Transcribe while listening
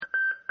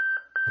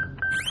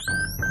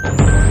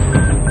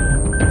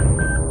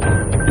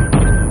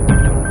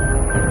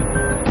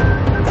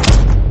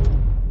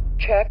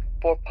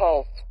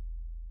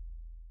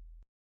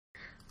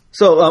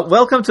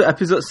Welcome to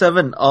episode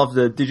 7 of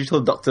the Digital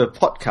Doctor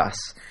podcast.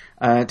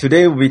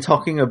 Today we'll be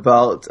talking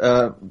about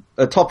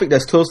a topic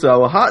that's close to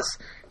our hearts.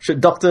 Should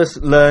doctors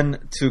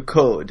learn to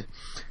code?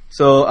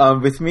 So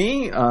with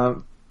me,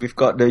 we've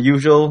got the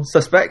usual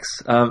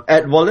suspects,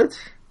 Ed Wallet.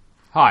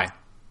 Hi.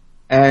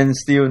 And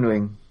Steven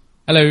Wing.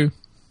 Hello.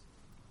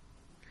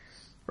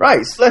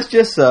 Right, so let's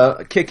just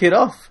kick it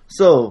off.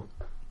 So,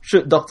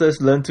 should doctors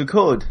learn to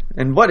code?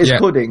 And what is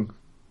coding?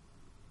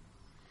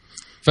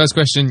 First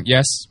question,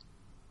 yes.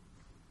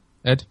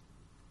 Ed?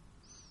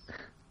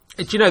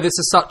 Do you know, this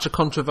is such a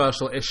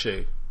controversial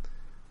issue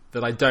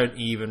that I don't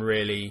even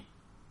really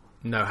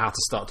know how to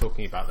start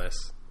talking about this.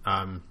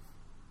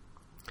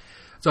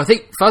 So I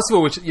think, first of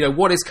all,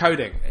 what is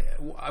coding?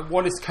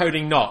 What is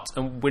coding not?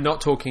 And we're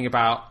not talking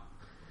about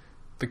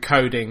the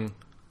coding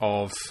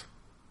of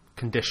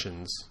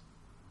conditions.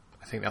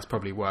 I think that's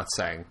probably worth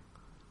saying.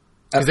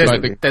 There's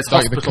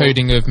the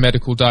coding of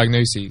medical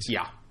diagnoses.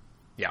 Yeah.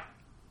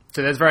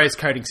 So there's various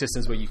coding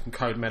systems where you can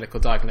code medical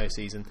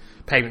diagnoses, and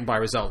payment by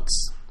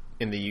results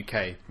in the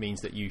UK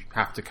means that you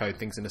have to code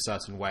things in a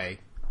certain way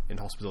in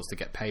hospitals to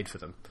get paid for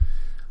them.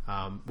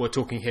 We're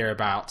talking here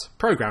about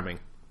programming.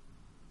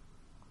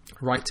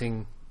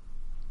 Writing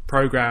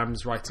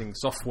programs, writing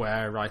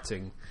software,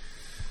 writing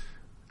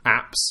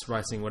apps,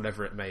 writing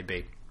whatever it may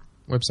be.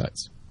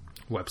 Websites,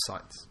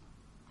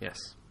 yes.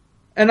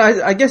 And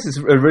I guess it's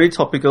a really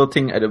topical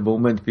thing at the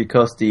moment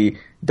because the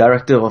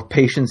Director of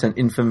Patients and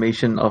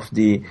Information of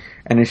the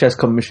NHS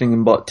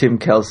Commissioning Board, Tim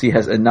Kelsey,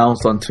 has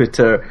announced on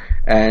Twitter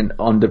and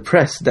on the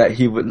press that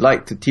he would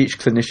like to teach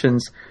clinicians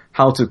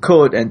how to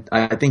code. And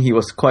I think he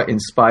was quite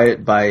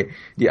inspired by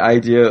the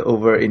idea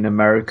over in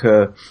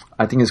America.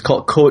 I think it's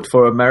called Code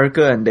for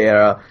America, and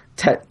there are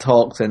TED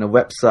Talks and a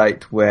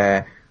website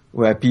where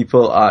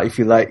people are, if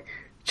you like,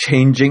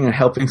 changing and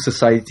helping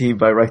society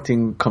by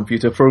writing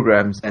computer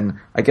programs, and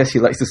I guess he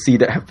likes to see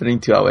that happening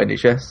to our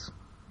NHS.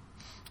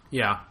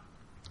 Yeah.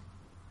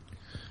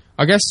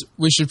 I guess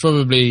we should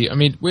probably,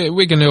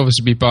 we're going to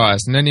obviously be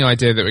biased, and any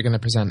idea that we're going to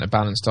present a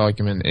balanced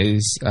argument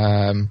is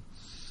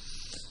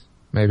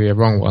maybe a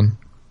wrong one.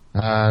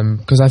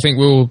 Because I think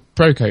we're all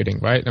pro-coding,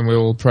 right? And we're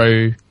all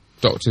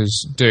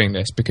pro-doctors doing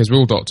this, because we're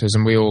all doctors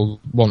and we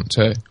all want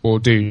to, or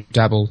do,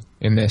 dabble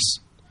in this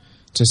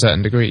to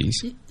certain degrees.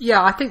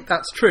 Yeah, I think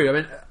that's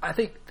true. I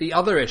think the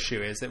other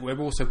issue is that we're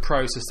also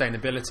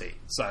pro-sustainability.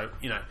 So,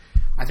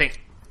 I think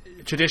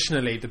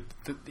traditionally,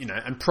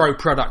 and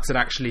pro-products that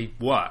actually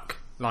work,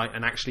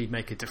 and actually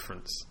make a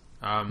difference.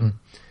 I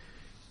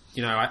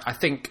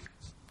think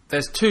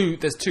there's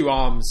two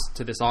arms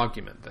to this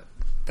argument.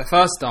 The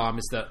first arm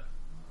is that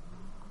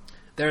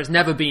there has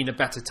never been a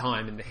better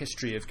time in the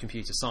history of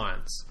computer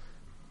science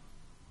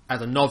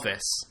as a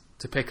novice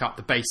to pick up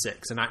the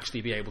basics and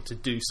actually be able to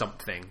do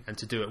something and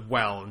to do it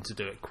well and to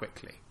do it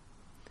quickly.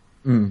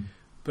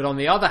 But on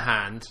the other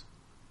hand,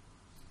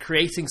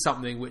 creating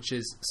something which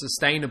is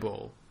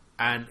sustainable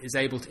and is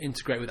able to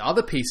integrate with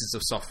other pieces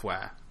of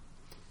software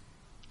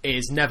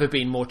is never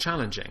been more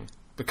challenging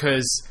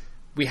because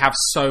we have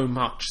so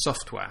much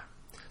software.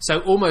 So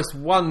almost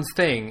one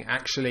thing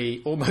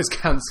actually almost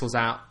cancels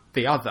out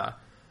the other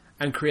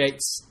and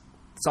creates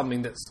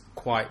something that's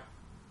quite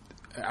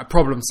a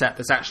problem set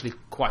that's actually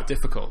quite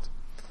difficult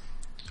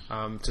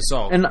to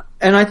solve. And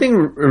I think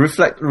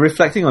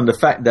reflecting on the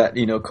fact that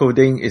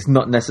coding is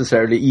not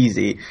necessarily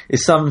easy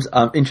is some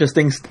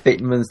interesting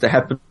statements that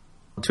happened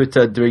on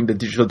Twitter during the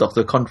Digital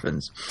Doctor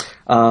conference.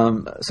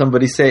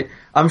 Somebody said,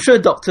 "I'm sure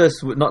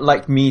doctors would not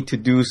like me to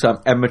do some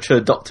amateur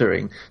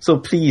doctoring, so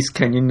please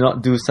can you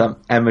not do some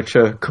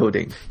amateur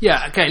coding?"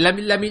 Yeah, okay. Let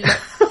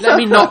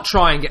me not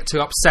try and get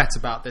too upset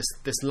about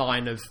this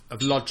line of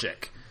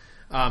logic.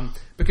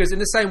 Because in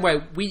the same way,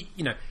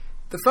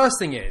 the first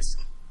thing is,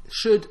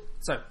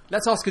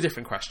 let's ask a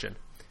different question.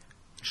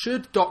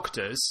 Should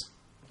doctors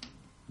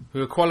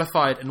who are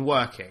qualified and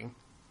working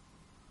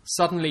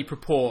suddenly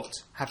purport,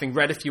 having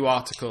read a few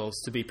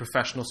articles, to be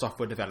professional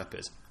software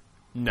developers?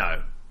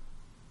 No.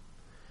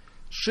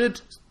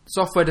 Should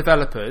software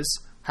developers,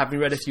 having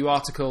read a few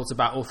articles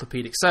about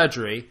orthopedic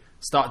surgery,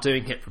 start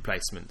doing hip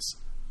replacements?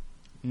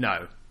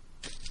 No.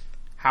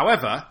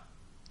 However,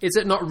 is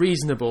it not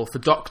reasonable for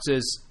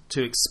doctors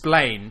to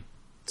explain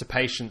to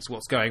patients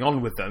what's going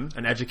on with them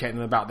and educate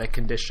them about their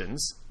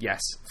conditions?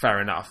 Yes,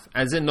 fair enough.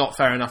 And is it not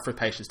fair enough for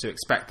patients to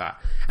expect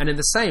that? And in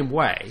the same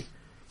way,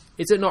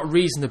 is it not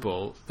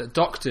reasonable that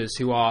doctors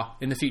who are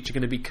in the future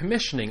going to be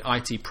commissioning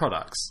IT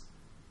products,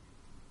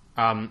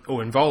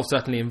 or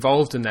certainly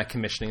involved in their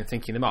commissioning and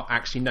thinking them up,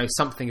 actually know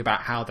something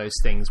about how those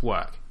things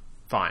work?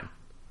 Fine.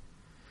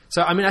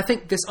 So, I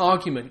think this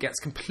argument gets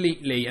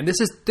completely, and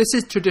this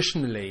is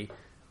traditionally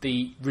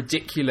the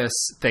ridiculous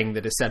thing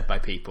that is said by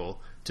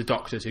people to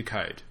doctors who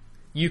code.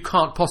 You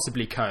can't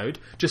possibly code,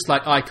 just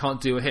like I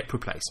can't do a hip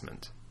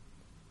replacement.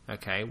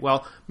 Okay,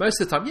 well, most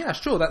of the time, yeah,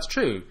 sure, that's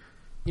true.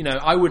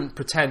 I wouldn't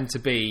pretend to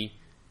be,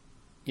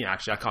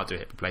 actually I can't do a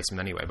hip replacement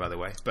anyway, by the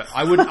way, but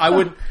I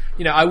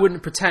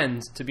wouldn't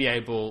pretend to be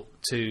able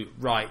to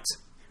write,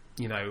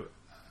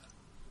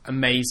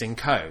 amazing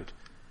code.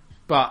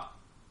 But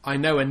I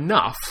know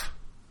enough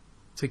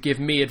to give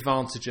me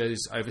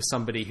advantages over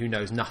somebody who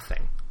knows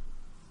nothing.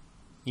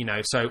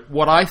 So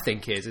what I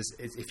think is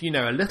if you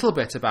know a little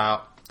bit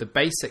about the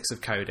basics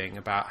of coding,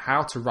 about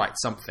how to write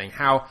something,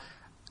 how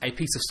a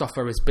piece of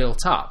software is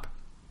built up,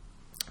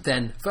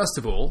 then first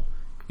of all,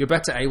 you're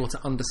better able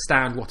to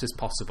understand what is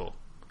possible.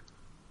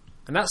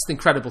 And that's the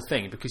incredible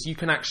thing, because you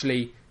can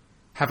actually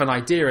have an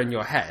idea in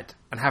your head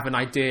and have an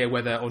idea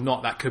whether or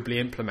not that could be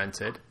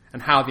implemented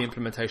and how the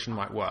implementation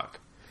might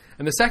work.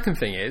 And the second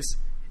thing is,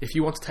 if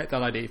you want to take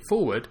that idea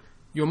forward,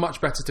 you're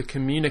much better to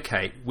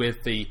communicate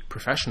with the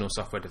professional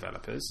software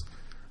developers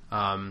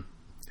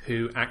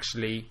who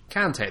actually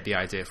can take the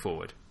idea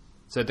forward.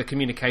 So the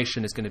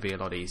communication is going to be a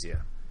lot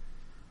easier.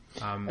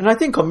 And I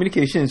think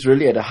communication is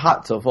really at the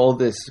heart of all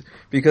this,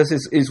 because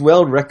it's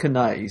well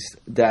recognized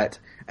that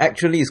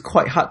actually it's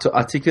quite hard to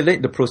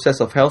articulate the process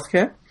of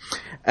healthcare.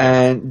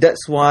 And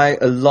that's why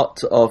a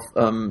lot of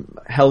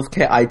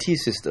healthcare IT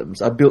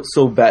systems are built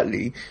so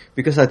badly,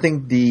 because I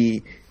think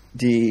the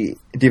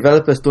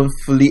developers don't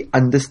fully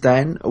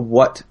understand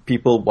what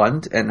people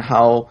want and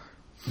how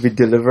we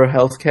deliver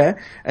healthcare.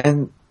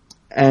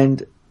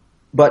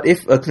 But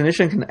if a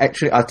clinician can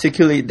actually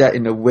articulate that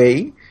in a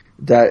way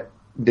that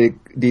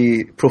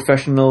the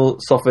professional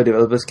software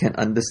developers can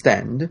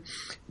understand,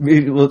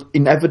 it will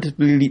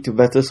inevitably lead to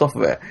better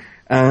software.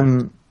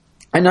 And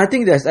I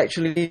think there's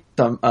actually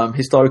some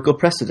historical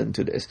precedent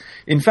to this.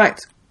 In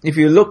fact, if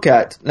you look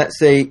at, let's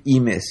say,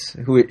 EMIS,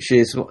 which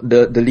is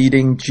the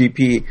leading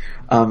GP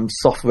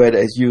software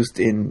that is used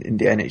in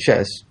the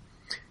NHS,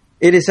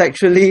 it is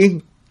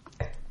actually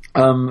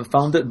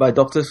founded by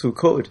doctors who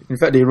code. In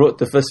fact, they wrote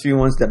the first few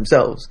ones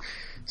themselves.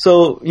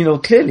 So,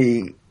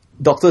 clearly,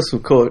 doctors who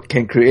code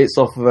can create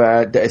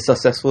software that is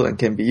successful and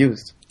can be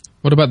used.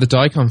 What about the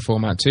DICOM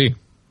format too?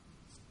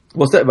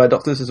 Was that by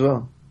doctors as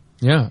well?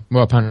 Yeah,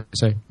 well, apparently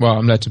so. Well,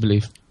 I'm led to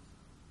believe.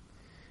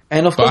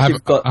 And of course,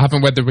 I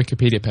haven't read the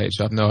Wikipedia page,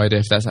 so I have no idea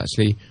if that's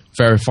actually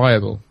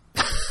verifiable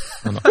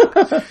or not.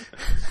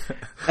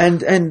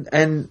 And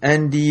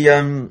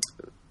the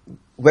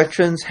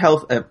Veterans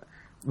Health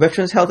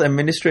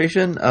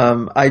Administration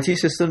IT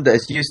system that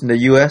is used in the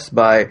US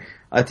by,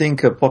 I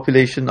think, a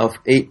population of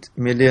 8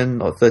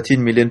 million or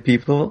 13 million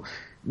people,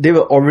 they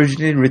were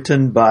originally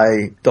written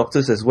by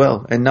doctors as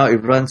well, and now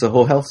it runs a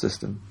whole health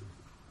system.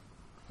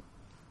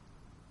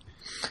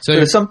 So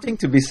there's something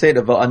to be said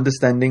about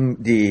understanding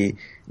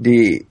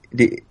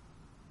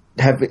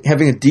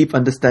having a deep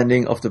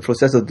understanding of the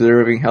process of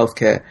delivering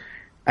healthcare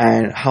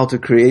and how to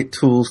create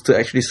tools to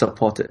actually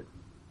support it.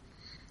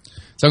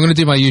 So I'm going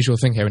to do my usual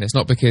thing here, and it's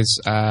not because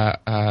I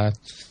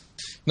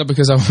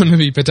want to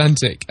be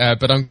pedantic,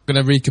 but I'm going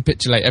to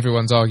recapitulate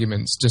everyone's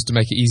arguments just to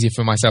make it easier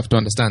for myself to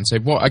understand. So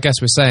what I guess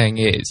we're saying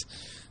is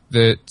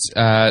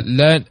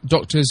that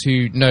doctors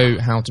who know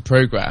how to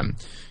program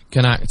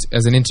can act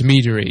as an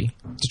intermediary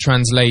to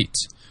translate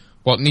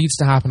what needs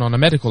to happen on a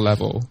medical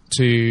level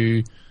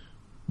to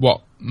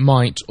what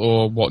might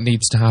or what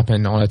needs to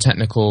happen on a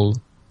technical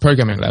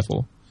programming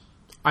level.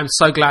 I'm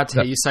so glad to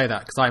hear you say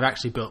that, because I've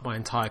actually built my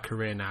entire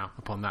career now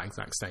upon that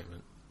exact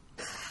statement.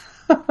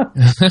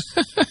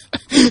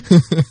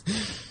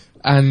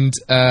 And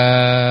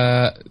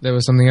there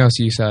was something else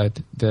you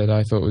said that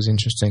I thought was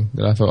interesting,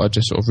 that I thought I'd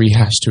just sort of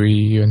rehash to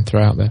you and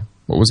throw out there.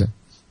 What was it?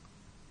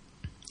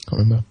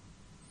 Can't remember.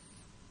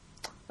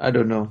 I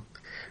don't know.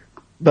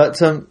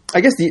 But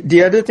I guess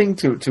the other thing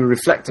to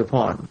reflect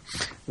upon,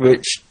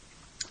 which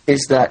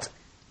is that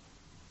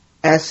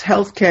as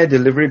healthcare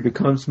delivery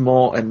becomes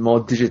more and more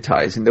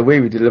digitized, and the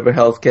way we deliver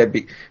healthcare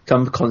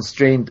becomes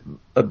constrained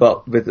with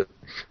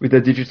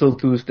the digital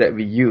tools that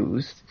we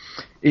use,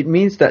 it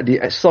means that the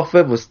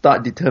software will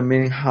start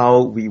determining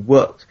how we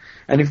work.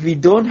 And if we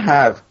don't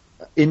have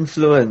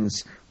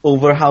influence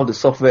over how the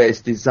software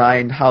is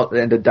designed,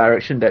 and the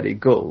direction that it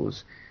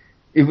goes,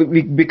 we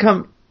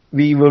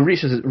will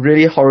reach a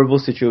really horrible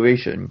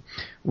situation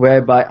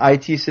whereby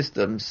IT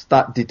systems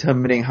start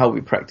determining how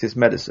we practice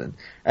medicine.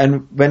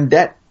 And when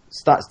that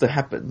starts to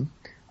happen,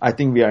 I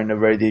think we are in a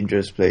very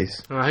dangerous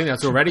place. I think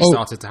that's already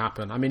started to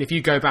happen. I mean, if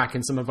you go back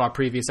in some of our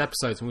previous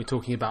episodes when we're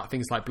talking about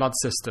things like blood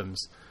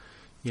systems,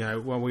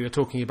 when we were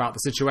talking about the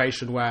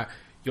situation where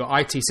your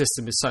IT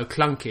system is so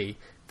clunky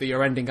that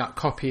you're ending up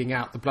copying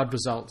out the blood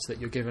results that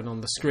you're given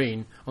on the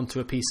screen onto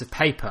a piece of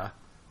paper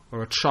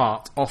or a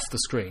chart off the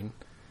screen,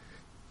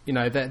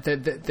 you're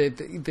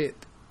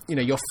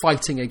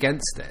fighting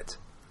against it.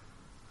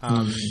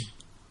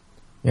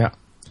 Yeah.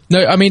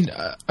 No, I mean,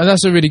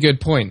 that's a really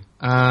good point.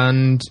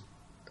 And,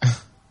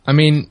 I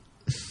mean,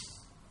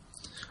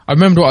 I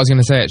remember what I was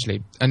going to say,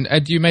 actually. And,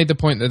 Ed, you made the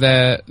point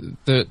that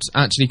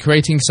actually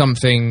creating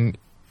something,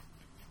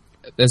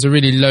 there's a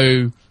really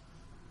low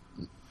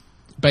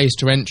base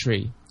to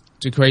entry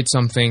to create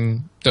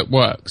something that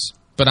works.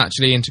 But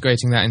actually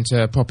integrating that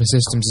into proper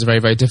systems is very,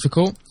 very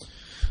difficult.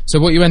 So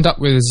what you end up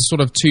with is a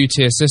sort of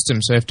two-tier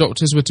system. So if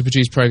doctors were to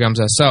produce programs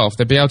themselves,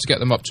 they'd be able to get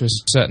them up to a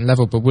certain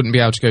level, but wouldn't be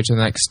able to go to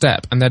the next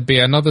step. And there'd be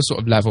another sort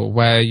of level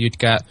where you'd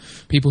get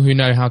people who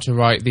know how to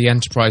write the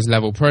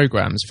enterprise-level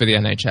programs for the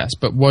NHS,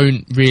 but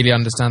won't really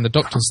understand the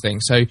doctor's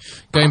thing. So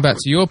going back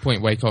to your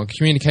point, Wacom,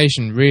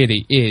 communication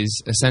really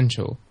is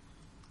essential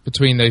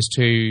between those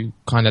two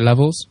kind of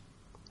levels.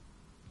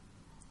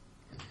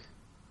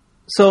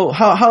 So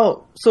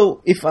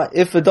so if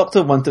a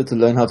doctor wanted to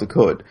learn how to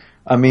code,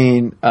 I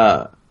mean,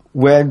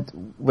 where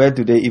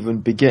do they even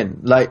begin?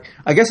 Like,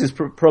 I guess it's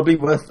probably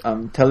worth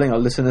telling our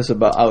listeners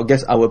about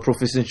our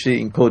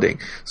proficiency in coding.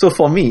 So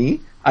for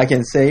me, I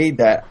can say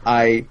that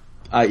I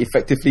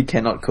effectively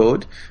cannot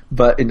code,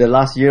 but in the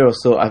last year or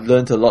so, I've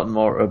learned a lot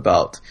more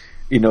about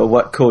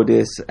what code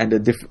is and the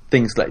different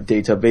things like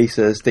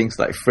databases, things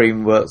like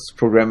frameworks,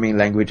 programming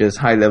languages,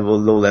 high level,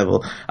 low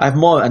level. I have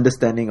more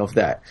understanding of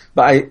that,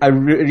 but I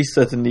really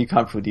certainly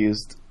can't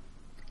produce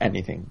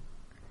anything.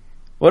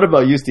 What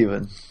about you,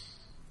 Stephen?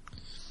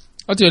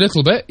 I'll do a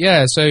little bit,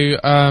 yeah. So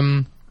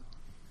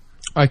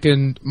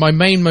my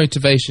main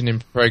motivation in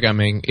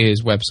programming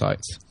is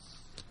websites,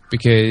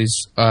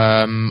 because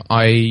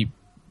I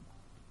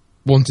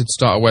wanted to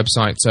start a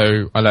website,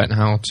 so I learned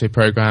how to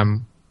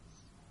program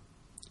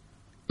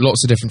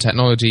lots of different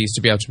technologies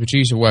to be able to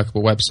produce a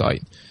workable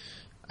website.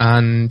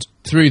 And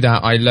through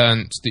that, I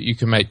learned that you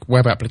can make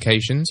web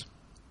applications.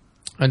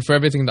 And for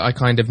everything that I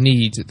kind of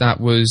need, that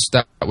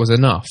was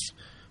enough.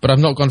 But I've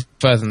not gone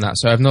further than that.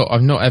 So I've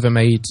not ever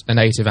made a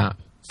native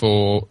app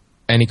for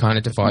any kind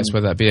of device,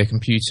 whether that be a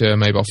computer, a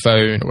mobile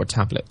phone, or a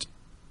tablet.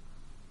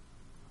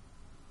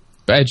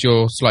 But Ed,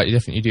 you're slightly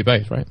different. You do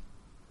both, right?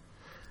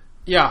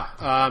 Yeah.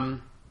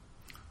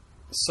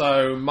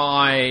 So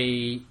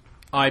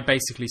I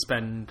basically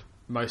spend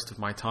most of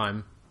my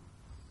time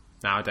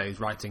nowadays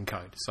writing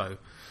code. So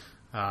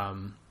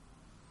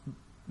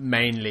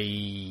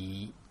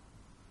mainly,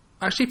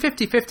 actually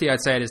 50-50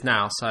 I'd say it is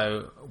now.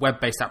 So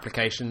web-based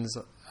applications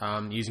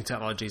using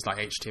technologies like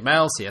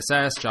HTML,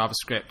 CSS,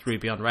 JavaScript,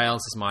 Ruby on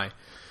Rails is my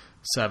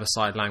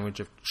server-side language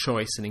of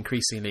choice, and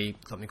increasingly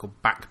something called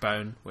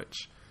Backbone,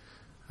 which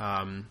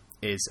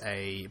is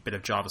a bit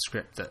of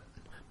JavaScript that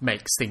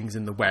makes things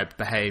in the web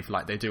behave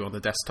like they do on the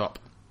desktop.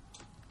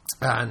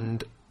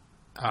 And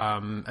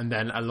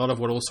then a lot of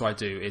what also I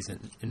do is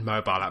in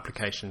mobile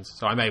applications.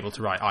 So I'm able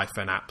to write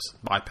iPhone apps,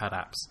 iPad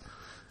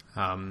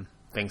apps,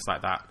 things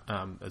like that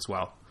as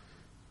well,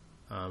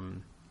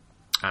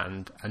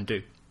 and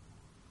do.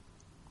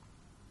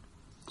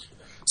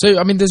 So,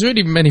 I mean, there's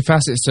really many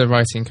facets to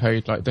writing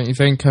code, like, don't you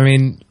think? I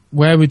mean,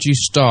 where would you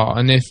start?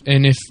 And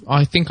if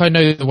I think I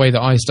know the way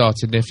that I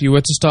started. If you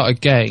were to start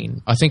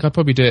again, I think I'd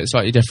probably do it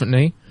slightly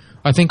differently.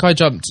 I think I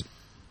jumped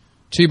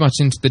too much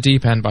into the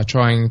deep end by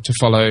trying to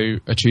follow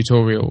a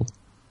tutorial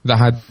that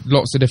had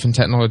lots of different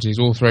technologies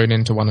all thrown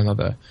into one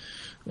another.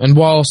 And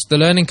whilst the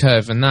learning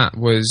curve in that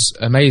was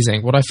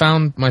amazing, what I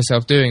found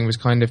myself doing was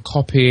kind of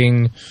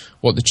copying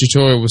what the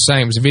tutorial was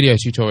saying. It was a video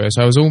tutorial,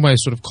 so I was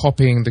almost sort of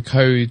copying the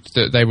code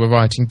that they were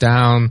writing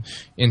down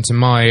into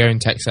my own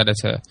text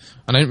editor.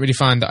 And I didn't really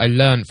find that I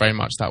learned very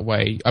much that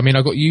way. I mean,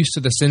 I got used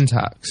to the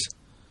syntax,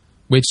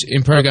 which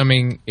in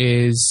programming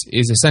is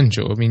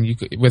essential. I mean,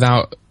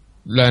 without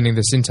learning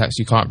the syntax,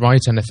 you can't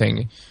write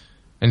anything,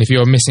 and if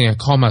you're missing a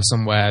comma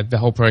somewhere, the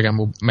whole program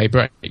may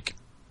break.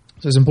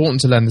 So it's important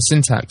to learn the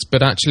syntax,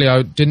 but actually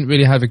I didn't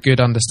really have a good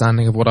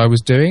understanding of what I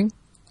was doing.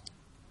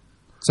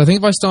 So I think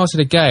if I started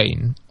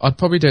again, I'd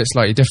probably do it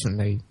slightly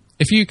differently.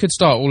 If you could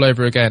start all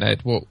over again,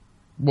 Ed, what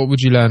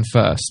would you learn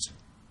first?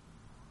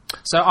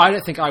 So I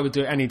don't think I would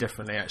do it any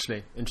differently,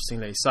 actually,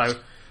 interestingly. So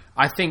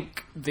I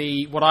think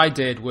what I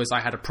did was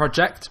I had a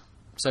project.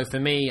 So for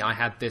me, I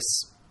had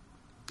this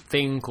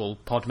thing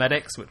called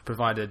Podmedics, which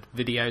provided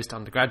videos to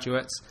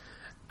undergraduates,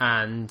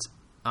 and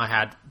I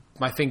had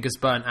my fingers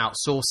burnt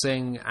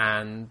outsourcing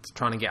and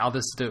trying to get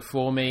others to do it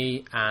for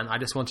me, and I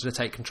just wanted to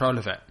take control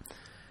of it.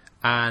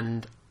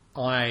 And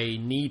I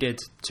needed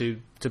to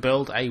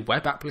build a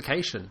web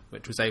application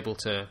which was able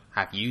to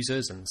have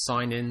users and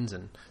sign-ins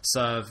and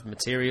serve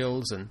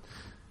materials and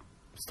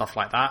stuff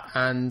like that.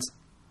 And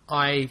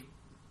I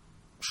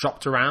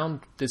shopped around,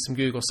 did some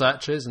Google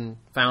searches and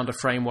found a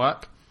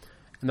framework,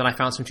 and then I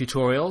found some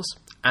tutorials.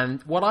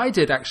 And what I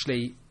did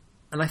actually,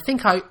 and I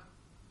think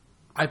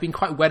I've been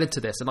quite wedded to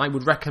this, and I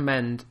would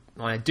recommend,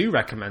 and I do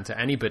recommend to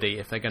anybody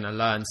if they're going to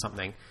learn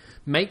something,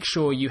 make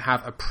sure you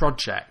have a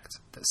project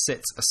that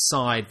sits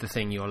aside the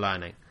thing you're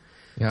learning.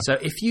 Yeah. So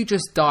if you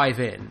just dive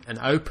in and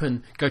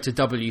go to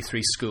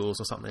W3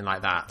 Schools or something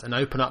like that, and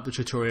open up the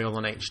tutorial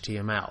on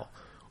HTML,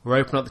 or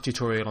open up the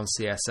tutorial on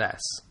CSS,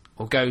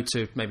 or go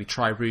to maybe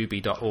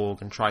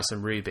tryruby.org and try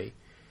some Ruby,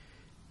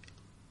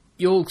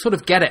 you'll sort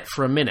of get it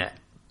for a minute,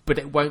 but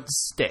it won't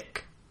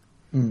stick.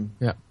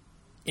 Yeah.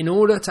 In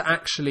order to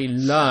actually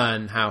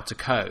learn how to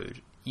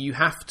code, you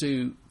have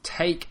to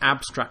take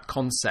abstract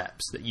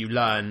concepts that you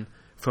learn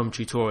from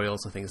tutorials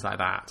and things like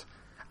that,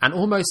 and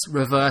almost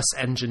reverse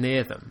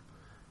engineer them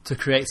to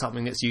create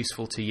something that's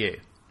useful to you.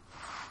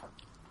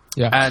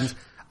 Yeah. And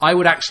I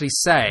would actually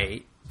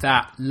say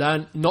that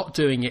not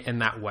doing it in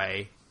that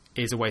way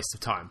is a waste of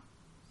time.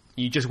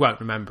 You just won't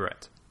remember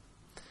it.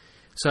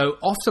 So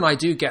often I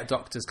do get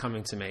doctors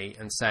coming to me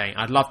and saying,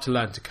 I'd love to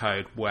learn to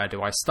code, where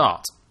do I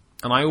start?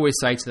 And I always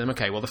say to them,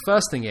 okay, well, the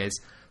first thing is,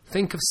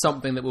 think of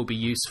something that will be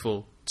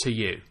useful to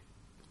you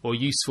or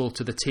useful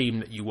to the team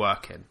that you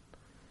work in.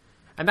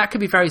 And that can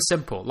be very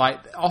simple. Like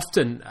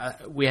often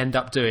we end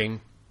up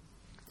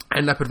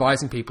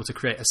advising people to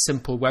create a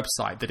simple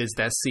website that is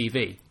their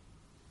CV.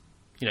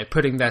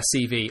 Putting their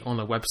CV on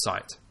a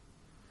website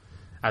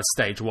as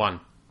stage one.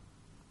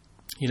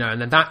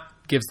 And then that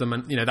gives them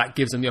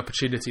the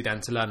opportunity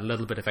then to learn a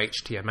little bit of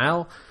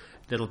HTML,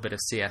 a little bit of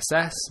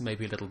CSS,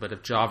 maybe a little bit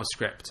of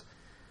JavaScript.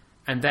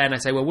 And then I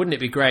say, well, wouldn't it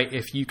be great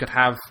if you could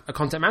have a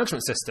content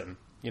management system,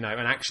 and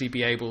actually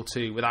be able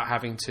to, without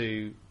having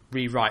to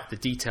rewrite the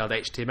detailed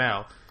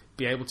HTML,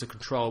 be able to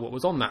control what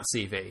was on that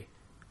CV.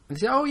 And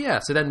they say, oh yeah,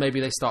 so then maybe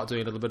they start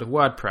doing a little bit of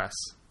WordPress.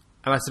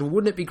 And I said, well,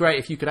 wouldn't it be great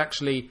if you could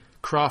actually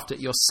craft it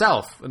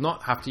yourself and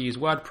not have to use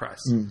WordPress?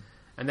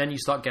 And then you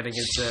start getting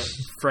into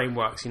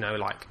frameworks,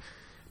 like,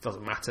 it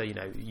doesn't matter,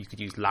 you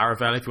could use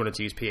Laravel if you wanted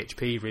to use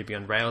PHP, Ruby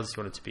on Rails if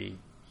you wanted to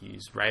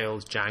use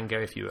Rails,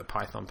 Django if you were a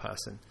Python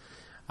person.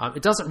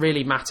 It doesn't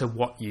really matter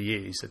what you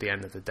use at the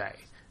end of the day.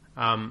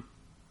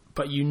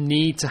 But you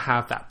need to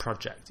have that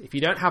project. If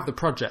you don't have the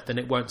project, then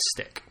it won't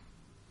stick.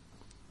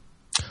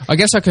 I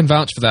guess I can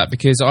vouch for that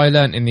because I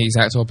learnt in the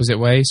exact opposite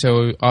way.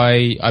 So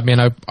I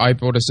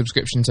bought a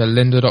subscription to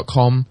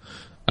lynda.com,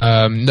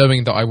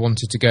 knowing that I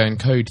wanted to go and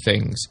code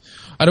things.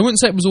 And I wouldn't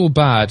say it was all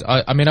bad.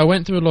 I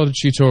went through a lot of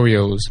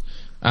tutorials,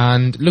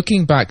 and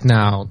looking back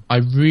now, I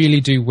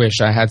really do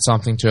wish I had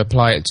something to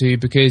apply it to,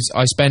 because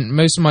I spent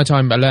most of my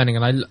time learning,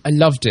 and I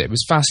loved it. It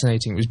was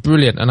fascinating. It was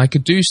brilliant, and I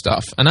could do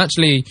stuff. And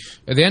actually,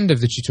 at the end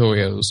of the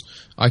tutorials,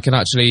 I can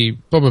actually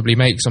probably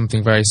make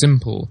something very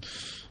simple.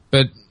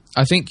 But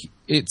I think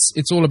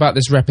it's all about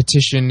this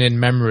repetition in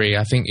memory.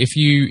 I think if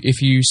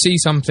you see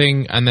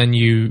something and then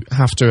you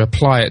have to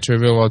apply it to a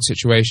real world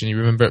situation, you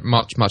remember it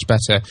much, much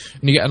better,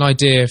 and you get an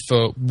idea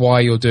for why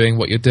you're doing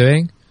what you're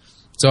doing.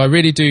 So I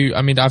really do.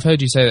 I've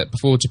heard you say that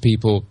before to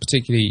people,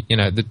 particularly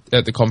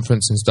at the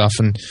conference and stuff,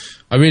 and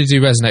I really do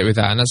resonate with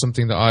that. And that's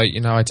something that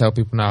I tell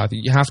people now. That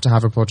you have to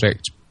have a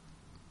project.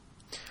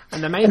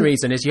 And the main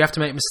reason is you have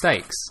to make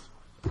mistakes.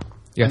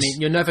 Yes.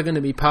 You're never going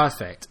to be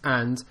perfect,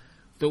 and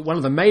one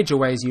of the major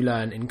ways you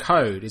learn in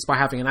code is by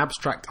having an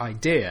abstract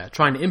idea,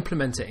 trying to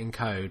implement it in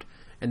code,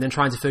 and then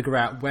trying to figure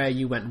out where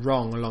you went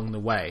wrong along the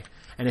way.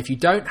 And if you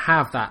don't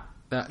have that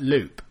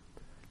loop,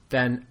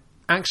 then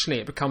actually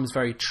it becomes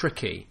very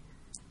tricky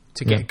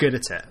to get good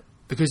at it,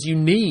 because you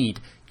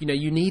need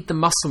the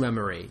muscle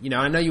memory.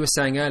 I know you were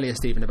saying earlier,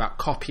 Stephen, about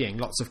copying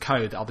lots of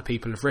code that other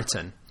people have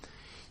written,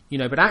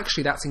 but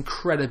actually that's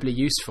incredibly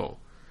useful.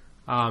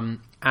 And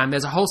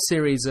there's a whole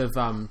series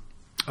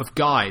of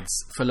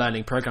guides for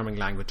learning programming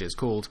languages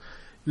called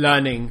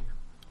Learning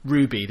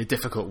Ruby the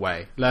Difficult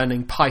Way,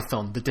 Learning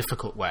Python the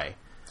Difficult Way.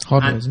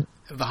 Hard way, isn't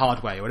it? The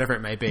hard way, or whatever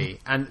it may be.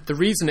 And the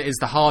reason it is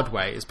the hard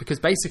way is because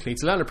basically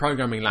to learn a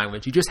programming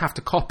language, you just have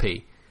to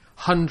copy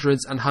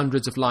hundreds and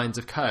hundreds of lines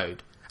of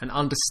code and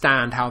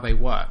understand how they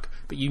work.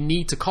 But you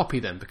need to copy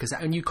them, because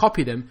when you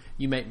copy them,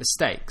 you make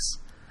mistakes.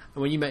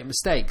 And when you make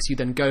mistakes, you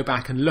then go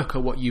back and look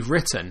at what you've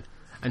written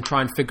and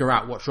try and figure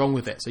out what's wrong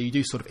with it. So you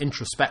do sort of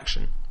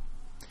introspection.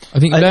 I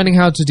think learning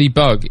how to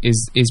debug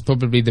is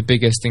probably the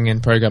biggest thing in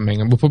programming,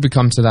 and we'll probably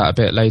come to that a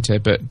bit later,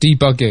 but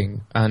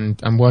debugging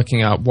and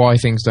working out why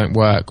things don't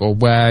work or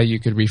where you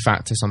could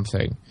refactor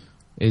something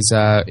is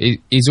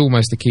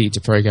almost the key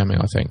to programming,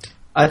 I think.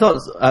 I thought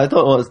it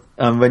was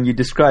when you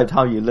described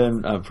how you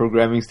learn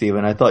programming,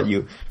 Stephen, I thought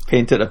you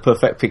painted a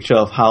perfect picture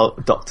of how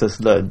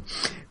doctors learn.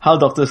 How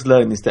doctors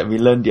learn is that we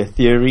learn their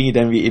theory,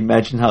 then we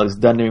imagine how it's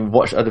done, and we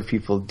watch other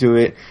people do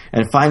it,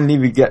 and finally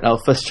we get our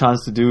first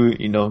chance to do,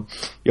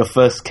 your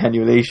first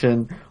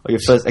cannulation or your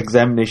first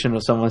examination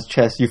of someone's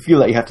chest. You feel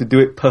like you have to do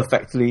it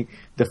perfectly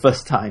the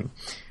first time.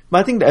 But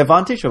I think the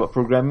advantage about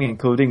programming and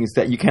coding is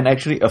that you can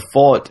actually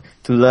afford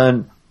to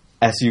learn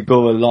as you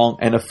go along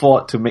and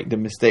afford to make the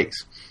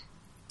mistakes,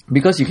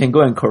 because you can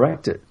go and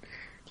correct it.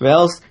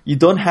 Whereas you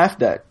don't have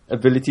that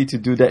ability to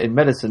do that in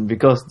medicine,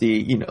 because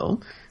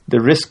the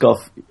risk of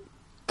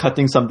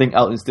cutting something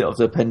out instead of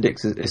the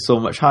appendix is so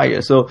much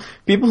higher. So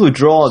people who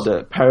draw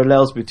the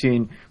parallels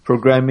between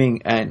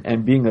programming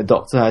and being a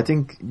doctor, I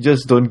think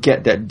just don't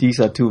get that these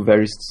are two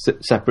very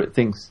separate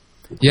things.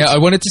 Yeah, I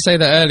wanted to say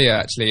that earlier,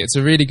 actually. It's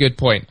a really good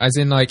point. As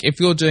in, if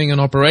you're doing an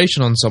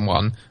operation on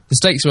someone, the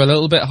stakes are a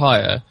little bit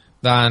higher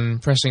than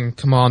pressing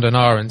Command and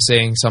R and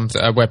seeing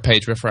a web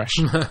page refresh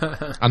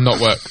and not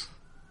work.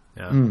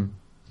 Yeah.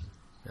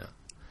 Yeah.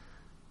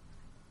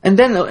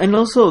 And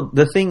also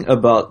the thing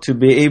about to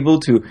be able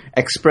to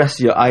express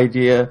your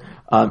idea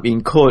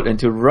in code and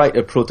to write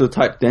a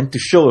prototype, then to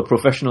show a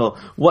professional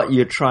what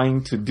you're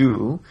trying to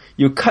do,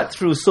 you cut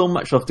through so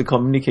much of the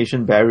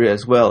communication barrier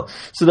as well.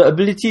 So the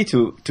ability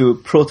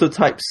to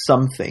prototype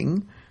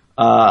something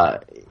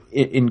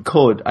in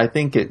code, I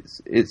think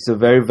it's a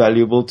very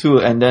valuable tool.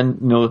 And then,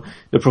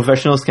 the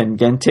professionals can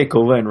again take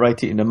over and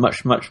write it in a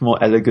much, much more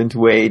elegant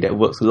way that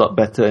works a lot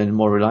better and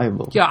more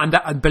reliable. Yeah,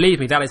 and believe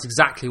me, that is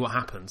exactly what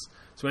happens.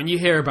 So when you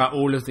hear about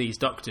all of these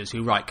doctors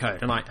who write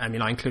code, and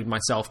I include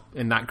myself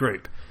in that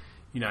group,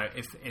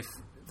 if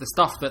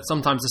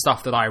sometimes the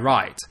stuff that I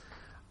write,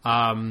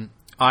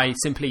 I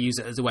simply use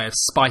it as a way of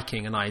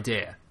spiking an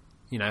idea,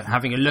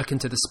 having a look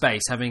into the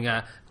space, having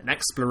an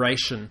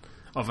exploration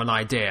of an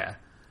idea.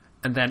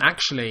 And then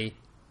actually,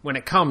 when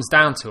it comes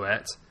down to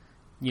it,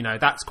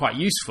 that's quite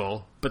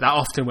useful, but that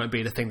often won't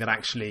be the thing that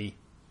actually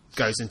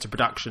goes into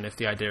production if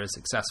the idea is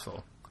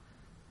successful.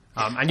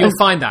 And you'll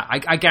find that.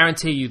 I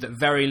guarantee you that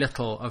very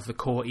little of the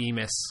core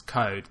EMIS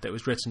code that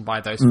was written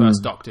by those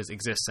first doctors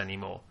exists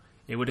anymore.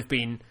 It would have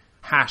been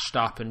hashed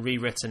up and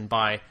rewritten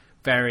by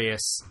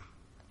various,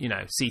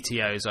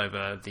 CTOs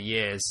over the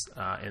years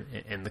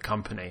in the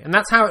company. And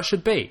that's how it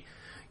should be.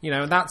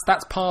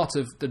 That's part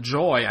of the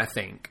joy, I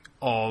think,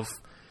 of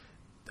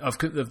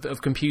working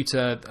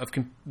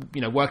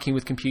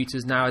with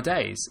computers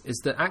nowadays, is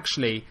that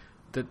actually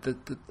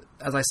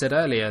as I said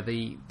earlier,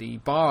 the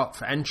bar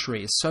for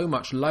entry is so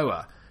much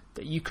lower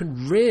that you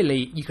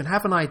can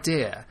have an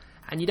idea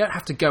and you don't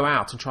have to go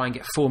out and try and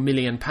get £4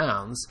 million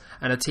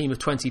and a team of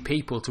 20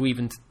 people to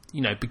even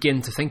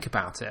begin to think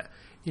about it.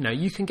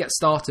 You can get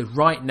started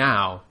right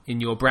now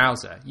in your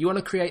browser. You want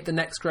to create the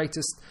next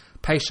greatest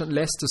patient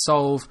list to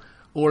solve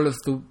all of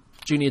the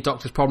junior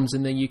doctors' problems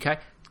in the UK?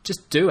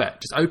 Just do it.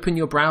 Just open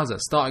your browser,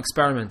 start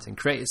experimenting,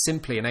 create it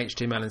simply in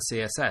HTML and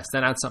CSS,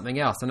 then add something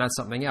else, and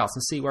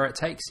see where it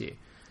takes you.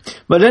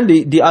 But then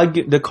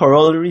the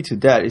corollary to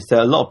that is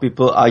that a lot of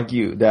people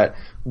argue that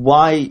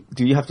why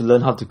do you have to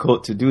learn how to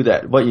code to do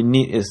that? What you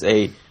need is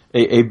a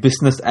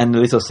business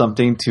analyst or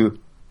something to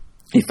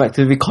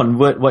effectively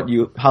convert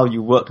how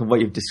you work and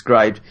what you've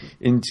described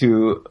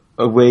into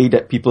a way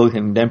that people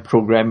can then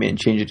program it and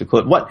change it to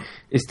code. What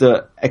is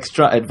the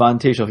extra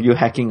advantage of you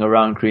hacking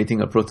around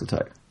creating a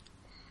prototype?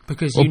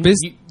 Because I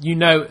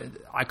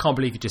can't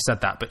believe you just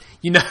said that, but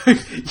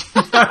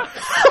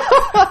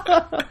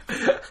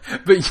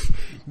but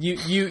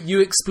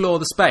you explore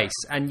the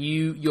space and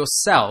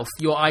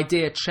your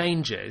idea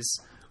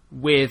changes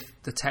with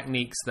the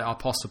techniques that are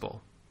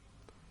possible.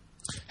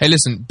 Hey,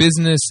 listen,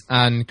 business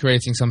and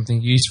creating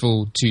something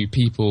useful to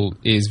people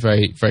is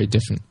very, very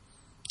different.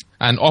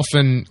 And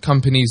often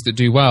companies that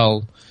do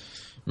well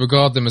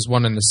regard them as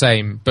one and the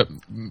same, but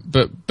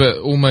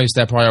almost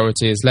their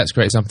priority is let's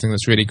create something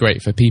that's really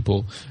great for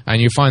people.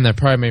 And you find their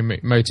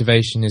primary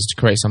motivation is to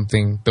create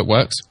something that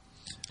works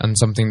and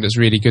something that's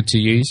really good to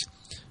use.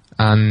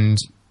 And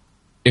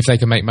if they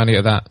can make money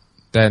at that,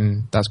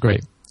 then that's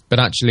great. But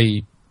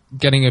actually,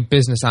 getting a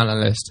business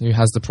analyst who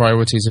has the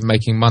priorities of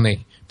making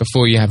money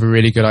before you have a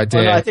really good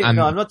idea. I'm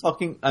not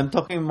talking. I'm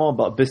talking more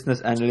about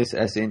business analysts,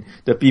 as in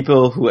the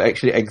people who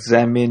actually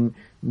examine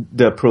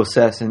the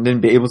process and then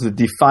be able to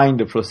define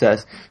the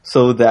process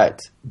so that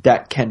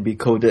can be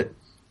coded.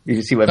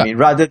 You see what I mean?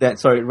 Rather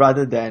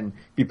than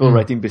people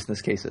writing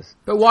business cases.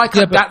 But why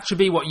can't that should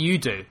be what you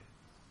do?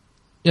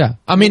 Yeah,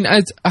 I mean,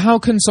 how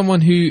can someone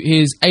who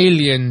is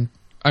alien?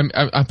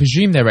 I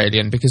presume they're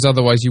alien because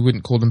otherwise you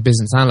wouldn't call them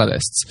business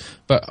analysts.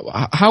 But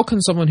how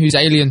can someone who's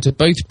alien to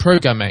both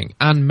programming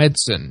and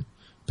medicine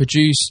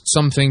produce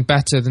something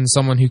better than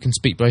someone who can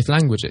speak both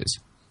languages?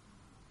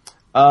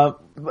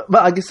 But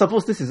I guess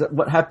suppose this is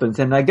what happens,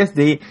 and I guess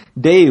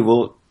they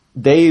will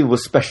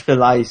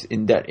specialize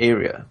in that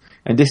area,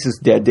 and this is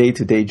their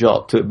day-to-day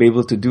job to be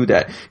able to do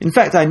that. In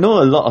fact, I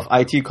know a lot of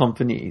IT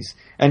companies,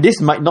 and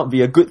this might not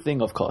be a good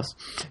thing, of course,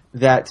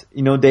 that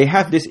they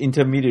have this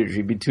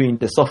intermediary between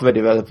the software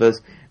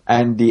developers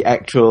and the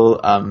actual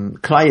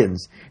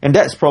clients, and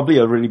that's probably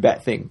a really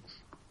bad thing,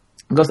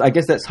 because I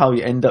guess that's how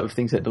you end up with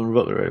things that don't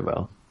work very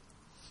well.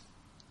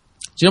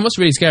 Do you know what's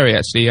really scary?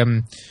 Actually, a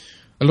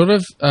lot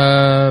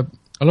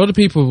of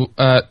people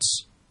at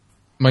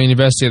my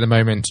university at the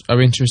moment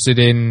are interested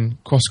in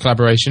cross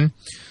collaboration.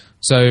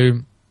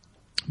 So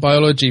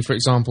biology, for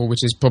example,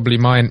 which is probably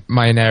my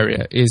main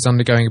area, is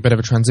undergoing a bit of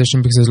a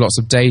transition because there's lots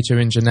of data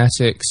in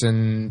genetics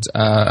and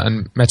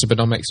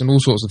metabonomics and all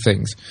sorts of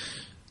things.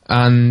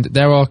 And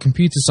there are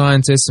computer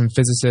scientists and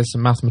physicists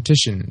and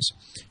mathematicians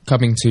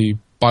coming to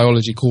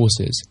biology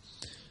courses.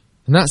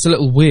 And that's a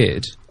little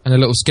weird and a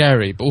little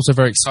scary, but also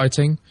very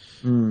exciting.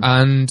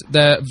 And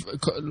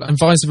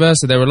vice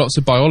versa, there are lots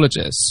of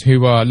biologists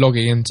who are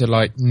logging into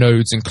like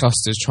nodes and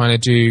clusters trying to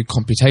do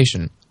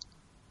computation.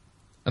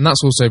 And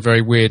that's also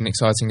very weird and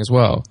exciting as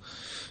well.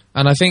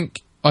 And I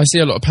think I see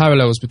a lot of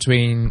parallels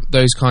between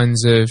those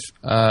kinds of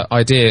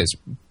ideas.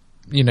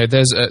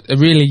 There's a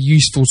really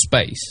useful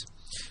space.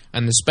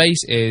 And the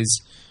space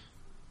is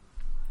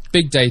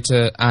big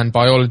data and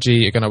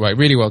biology are going to work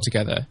really well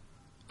together.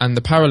 And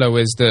the parallel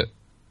is that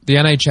the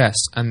NHS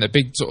and the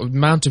big sort of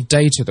amount of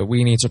data that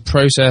we need to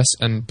process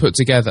and put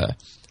together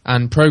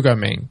and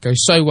programming go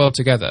so well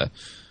together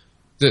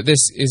that this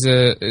is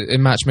a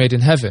match made in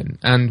heaven.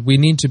 And we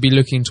need to be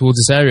looking towards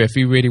this area if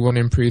we really want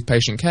to improve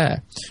patient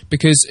care.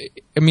 Because,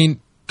 I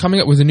mean, coming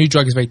up with a new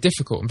drug is very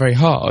difficult and very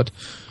hard,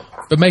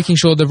 but making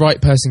sure the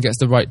right person gets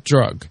the right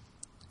drug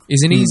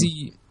is an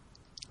easy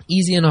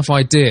enough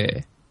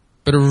idea,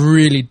 but a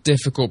really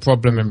difficult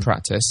problem in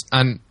practice.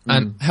 And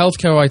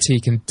healthcare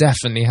IT can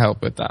definitely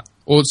help with that,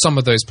 or some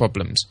of those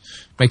problems.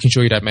 Making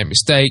sure you don't make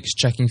mistakes,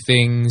 checking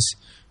things,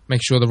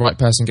 making sure the right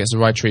person gets the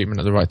right treatment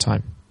at the right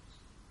time.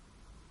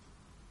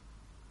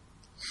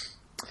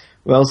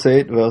 Well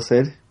said, well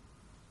said.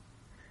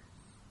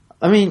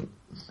 I mean,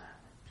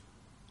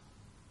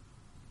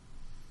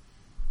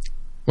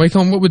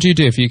 Wacom, what would you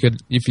do if you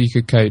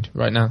could code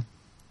right now?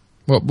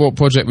 What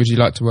project would you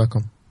like to work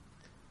on?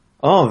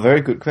 Oh,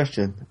 very good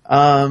question.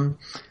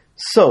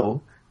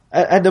 So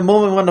at the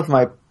moment, one of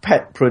my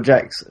pet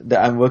projects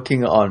that I'm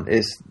working on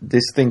is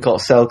this thing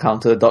called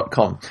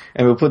cellcounter.com,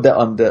 and we'll put that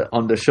on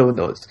the show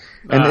notes.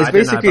 And it's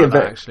basically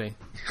actually.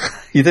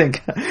 You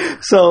think?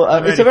 So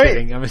it's a very.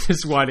 Kidding. I'm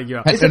just winding you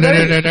up.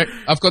 No.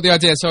 I've got the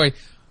idea. Sorry,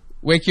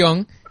 Wake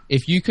Young.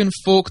 If you can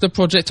fork the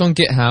project on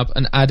GitHub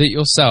and add it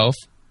yourself,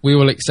 we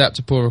will accept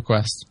a pull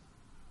request.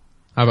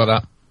 How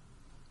about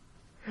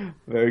that?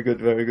 Very good,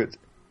 very good.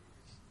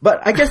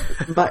 But I guess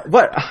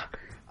what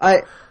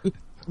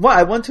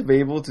I want to be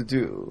able to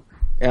do,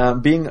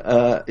 being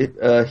a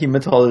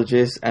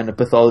hematologist and a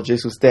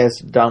pathologist who stares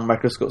down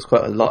microscopes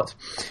quite a lot,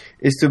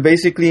 is to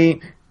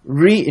basically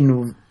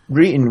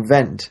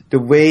reinvent the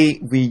way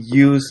we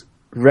use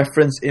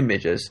reference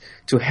images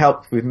to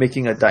help with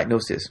making a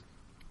diagnosis.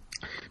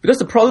 Because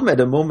the problem at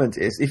the moment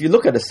is, if you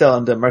look at a cell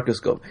under a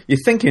microscope, you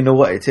think you know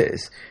what it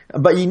is,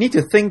 but you need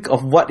to think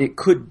of what it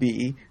could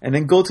be, and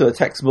then go to the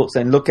textbooks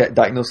and look at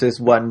diagnosis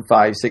 1,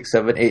 5, 6,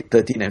 7, 8,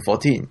 13, and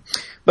 14.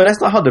 But that's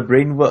not how the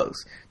brain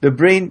works. The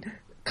brain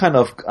kind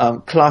of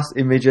class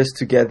images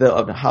together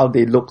of how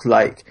they look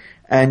like,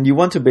 and you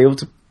want to be able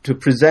to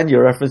present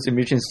your reference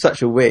image in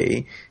such a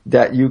way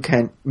that you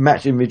can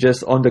match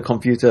images on the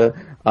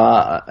computer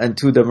and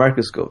to the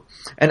microscope.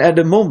 And at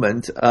the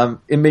moment,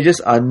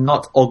 images are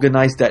not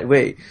organized that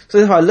way. So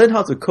if I learn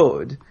how to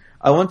code,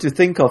 I want to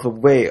think of a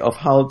way of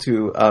how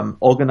to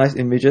organize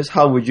images.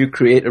 How would you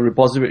create a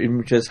repository of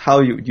images?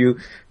 How would you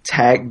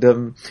tag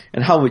them?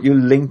 And how would you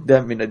link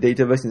them in a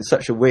database in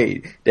such a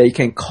way that you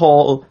can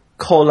call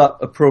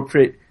up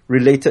appropriate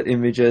related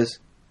images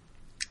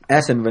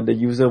as and when the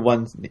user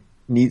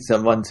needs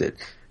and wants it.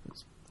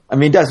 I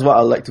mean, that's what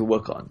I'd like to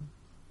work on.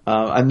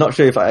 I'm not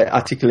sure if I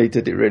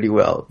articulated it really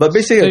well, but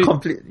basically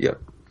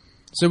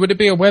So would it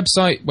be a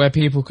website where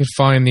people could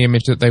find the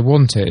image that they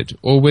wanted,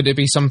 or would it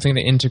be something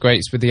that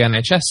integrates with the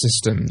NHS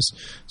systems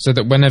so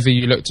that whenever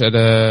you looked at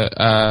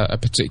a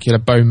particular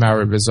bone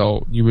marrow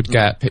result, you would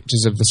get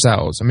pictures of the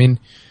cells? I mean,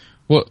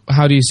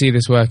 how do you see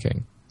this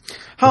working?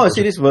 How I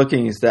see this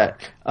working is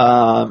that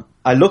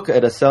I look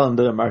at a cell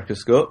under a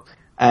microscope,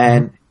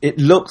 and it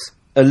looks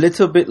a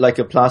little bit like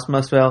a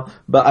plasma cell,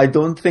 but I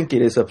don't think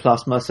it is a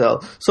plasma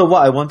cell. So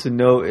what I want to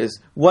know is,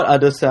 what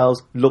other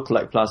cells look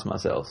like plasma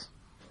cells?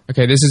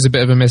 Okay, this is a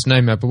bit of a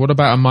misnomer, but what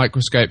about a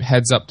microscope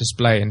heads-up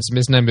display? And it's a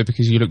misnomer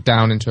because you look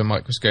down into a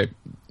microscope,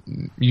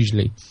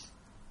 usually.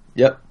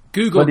 Yep.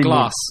 Google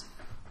Glass.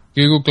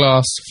 Google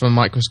Glass for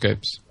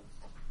microscopes.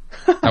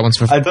 That one's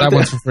for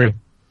free.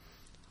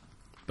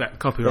 But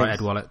copyright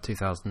Ed Wallet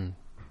 2000.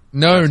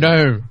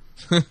 No.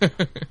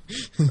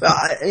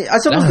 I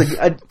suppose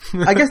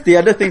I guess the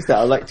other things that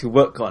I like to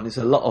work on is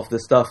a lot of the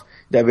stuff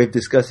that we've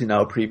discussed in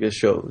our previous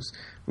shows,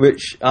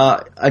 which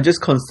I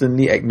just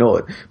constantly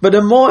ignored. But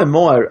the more and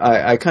more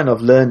I kind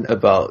of learn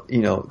about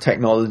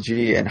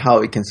technology and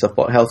how it can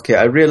support healthcare,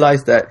 I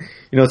realize that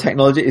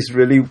technology is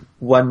really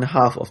one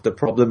half of the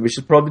problem, which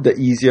is probably the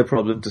easier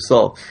problem to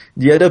solve.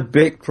 The other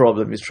big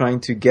problem is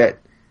trying to get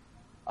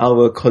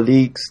our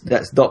colleagues,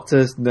 that's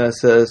doctors,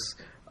 nurses,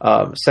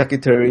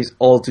 secretaries,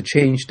 all to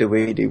change the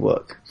way they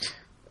work.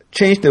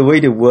 Change the way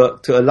they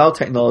work to allow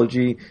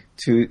technology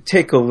to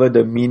take over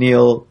the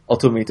menial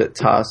automated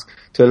tasks,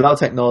 to allow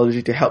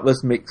technology to help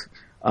us make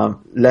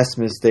less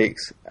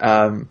mistakes.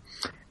 And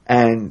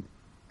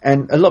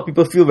a lot of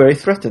people feel very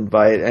threatened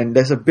by it, and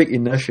there's a big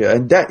inertia.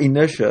 And that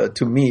inertia,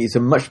 to me, is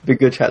a much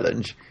bigger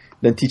challenge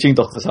than teaching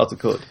doctors how to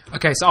code.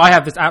 Okay, so I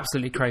have this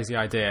absolutely crazy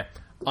idea.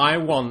 I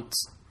want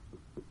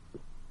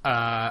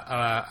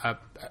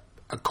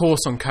a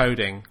course on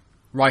coding,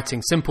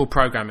 writing simple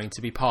programming,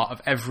 to be part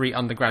of every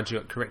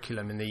undergraduate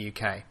curriculum in the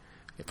UK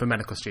for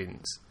medical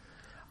students.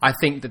 I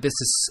think that this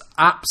is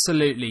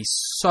absolutely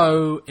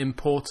so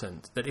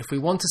important that if we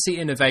want to see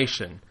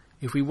innovation,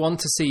 if we want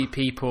to see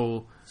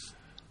people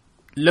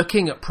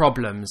looking at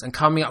problems and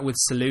coming up with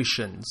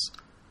solutions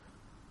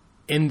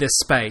in this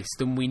space,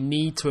 then we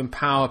need to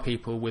empower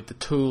people with the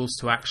tools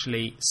to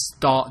actually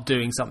start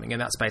doing something in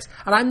that space.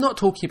 And I'm not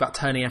talking about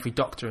turning every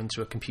doctor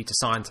into a computer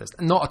scientist,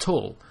 not at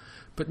all.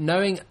 But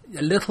knowing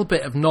a little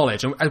bit of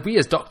knowledge, and we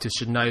as doctors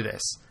should know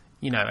this,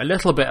 a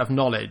little bit of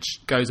knowledge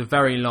goes a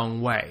very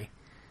long way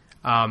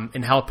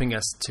in helping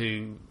us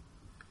to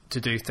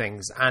do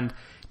things. And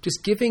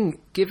just giving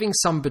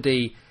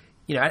somebody,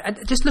 and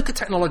just look at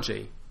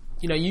technology.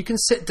 You can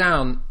sit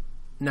down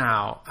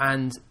now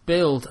and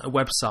build a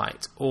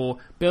website or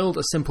build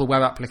a simple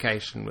web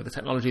application with the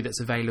technology that's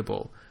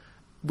available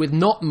with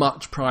not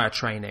much prior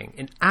training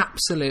in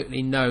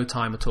absolutely no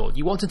time at all.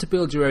 You wanted to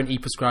build your own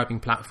e-prescribing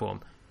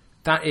platform.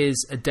 That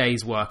is a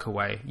day's work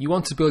away. You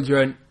want to build your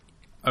own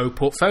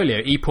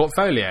e-portfolio.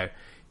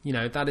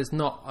 That is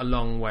not a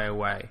long way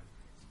away.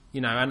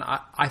 And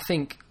I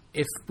think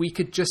if we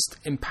could just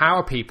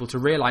empower people to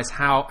realize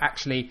how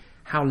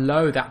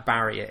low that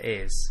barrier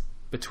is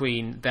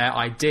between their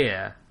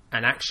idea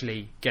and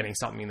actually getting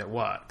something that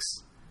works,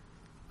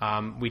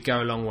 we'd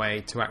go a long way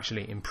to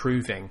actually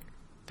improving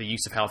the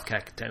use of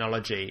healthcare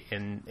technology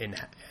in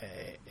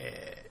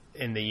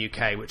the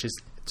UK, which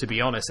is, to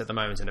be honest, at the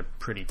moment in a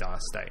pretty dire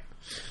state.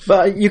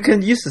 But you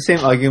can use the same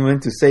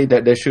argument to say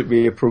that there should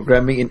be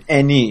programming in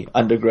any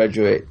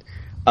undergraduate,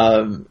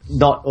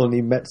 not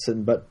only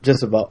medicine, but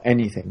just about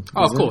anything.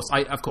 Oh,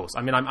 of course.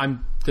 I mean,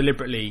 I'm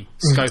deliberately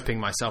scoping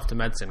myself to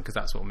medicine because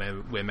that's what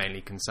we're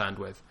mainly concerned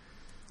with.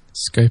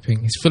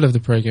 Scoping. He's full of the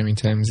programming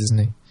terms, isn't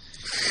he?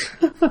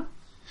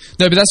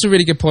 No, but that's a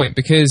really good point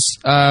because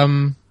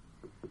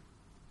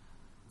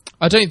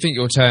I don't think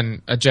you'll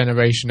turn a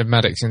generation of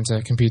medics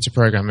into computer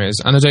programmers,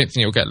 and I don't think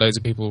you'll get loads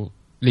of people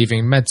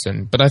leaving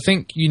medicine. But I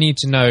think you need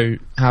to know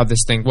how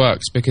this thing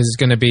works because it's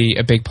going to be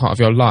a big part of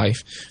your life.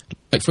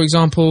 Like, for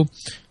example,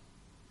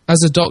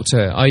 as a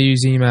doctor, I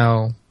use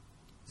email.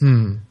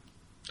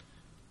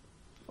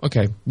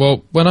 Okay,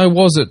 well, when I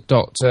was a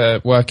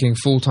doctor working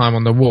full-time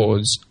on the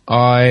wards,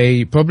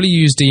 I probably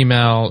used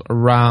email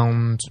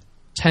around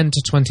 10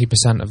 to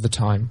 20% of the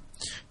time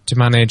to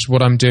manage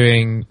what I'm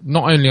doing,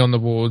 not only on the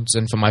wards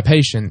and for my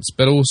patients,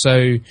 but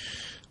also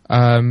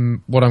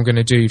what I'm going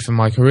to do for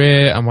my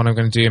career and what I'm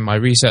going to do in my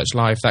research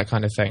life, that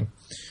kind of thing.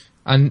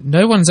 And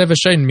no one's ever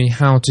shown me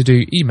how to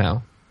do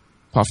email,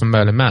 apart from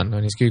Merlin Mann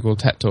on his Google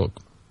TED Talk.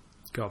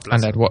 God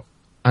bless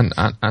and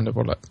Ed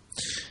Wallach.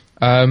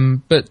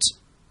 But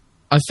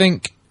I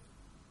think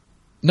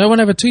no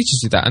one ever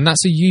teaches you that, and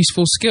that's a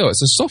useful skill.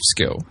 It's a soft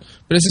skill,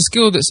 but it's a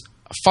skill that's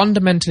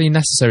fundamentally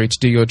necessary to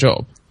do your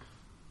job.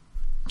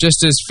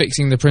 Just as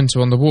fixing the printer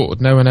on the ward,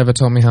 no one ever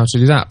told me how to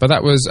do that. But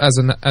that was, as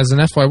an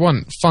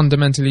FY1,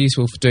 fundamentally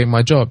useful for doing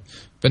my job.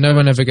 But no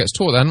one ever gets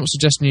taught that. I'm not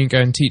suggesting you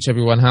go and teach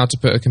everyone how to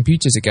put a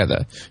computer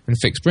together and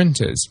fix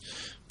printers.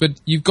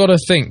 But you've got to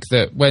think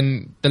that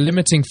when the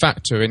limiting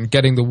factor in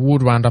getting the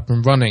ward round up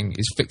and running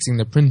is fixing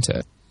the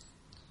printer,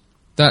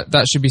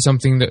 that should be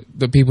something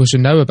that people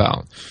should know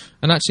about.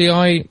 And actually,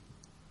 I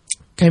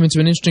came into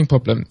an interesting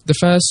problem. The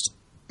first...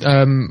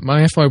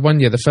 my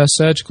FY1 year, the first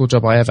surgical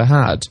job I ever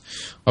had,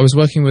 I was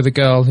working with a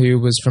girl who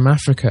was from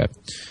Africa,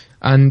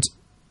 and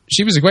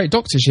she was a great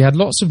doctor. She had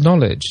lots of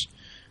knowledge,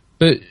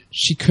 but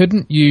she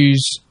couldn't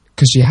use,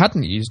 because she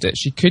hadn't used it,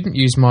 she couldn't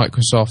use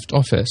Microsoft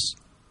Office,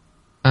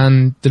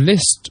 and the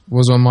list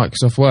was on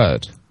Microsoft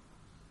Word,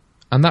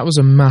 and that was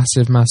a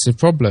massive, massive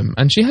problem.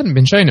 And she hadn't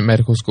been shown at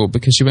medical school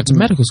because she went to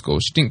medical school.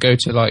 She didn't go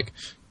to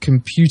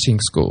computing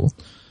school,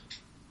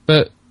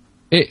 but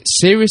it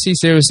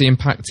seriously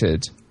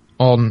impacted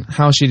on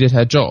how she did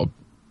her job,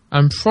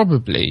 and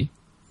probably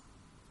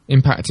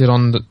impacted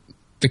on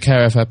the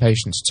care of her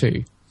patients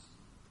too.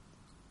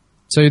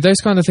 So those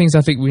kind of things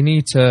I think we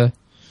need to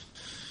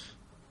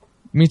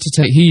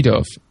take heed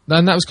of.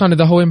 And that was kind of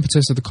the whole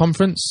impetus of the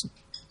conference,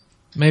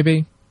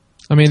 maybe.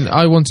 I mean,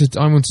 I wanted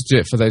to do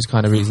it for those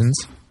kind of reasons.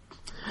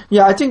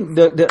 Yeah, I think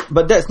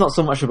but that's not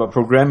so much about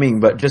programming,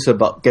 but just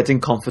about getting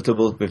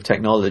comfortable with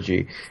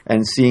technology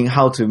and seeing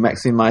how to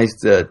maximize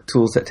the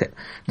tools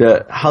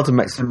how to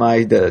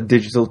maximize the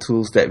digital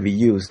tools that we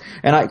use.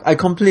 And I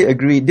completely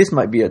agree. This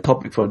might be a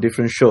topic for a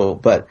different show,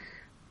 but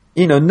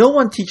no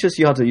one teaches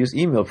you how to use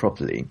email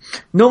properly.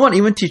 No one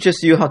even teaches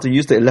you how to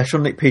use the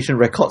electronic patient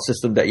record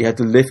system that you have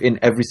to live in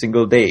every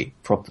single day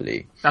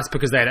properly. That's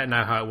because they don't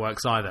know how it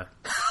works either.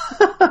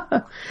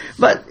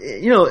 But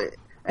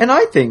and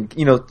I think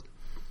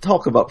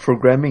talk about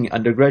programming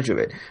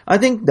undergraduate. I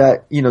think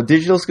that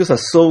digital skills are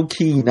so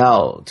key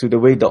now to the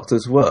way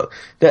doctors work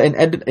that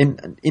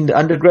in the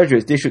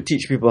undergraduates they should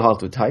teach people how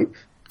to type.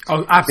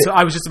 Oh,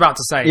 absolutely! I was just about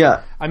to say.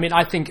 Yeah. I mean,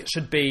 I think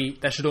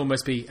there should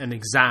almost be an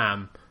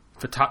exam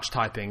for touch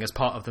typing as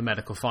part of the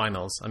medical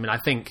finals. I mean, I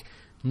think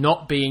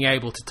not being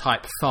able to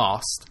type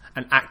fast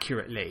and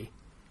accurately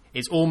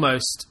is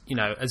almost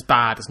as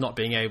bad as not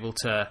being able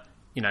to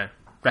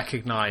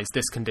recognize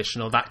this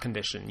condition or that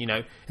condition.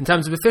 In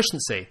terms of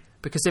efficiency.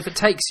 Because if it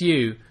takes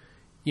you,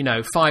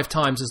 5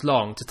 times as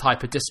long to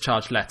type a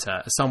discharge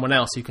letter as someone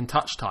else who can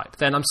touch type,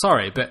 then I'm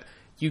sorry, but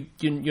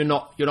you're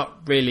not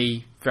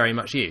really very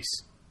much use.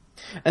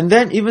 And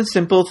then even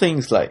simple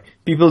things like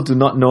people do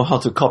not know how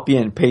to copy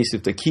and paste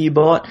with the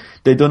keyboard.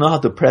 They don't know how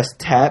to press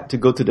tab to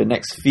go to the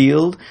next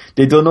field.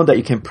 They don't know that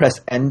you can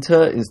press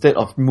enter instead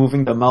of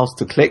moving the mouse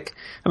to click.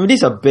 I mean,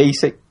 these are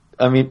basic.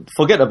 I mean,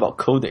 forget about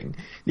coding.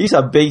 These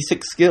are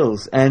basic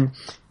skills, and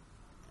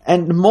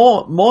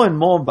more and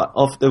more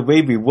of the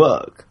way we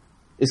work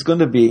is going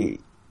to be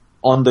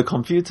on the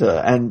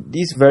computer, and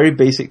these very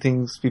basic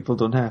things people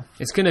don't have.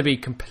 It's going to be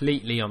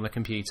completely on the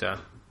computer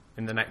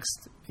in the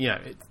next,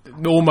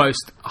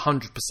 almost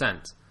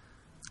 100%.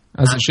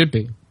 As it should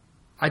be.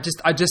 I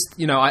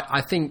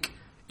think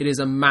it is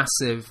a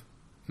massive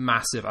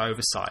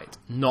oversight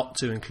not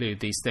to include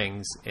these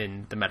things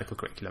in the medical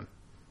curriculum.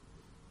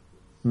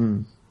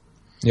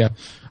 Yeah.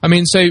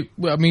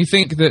 We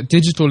think that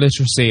digital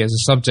literacy as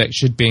a subject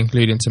should be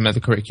included into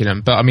medical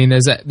curriculum, but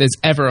there's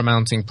ever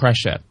mounting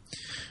pressure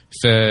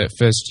for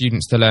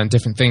students to learn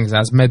different things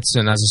as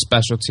medicine as a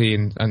specialty,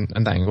 and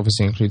that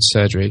obviously includes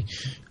surgery,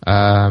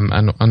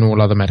 and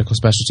all other medical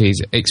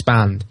specialties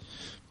expand.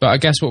 But I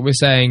guess what we're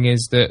saying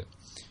is that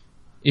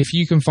if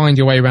you can find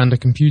your way around a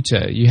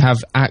computer, you have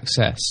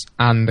access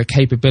and the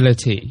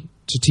capability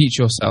to teach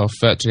yourself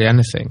virtually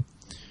anything.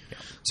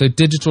 So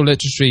digital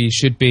literacy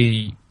should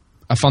be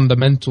a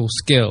fundamental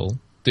skill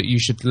that you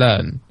should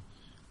learn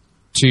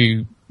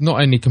to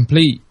not only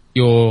complete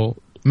your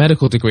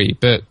medical degree,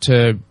 but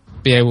to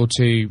be able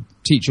to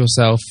teach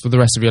yourself for the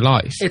rest of your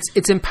life.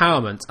 It's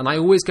empowerment, and I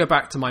always go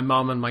back to my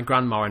mum and my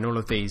grandma in all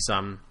of these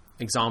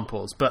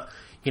examples. But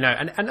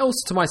and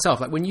also to myself,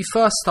 like when you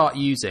first start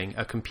using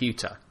a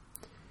computer,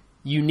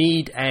 you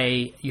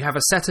have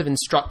a set of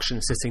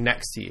instructions sitting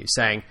next to you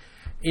saying,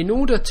 in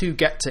order to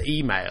get to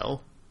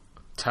email,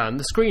 turn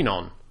the screen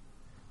on.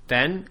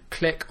 Then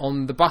click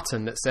on the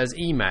button that says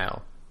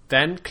email.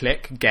 Then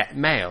click get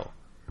mail.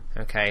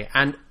 Okay,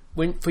 and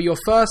for your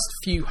first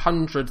few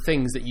hundred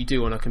things that you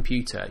do on a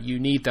computer, you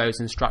need those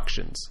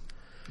instructions.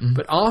 Mm-hmm.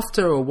 But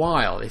after a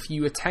while, if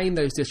you attain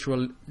those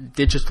digital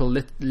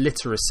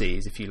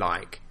literacies, if you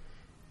like,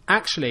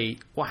 actually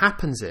what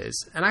happens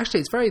is, and actually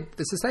it's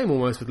the same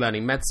almost with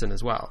learning medicine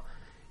as well.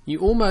 You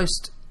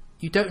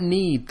don't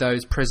need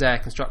those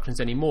prosaic instructions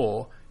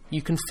anymore.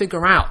 You can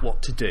figure out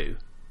what to do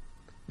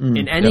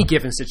in any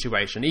given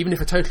situation, even if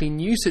a totally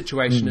new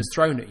situation is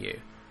thrown at you,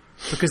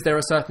 because there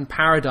are certain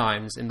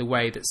paradigms in the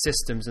way that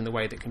systems and the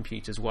way that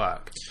computers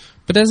work.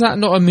 But is that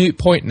not a moot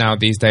point now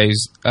these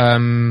days?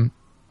 Because,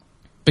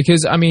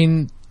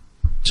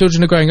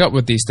 children are growing up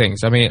with these things.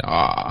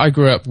 I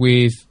grew up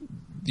with,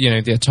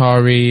 the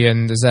Atari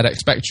and the ZX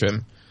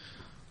Spectrum,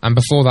 and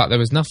before that there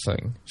was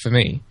nothing for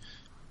me.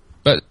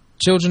 But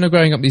children are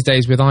growing up these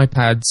days with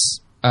iPads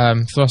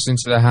thrust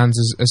into their hands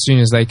as soon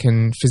as they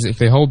can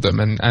physically hold them,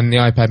 and the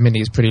iPad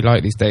mini is pretty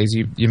light these days.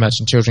 You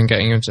imagine children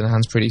getting into their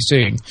hands pretty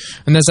soon.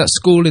 And there's that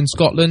school in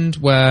Scotland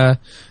where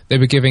they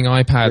were giving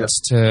iPads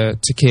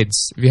to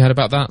kids. Have you heard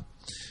about that?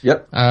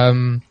 Yep.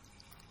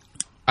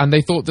 And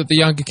they thought that the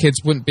younger kids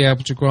wouldn't be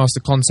able to grasp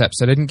the concept,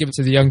 so they didn't give it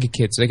to the younger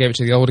kids, they gave it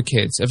to the older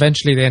kids.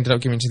 Eventually they ended up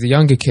giving it to the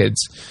younger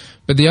kids,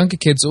 but the younger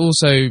kids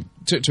also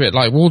took to it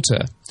like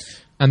water,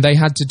 and they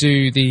had to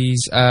do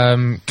these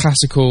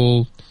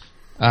classical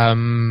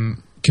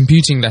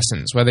computing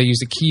lessons where they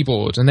used a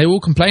keyboard, and they were all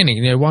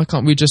complaining, why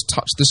can't we just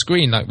touch the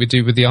screen like we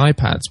do with the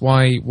iPads?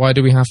 Why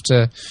do we have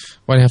to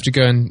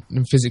go and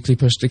physically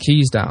push the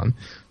keys down?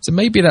 So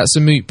maybe that's a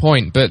moot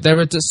point, but there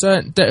are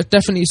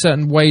definitely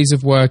certain ways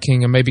of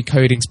working, and maybe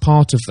coding's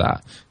part of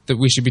that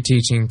we should be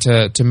teaching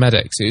to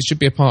medics. It should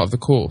be a part of the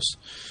course.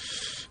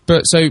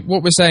 But so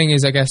what we're saying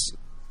is, I guess,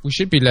 we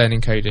should be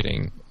learning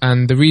coding,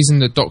 and the reason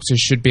that doctors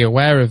should be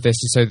aware of this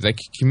is so that they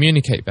can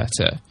communicate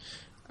better.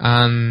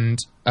 And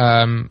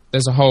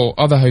there's a whole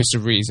other host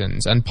of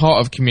reasons, and part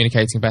of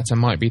communicating better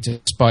might be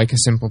to spike a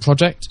simple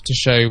project to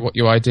show what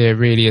your idea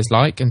really is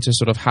like and to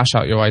sort of hash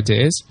out your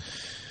ideas.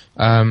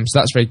 So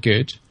that's very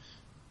good.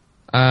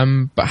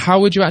 But how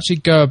would you actually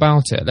go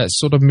about it? Let's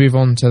sort of move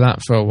on to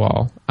that for a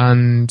while.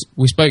 And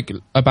we spoke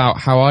about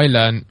how I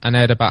learn, and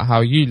Ed about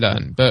how you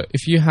learn. But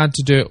if you had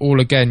to do it all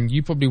again,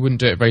 you probably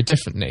wouldn't do it very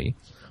differently.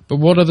 But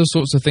what are the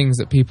sorts of things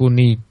that people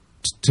need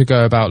to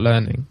go about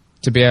learning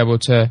to be able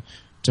to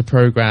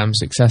program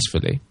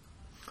successfully?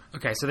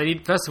 Okay, so they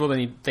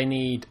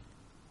need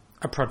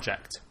a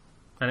project,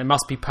 and it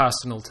must be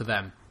personal to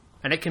them,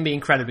 and it can be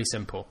incredibly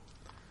simple,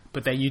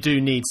 but you do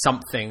need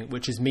something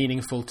which is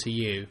meaningful to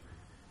you,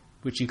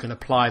 which you can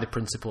apply the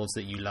principles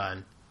that you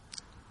learn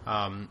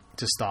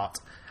to start.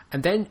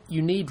 And then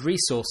you need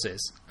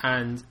resources,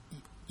 and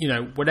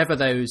whatever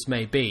those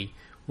may be.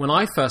 When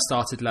I first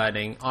started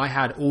learning, I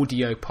had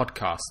audio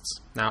podcasts.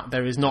 Now,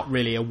 there is not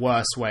really a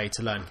worse way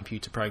to learn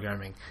computer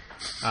programming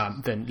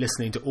than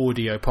listening to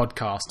audio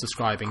podcasts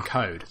describing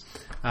code.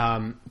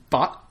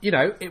 But,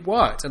 it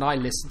worked, and I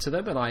listened to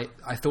them, and I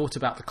thought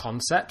about the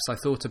concepts.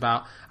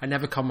 I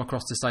never come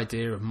across this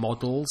idea of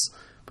models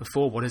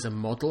before. What is a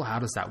model? How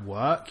does that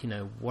work?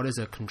 What is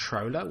a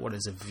controller? What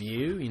is a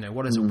view?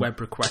 What is a web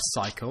request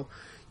cycle?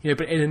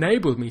 But it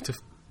enabled me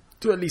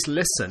to at least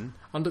listen,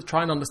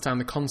 try and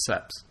understand the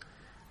concepts,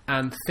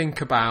 and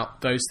think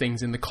about those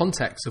things in the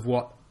context of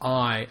what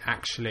I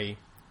actually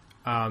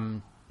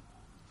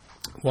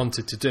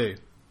wanted to do.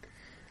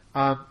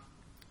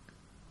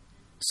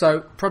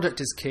 So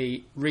project is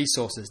key.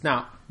 Resources.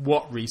 Now,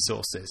 what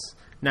resources?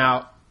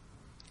 Now,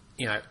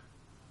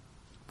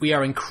 we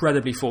are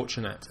incredibly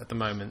fortunate at the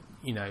moment,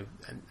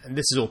 and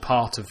this is all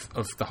part of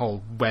the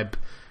whole web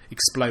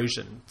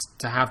explosion,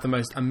 to have the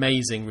most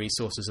amazing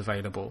resources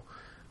available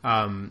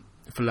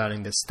for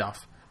learning this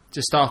stuff.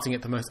 just starting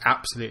at the most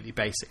absolutely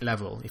basic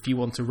level. If you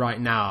want to right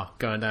now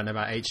go and learn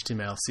about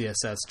HTML,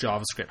 CSS,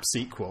 JavaScript,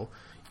 SQL,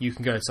 you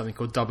can go to something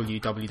called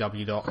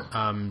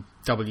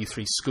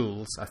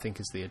w3schools, I think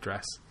is the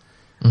address.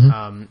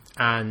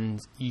 And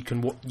you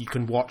can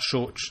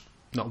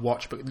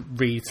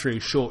read through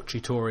short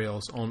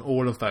tutorials on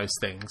all of those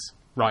things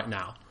right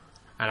now.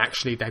 And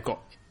actually they've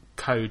got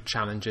code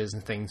challenges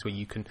and things where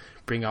you can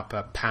bring up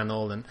a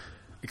panel and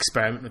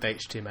experiment with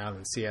HTML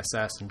and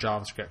CSS and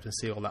JavaScript and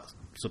see all that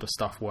sort of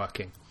stuff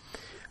working.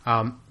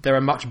 There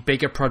are much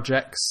bigger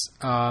projects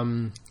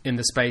in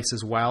the space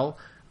as well.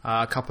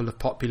 A couple of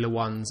popular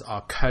ones are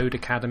Code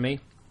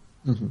Academy,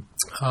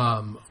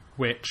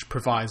 which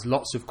provides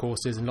lots of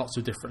courses in lots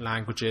of different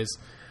languages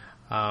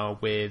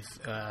with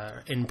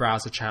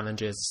in-browser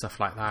challenges, stuff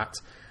like that.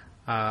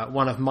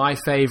 One of my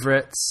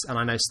favourites, and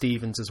I know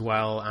Stephen's as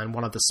well, and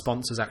one of the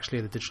sponsors actually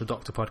of the Digital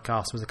Doctor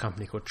podcast was a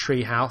company called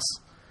Treehouse,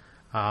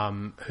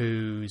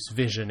 whose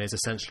vision is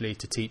essentially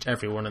to teach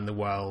everyone in the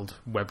world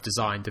web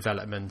design,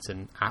 development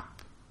and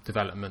app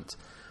development.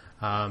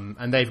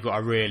 And they've got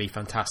a really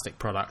fantastic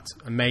product,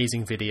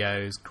 amazing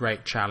videos,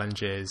 great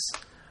challenges.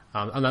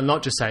 And I'm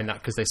not just saying that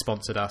because they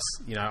sponsored us.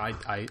 You know,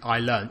 I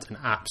learnt an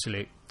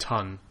absolute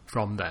ton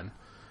from them,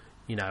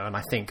 you know, and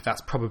I think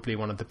that's probably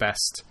one of the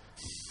best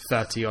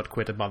 30 odd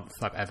quid a month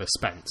I've ever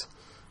spent.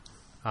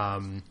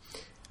 And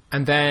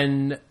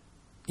then,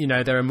 you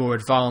know, there are more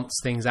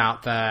advanced things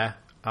out there.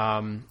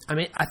 I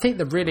mean, I think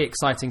the really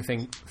exciting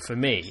thing for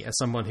me, as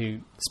someone who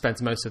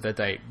spends most of their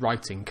day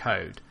writing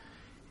code,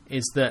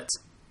 is that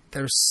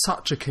there is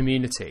such a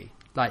community.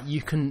 Like,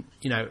 you can,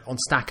 you know, on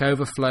Stack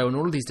Overflow and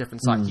all of these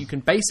different sites, you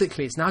can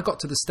basically, it's now got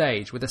to the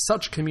stage where there's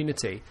such a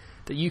community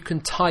that you can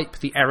type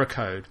the error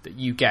code that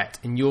you get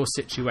in your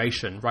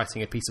situation,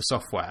 writing a piece of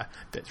software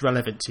that's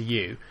relevant to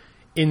you,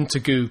 into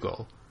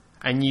Google,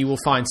 and you will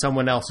find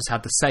someone else who's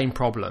had the same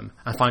problem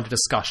and find a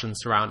discussion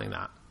surrounding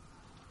that.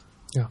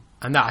 Yeah.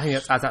 And that, I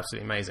think that's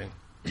absolutely amazing.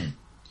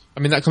 I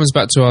mean, that comes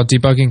back to our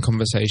debugging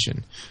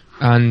conversation.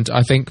 And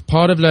I think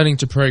part of learning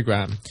to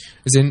program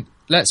is in,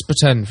 let's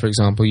pretend, for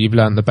example, you've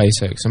learned the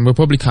basics, and we'll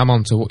probably come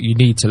on to what you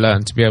need to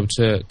learn to be able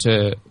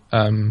to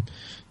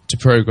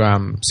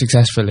program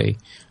successfully.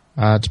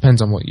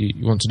 Depends on what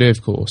you want to do,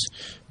 of course.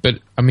 But,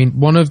 I mean,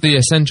 one of the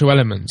essential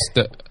elements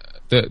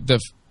that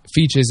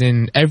features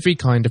in every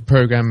kind of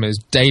programmer's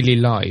daily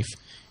life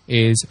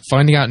is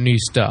finding out new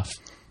stuff.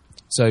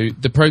 So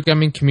the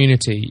programming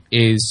community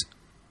is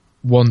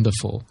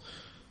wonderful.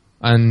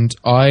 And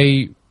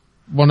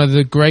one of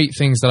the great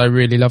things that I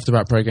really loved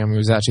about programming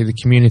was actually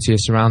the community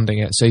surrounding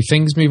it. So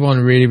things move on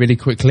really, really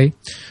quickly.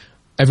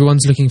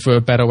 Everyone's looking for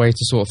a better way to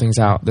sort things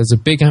out. There's a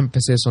big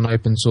emphasis on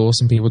open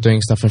source and people doing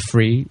stuff for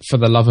free for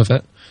the love of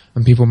it.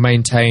 And people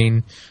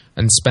maintain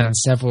and spend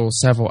several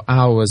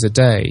hours a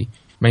day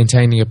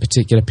maintaining a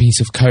particular piece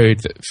of code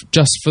that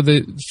just for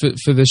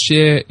the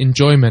sheer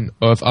enjoyment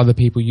of other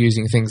people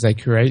using things they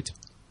create.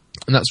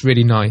 And that's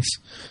really nice.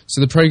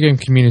 So the programming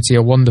community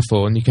are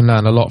wonderful and you can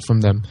learn a lot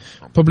from them.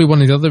 Probably one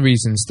of the other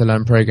reasons to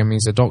learn programming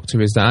as a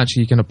doctor is that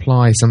actually you can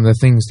apply some of the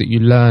things that you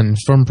learn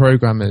from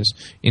programmers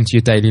into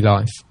your daily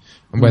life.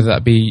 And whether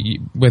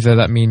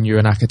that mean you're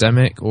an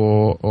academic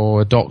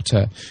or a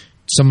doctor,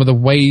 some of the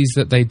ways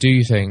that they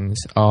do things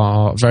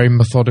are very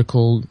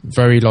methodical,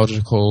 very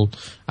logical,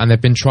 and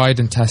they've been tried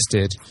and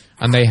tested,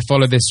 and they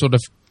follow this sort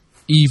of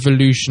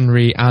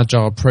evolutionary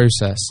agile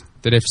process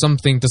that if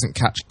something doesn't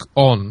catch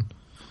on,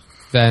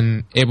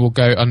 then it will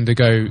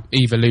undergo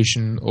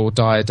evolution or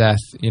die a death.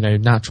 You know,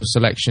 natural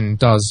selection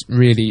does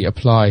really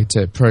apply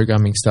to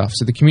programming stuff.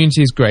 So the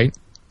community is great.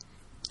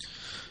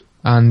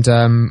 And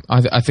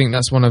I think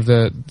that's one of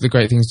the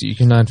great things that you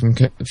can learn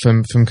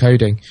from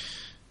coding.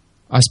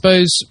 I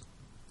suppose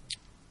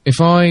if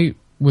I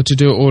were to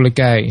do it all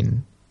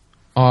again,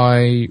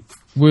 I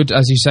would,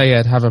 as you say,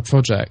 Ed, have a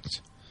project.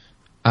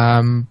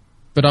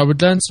 But I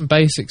would learn some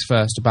basics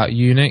first about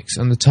Unix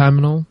and the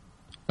terminal.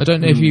 I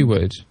don't know if you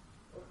would.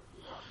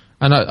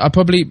 And I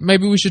probably,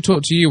 maybe we should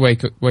talk to you,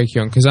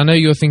 Wei-Kyung, because I know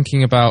you're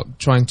thinking about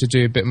trying to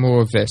do a bit more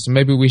of this, and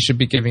maybe we should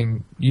be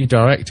giving you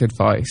direct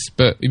advice.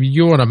 But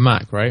you're on a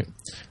Mac, right?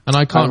 And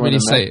I can't really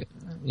say,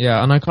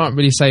 and I can't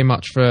really say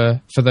much for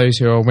those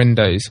who are on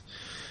Windows.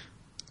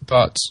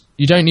 But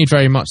you don't need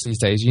very much these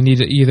days. You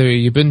need either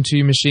a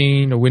Ubuntu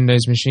machine, a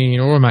Windows machine,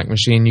 or a Mac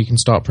machine. You can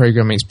start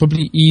programming. It's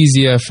probably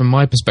easier, from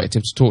my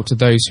perspective, to talk to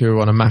those who are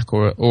on a Mac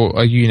or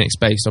a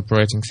Unix-based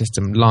operating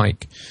system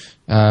like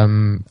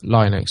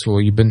Linux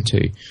or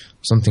Ubuntu,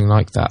 something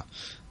like that.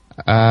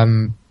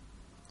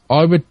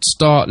 I would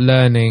start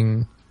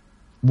learning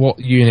what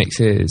Unix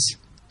is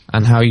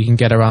and how you can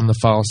get around the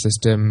file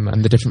system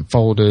and the different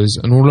folders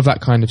and all of that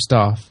kind of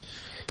stuff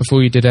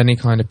before you did any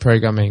kind of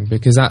programming,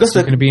 because that's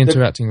you're going to be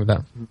interacting with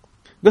that.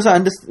 Because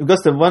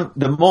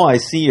the more I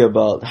see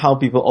about how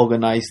people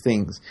organize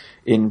things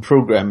in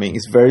programming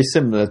is very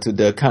similar to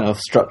the kind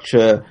of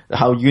structure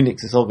how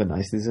Unix is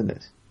organized, isn't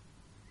it?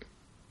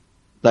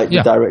 Like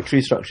the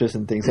directory structures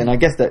and things. And I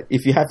guess that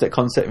if you have that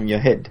concept in your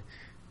head,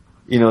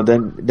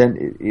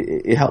 then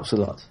it helps a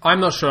lot. I'm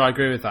not sure I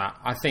agree with that.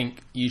 I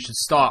think you should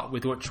start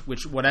with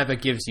whatever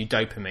gives you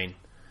dopamine.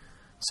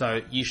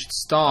 So you should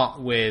start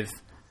with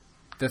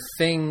the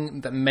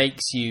thing that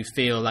makes you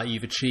feel like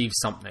you've achieved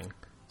something.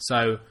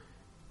 So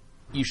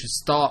you should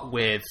start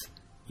with,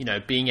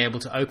 being able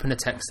to open a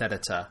text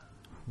editor,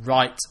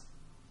 write,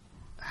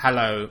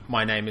 "Hello,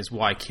 my name is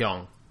Wai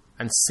Kyong,"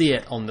 and see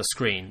it on the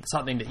screen.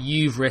 Something that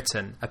you've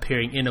written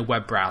appearing in a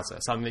web browser,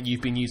 something that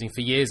you've been using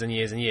for years and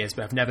years and years,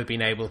 but have never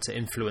been able to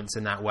influence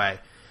in that way.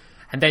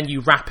 And then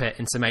you wrap it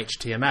in some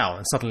HTML,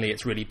 and suddenly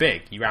it's really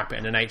big. You wrap it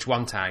in an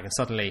H1 tag, and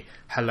suddenly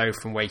 "Hello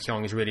from Wai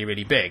Kyong" is really,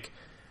 really big.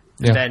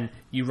 And then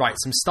you write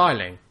some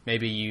styling.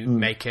 Maybe you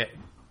make it,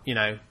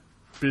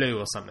 blue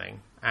or something,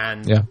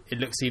 and it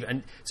looks even.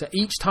 And so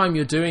each time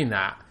you're doing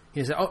that,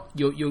 you're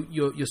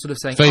sort of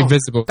saying, very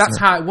visible. That's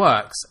how it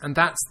works, and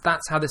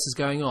that's how this is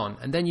going on.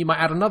 And then you might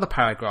add another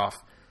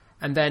paragraph,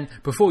 and then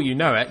before you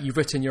know it, you've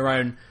written your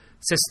own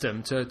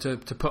system to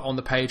put on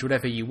the page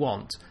whatever you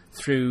want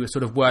through a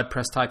sort of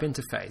WordPress type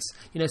interface.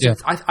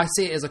 I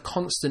see it as a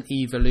constant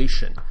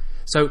evolution.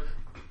 So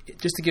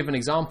just to give an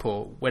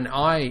example, when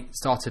I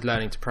started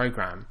learning to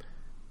program,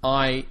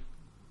 I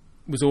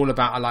was all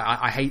about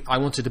I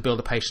wanted to build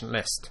a patient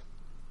list.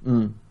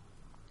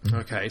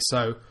 Okay,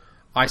 so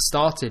I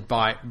started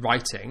by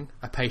writing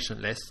a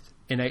patient list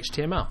in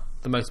HTML,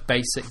 the most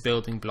basic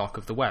building block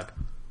of the web.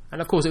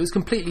 And of course, it was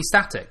completely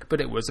static,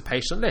 but it was a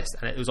patient list,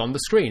 and it was on the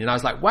screen. And I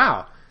was like,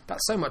 wow,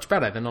 that's so much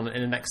better than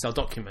in an Excel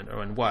document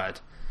or in Word.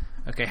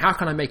 Okay, how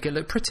can I make it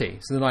look pretty?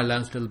 So then I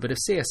learned a little bit of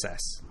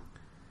CSS.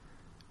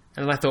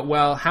 And then I thought,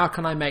 well, how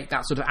can I make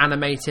that sort of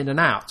animate in and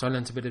out? So I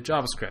learned a bit of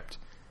JavaScript.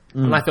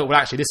 And I thought, well,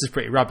 actually, this is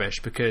pretty rubbish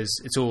because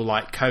it's all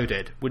like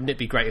coded. Wouldn't it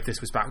be great if this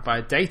was backed by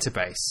a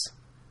database?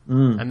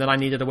 And then I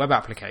needed a web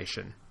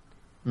application.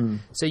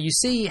 So you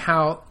see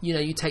how,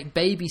 you take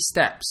baby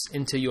steps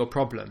into your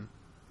problem,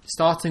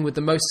 starting with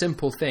the most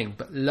simple thing,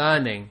 but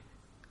learning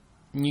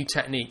new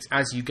techniques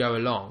as you go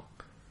along.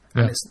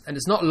 And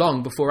it's not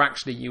long before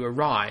actually you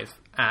arrive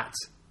at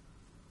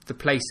the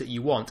place that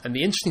you want. And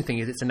the interesting thing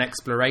is it's an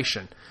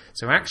exploration.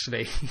 So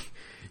actually,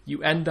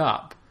 you end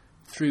up,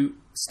 through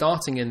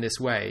starting in this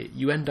way,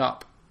 you end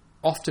up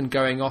often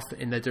going off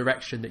in the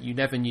direction that you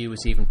never knew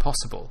was even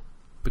possible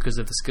because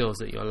of the skills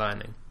that you're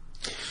learning.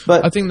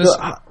 But I think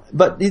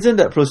but isn't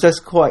that process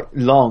quite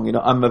long?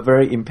 I'm a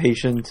very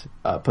impatient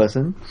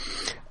person.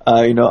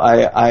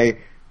 I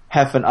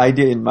have an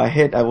idea in my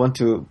head. I want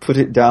to put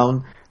it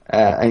down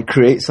and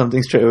create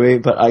something straight away,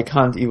 but I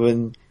can't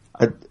even.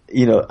 But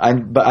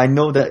I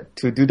know that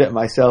to do that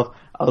myself,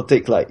 I'll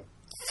take like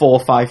 4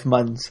 or 5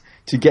 months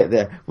to get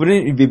there.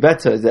 Wouldn't it be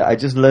better that I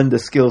just learn the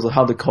skills of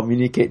how to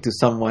communicate to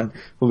someone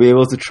who will be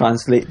able to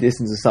translate this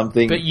into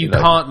something? But you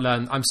can't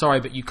learn. I'm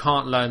sorry, but you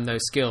can't learn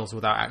those skills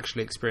without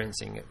actually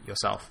experiencing it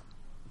yourself.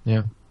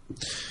 Yeah.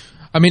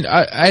 I mean,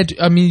 I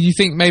mean, you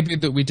think maybe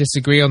that we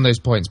disagree on those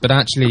points, but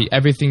actually,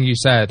 everything you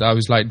said, I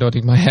was like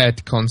nodding my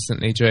head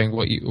constantly during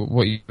what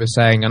you were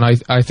saying, and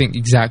I think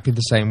exactly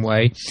the same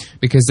way,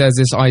 because there's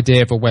this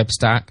idea of a web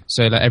stack,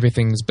 so that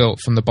everything's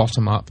built from the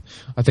bottom up.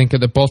 I think at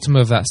the bottom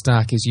of that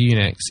stack is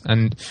Unix,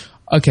 and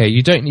okay,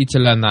 you don't need to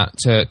learn that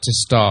to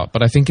start,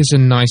 but I think it's a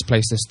nice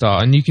place to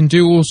start. And you can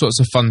do all sorts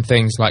of fun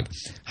things like,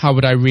 how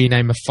would I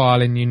rename a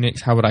file in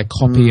Unix? How would I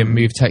copy and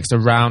move text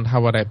around?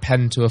 How would I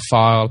append to a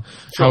file?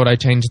 How would I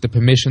change the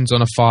permissions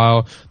on a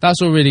file?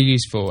 That's all really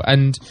useful.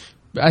 And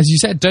as you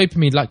said,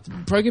 dopamine, like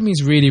programming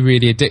is really,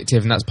 really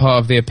addictive, and that's part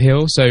of the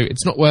appeal. So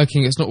it's not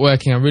working,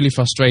 I'm really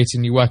frustrated,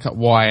 and you work out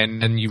why,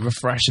 and then you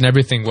refresh and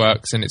everything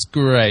works, and it's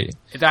great.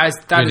 That is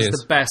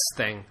the best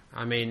thing.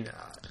 I mean,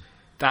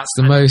 that's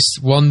the most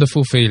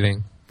wonderful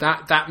feeling.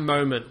 That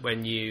moment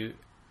when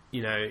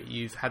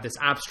you've had this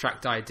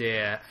abstract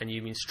idea and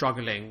you've been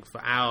struggling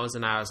for hours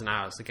and hours and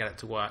hours to get it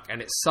to work,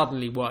 and it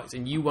suddenly works,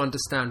 and you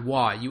understand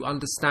why. You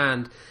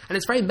understand, and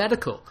it's very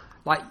medical.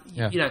 Like,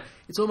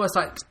 it's almost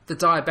like the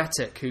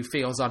diabetic who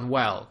feels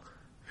unwell,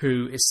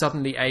 who is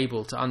suddenly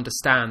able to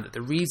understand that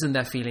the reason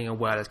they're feeling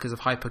unwell is because of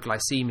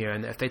hypoglycemia,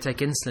 and that if they take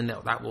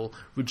insulin, that will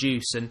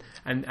reduce, and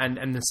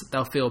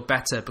they'll feel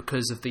better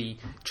because of the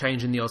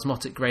change in the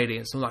osmotic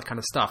gradients and all that kind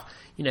of stuff.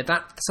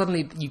 That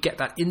suddenly you get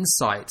that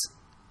insight,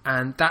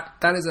 and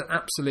that is an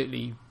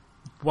absolutely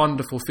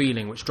wonderful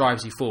feeling which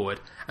drives you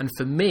forward. And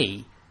for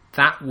me,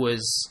 that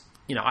was,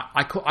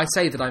 I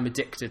say that I'm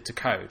addicted to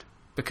code.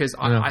 Because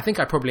I think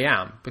I probably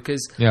am.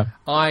 Because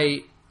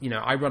I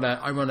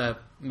run a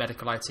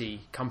medical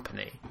IT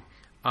company,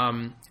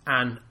 and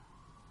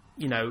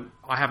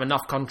I have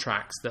enough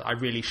contracts that I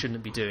really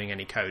shouldn't be doing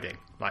any coding.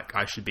 Like,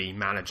 I should be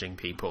managing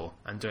people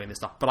and doing this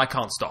stuff, but I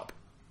can't stop.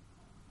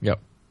 Yep.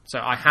 So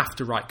I have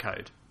to write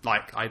code.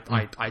 Like,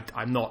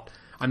 I'm not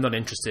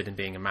interested in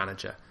being a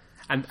manager,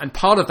 and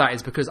part of that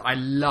is because I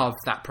love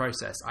that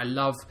process. I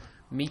love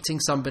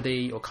meeting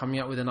somebody or coming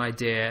up with an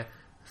idea,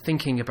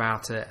 thinking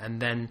about it, and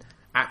then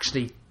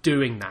actually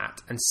doing that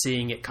and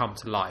seeing it come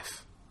to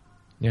life.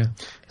 Yeah.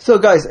 So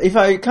guys, if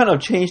I kind of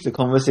change the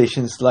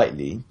conversation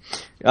slightly,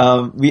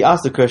 we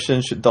asked the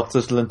question, should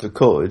doctors learn to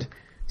code?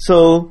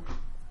 So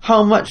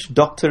how much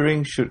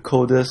doctoring should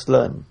coders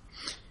learn?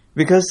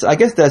 Because I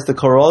guess there's the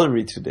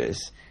corollary to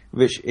this,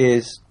 which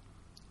is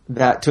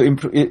that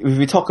if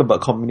we talk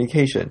about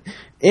communication,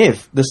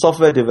 if the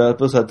software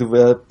developers are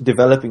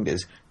developing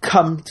this,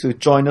 come to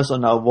join us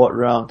on our ward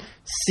round,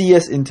 see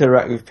us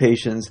interact with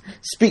patients,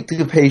 speak to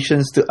the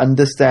patients to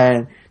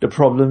understand the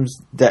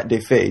problems that they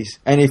face.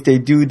 And if they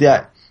do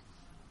that,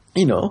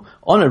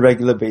 on a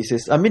regular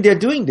basis, I mean, they're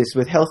doing this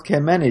with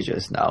healthcare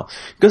managers now,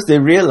 because they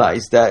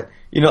realize that,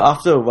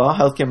 after a while,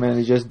 healthcare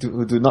managers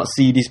who do not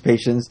see these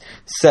patients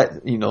set,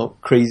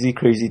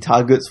 crazy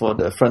targets for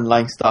the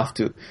frontline staff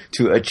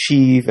to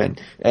achieve and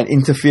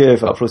interfere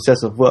with our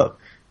process of work.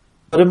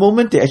 But the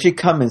moment they actually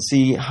come and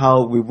see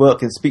how we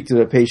work and speak to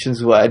the patients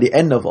who are at the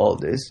end of all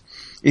this,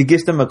 it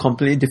gives them a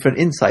completely different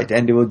insight,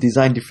 and they will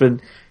design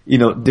different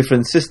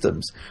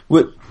systems.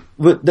 Would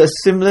the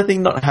similar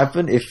thing not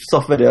happen if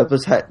software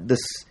developers had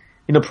this,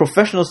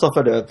 professional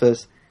software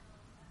developers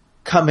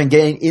come and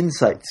gain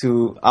insight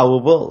to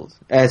our world,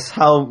 as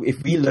how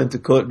if we learn to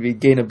code, we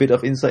gain a bit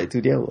of insight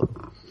to their world?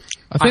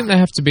 I think they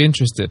have to be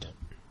interested.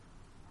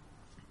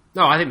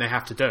 No, I think they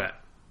have to do it.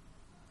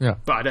 Yeah.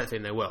 But I don't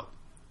think they will.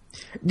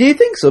 Do you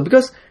think so?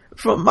 Because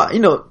from my,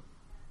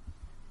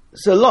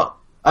 it's a lot.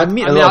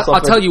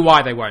 I'll tell you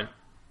why they won't.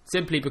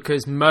 Simply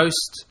because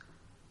most,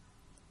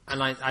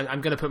 and I'm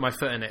going to put my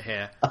foot in it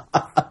here,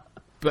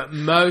 but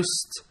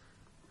most,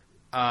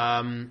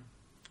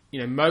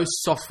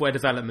 most software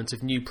development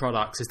of new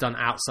products is done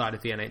outside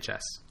of the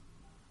NHS.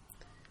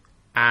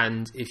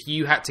 And if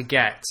you had to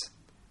get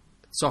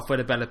software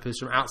developers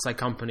from outside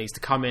companies to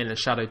come in and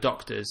shadow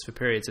doctors for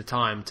periods of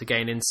time to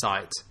gain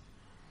insight,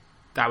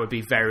 that would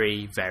be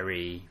very,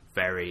 very,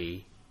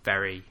 very,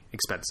 very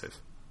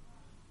expensive.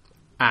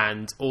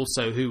 And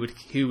also, who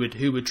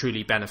would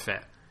truly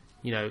benefit?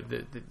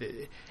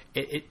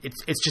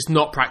 It's just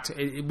not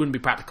practical. It wouldn't be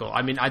practical.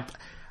 I mean,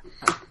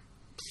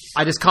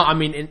 I just can't. I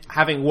mean,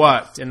 having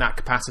worked in that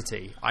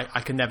capacity,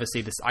 I can never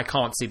see this. I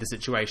can't see the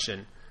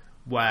situation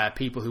where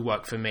people who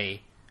work for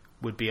me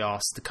would be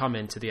asked to come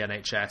into the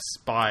NHS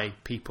by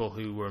people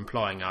who were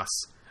employing us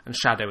and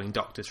shadowing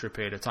doctors for a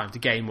period of time to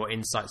gain more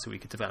insight so we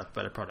could develop a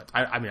better product.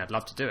 I mean, I'd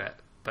love to do it,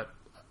 but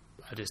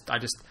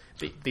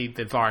the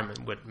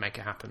environment would make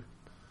it happen.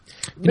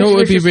 What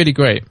would be really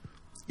great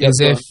is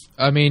if,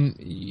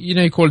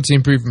 quality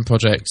improvement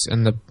projects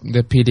and the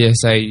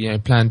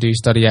PDSA, plan, do,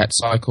 study, act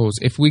cycles,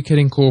 if we could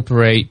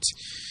incorporate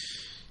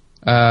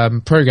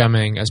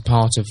programming as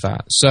part of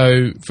that.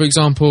 So, for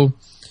example,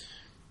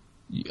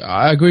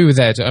 I agree with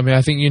Ed. I mean,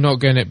 I think you're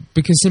not going to,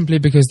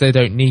 because they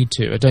don't need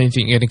to. I don't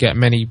think you're going to get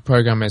many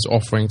programmers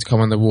offering to come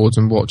on the wards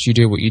and watch you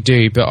do what you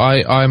do. But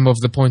I'm of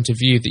the point of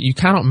view that you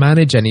cannot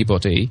manage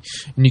anybody,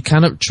 and you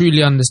cannot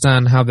truly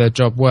understand how their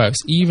job works,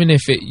 even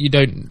if you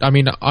don't. I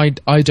mean, I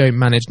don't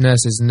manage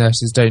nurses, and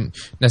nurses don't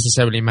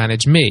necessarily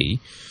manage me.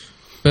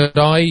 But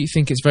I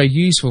think it's very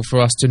useful for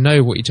us to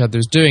know what each other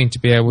is doing, to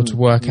be able to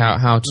work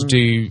out how to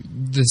do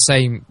the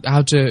same,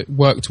 how to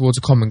work towards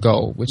a common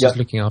goal, which is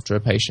looking after a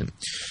patient.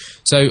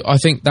 So I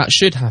think that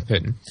should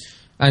happen.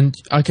 And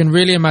I can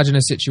really imagine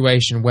a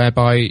situation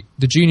whereby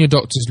the junior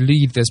doctors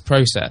lead this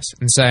process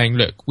and saying,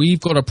 look, we've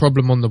got a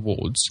problem on the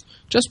wards,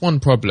 just one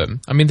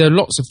problem. I mean, there are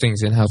lots of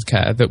things in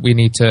healthcare that we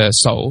need to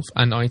solve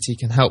and IT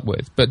can help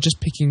with, but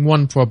just picking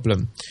one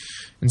problem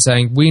and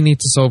saying, we need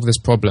to solve this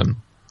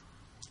problem.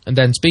 And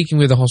then speaking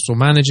with the hospital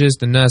managers,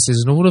 the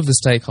nurses, and all of the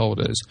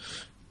stakeholders,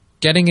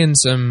 getting in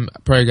some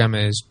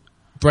programmers,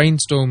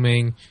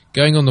 brainstorming,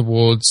 going on the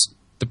wards,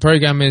 the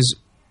programmers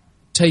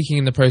taking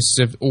in the process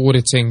of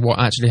auditing what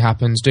actually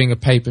happens, doing a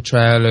paper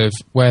trail of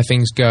where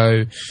things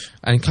go,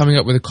 and coming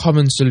up with a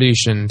common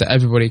solution that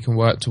everybody can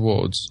work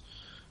towards.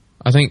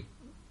 I think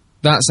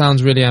that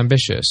sounds really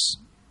ambitious.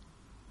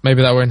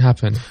 Maybe that won't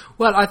happen.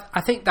 Well,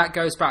 I think that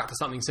goes back to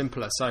something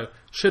simpler. So,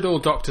 should all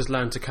doctors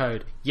learn to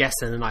code? Yes,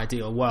 in an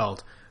ideal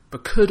world.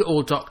 But could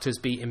all doctors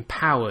be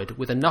empowered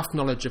with enough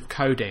knowledge of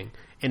coding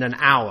in an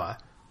hour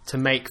to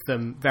make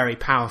them very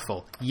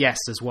powerful? Yes,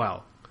 as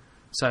well.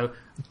 So,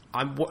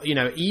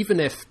 even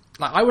if,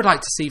 I would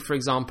like to see, for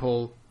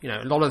example,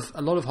 a lot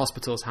of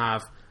hospitals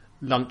have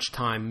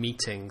lunchtime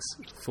meetings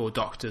for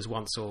doctors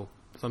once or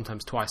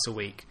sometimes twice a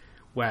week,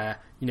 where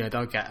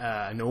they'll get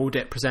an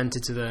audit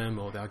presented to them,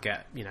 or they'll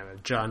get a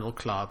journal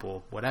club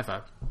or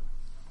whatever.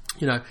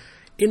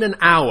 In an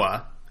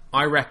hour,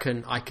 I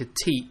reckon I could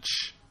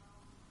teach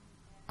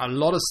a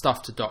lot of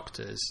stuff to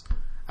doctors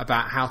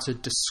about how to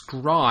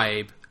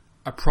describe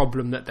a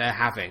problem that they're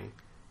having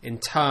in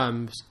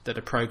terms that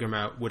a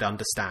programmer would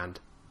understand.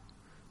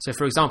 So,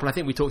 for example, I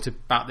think we talked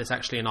about this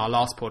actually in our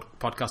last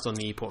podcast on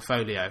the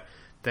ePortfolio.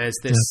 There's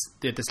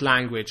this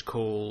language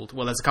called,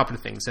 well, there's a couple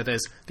of things. So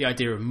there's the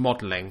idea of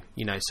modeling,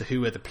 so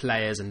who are the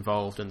players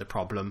involved in the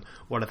problem?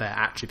 What are their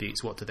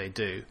attributes? What do they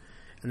do?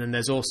 And then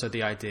there's also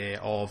the idea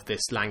of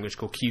this language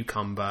called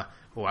Cucumber,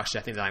 or actually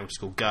I think the language is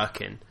called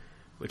Gherkin,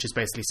 which is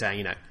basically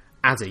saying,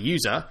 as a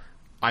user,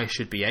 I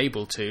should be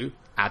able to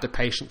add a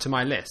patient to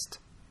my list.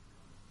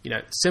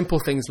 Simple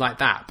things like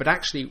that. But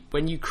actually,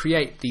 when you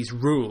create these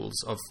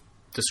rules of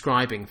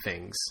describing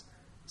things,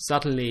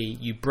 suddenly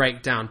you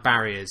break down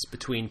barriers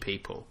between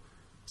people.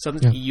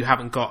 Suddenly you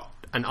haven't got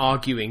an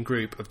arguing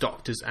group of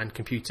doctors and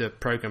computer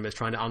programmers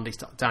trying to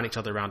understand each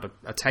other around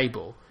a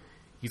table.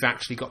 You've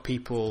actually got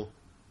people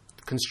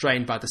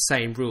constrained by the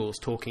same rules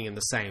talking in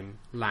the same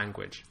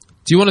language.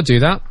 Do you want to do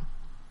that?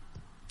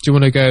 Do you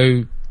want to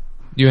go,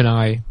 you and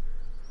I,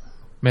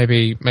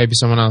 maybe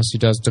someone else who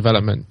does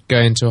development, go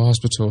into a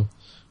hospital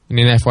in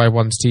an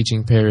FY1's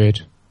teaching period,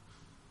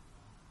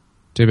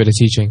 do a bit of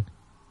teaching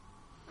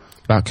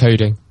about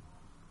coding?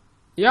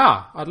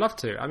 Yeah, I'd love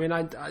to. I mean,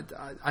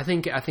 I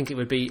think it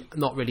would be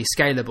not really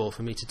scalable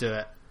for me to do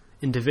it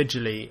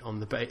individually on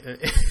the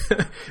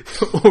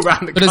all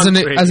around the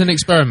country. But as an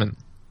experiment.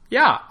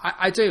 Yeah,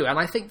 I do, and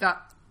I think that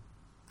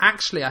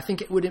actually, I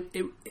think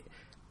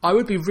I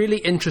would be really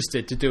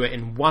interested to do it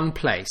in one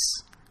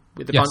place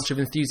with a bunch of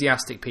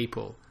enthusiastic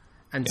people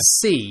and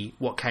see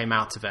what came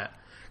out of it.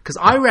 Because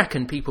I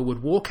reckon people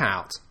would walk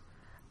out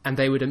and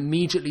they would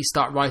immediately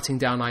start writing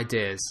down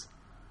ideas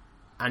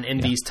and in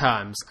these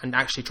terms and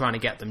actually trying to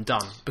get them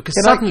done. Because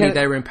suddenly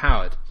they were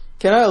empowered.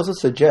 Can I also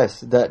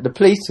suggest that the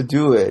place to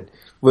do it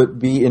would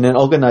be in an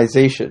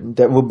organization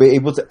that will be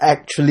able to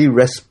actually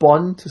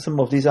respond to some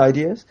of these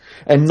ideas,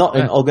 and not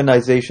in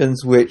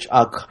organizations which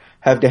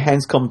have their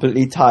hands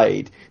completely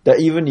tied, that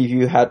even if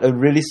you had a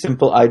really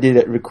simple idea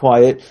that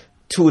required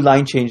 2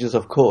 line changes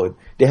of code,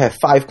 they have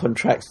 5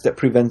 contracts that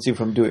prevents you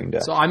from doing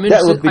that. So I'm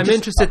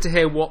interested to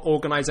hear what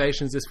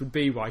organizations this would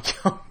be, Wai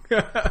Kyong.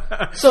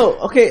 So,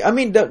 okay, I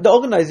mean, the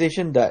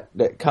organization that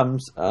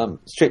comes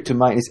straight to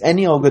mind is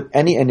any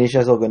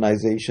NHS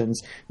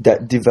organizations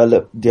that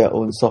develop their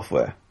own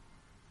software.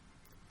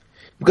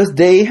 Because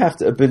they have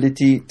the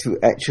ability to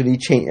actually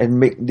change and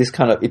make this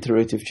kind of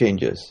iterative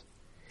changes.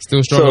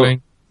 Still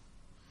struggling.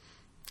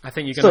 I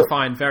think you're going to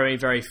find very,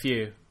 very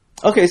few.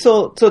 Okay,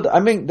 so I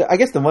mean, I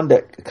guess the one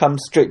that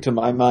comes straight to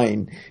my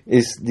mind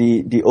is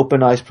the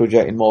OpenEyes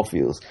project in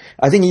Moorfields.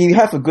 I think you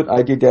have a good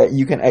idea that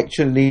you can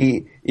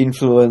actually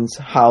influence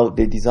how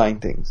they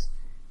design things.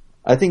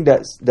 I think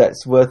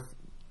that's worth,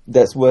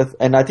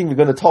 and I think we're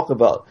going to talk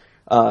about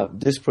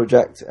this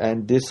project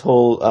and this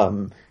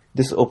whole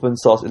this open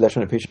source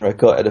electronic patient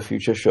record at a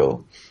future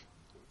show.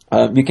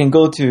 We can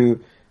go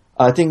to,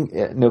 I think,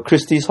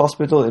 Christie's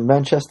Hospital in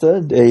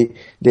Manchester. They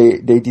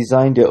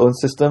designed their own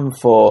system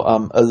for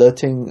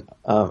alerting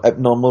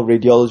abnormal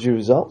radiology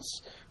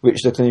results,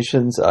 which the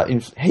clinicians are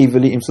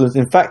heavily influenced.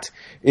 In fact,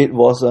 it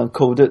was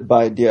coded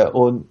by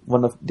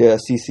one of their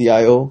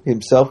CCIO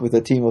himself with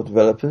a team of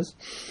developers.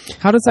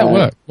 How does that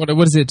work? What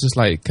is it? Just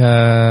like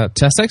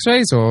test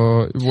X-rays,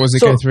 or was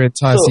it go through an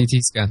entire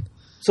CT scan?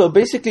 So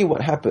basically,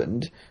 what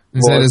happened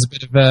was there's a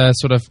bit of a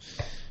sort of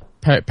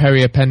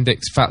periappendix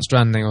fat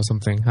stranding or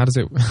something. How does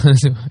it work?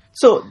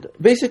 So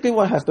basically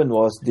what happened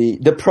was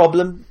the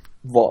problem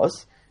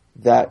was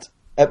that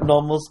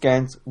abnormal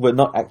scans were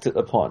not acted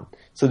upon.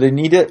 So they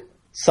needed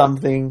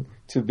something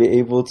to be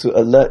able to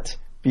alert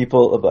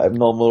people about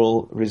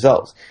abnormal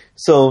results.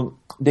 So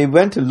they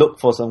went to look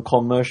for some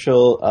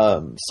commercial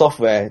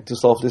software to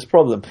solve this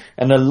problem.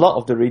 And a lot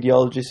of the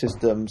radiology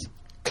systems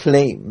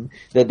claim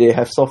that they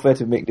have software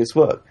to make this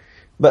work.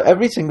 But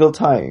every single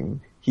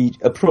time he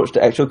approached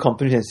the actual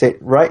company and said,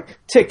 right,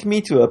 take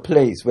me to a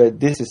place where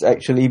this is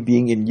actually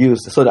being in use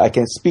so that I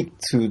can speak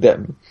to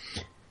them.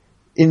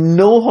 In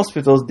no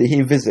hospitals did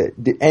he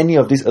visit did any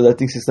of these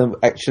alerting systems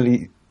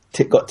actually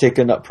got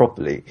taken up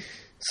properly.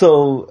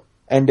 So,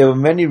 and there were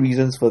many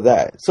reasons for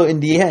that. So in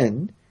the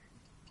end,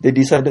 they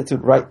decided to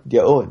write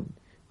their own,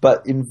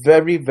 but in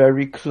very,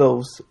 very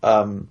close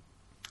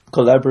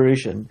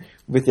collaboration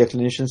with their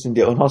clinicians in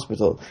their own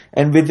hospital.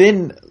 And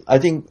within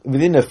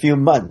a few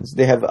months,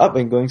 they have an up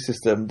and going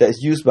system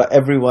that's used by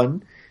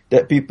everyone,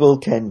 that people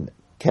can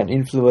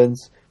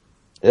influence,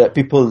 that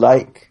people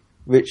like,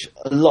 which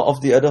a lot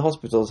of the other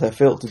hospitals have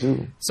failed to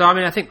do. So, I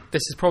mean, I think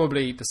this is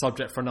probably the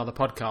subject for another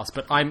podcast,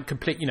 but I'm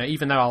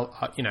even though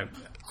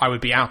I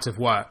would be out of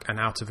work and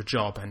out of a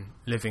job and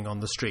living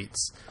on the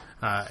streets,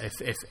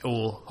 if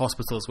all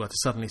hospitals were to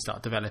suddenly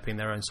start developing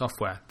their own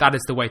software. That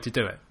is the way to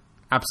do it.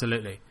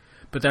 Absolutely.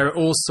 But there are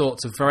all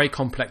sorts of very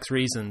complex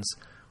reasons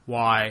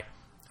why,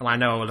 and I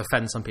know I will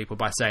offend some people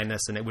by saying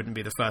this, and it wouldn't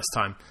be the first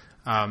time,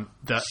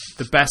 that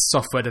the best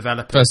software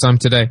developers... First time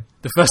today.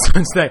 The first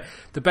time today.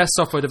 The best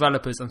software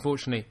developers,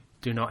 unfortunately,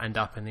 do not end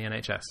up in the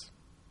NHS.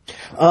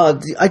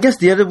 I guess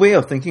the other way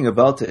of thinking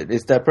about it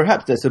is that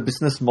perhaps there's a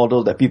business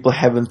model that people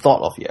haven't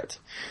thought of yet.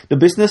 The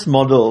business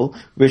model,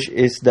 which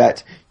is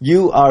that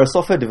you are a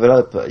software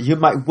developer, you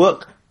might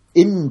work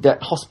in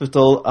that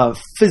hospital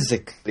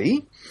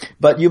physically,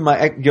 but you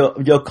might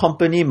your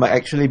company might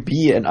actually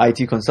be an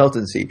IT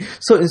consultancy.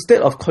 So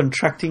instead of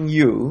contracting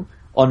you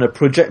on a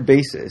project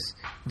basis,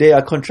 they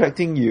are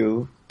contracting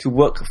you to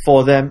work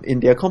for them in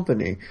their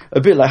company. A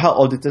bit like how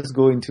auditors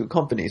go into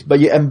companies, but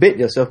you embed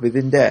yourself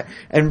within there.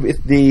 And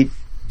with the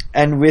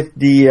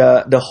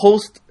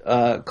host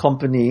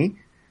company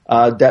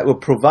that will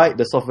provide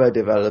the software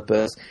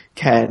developers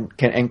can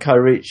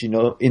encourage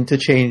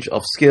interchange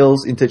of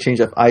skills,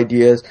 interchange of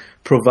ideas,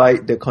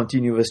 provide the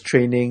continuous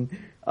training,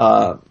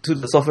 to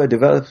the software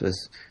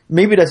developers.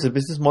 Maybe that's a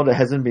business model that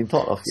hasn't been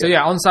thought of yet. So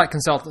yeah, on-site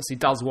consultancy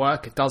does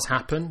work, it does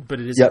happen, but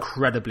it is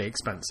incredibly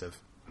expensive.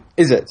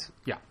 Is it?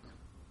 Yeah.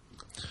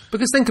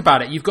 Because think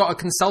about it, you've got a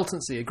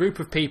consultancy, a group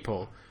of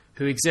people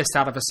who exist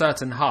out of a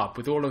certain hub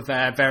with all of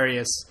their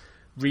various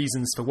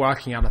reasons for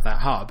working out of that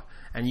hub,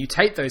 and you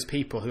take those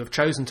people who have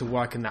chosen to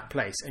work in that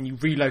place and you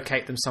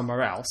relocate them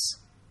somewhere else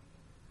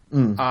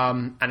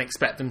and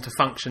expect them to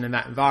function in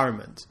that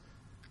environment.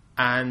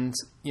 And,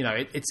 you know,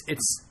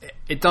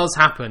 it does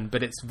happen,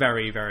 but it's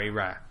very, very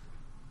rare.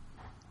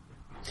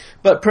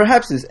 But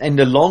perhaps in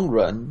the long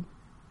run,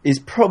 it's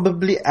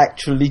probably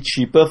actually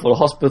cheaper for the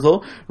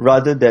hospital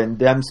rather than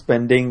them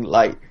spending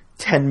like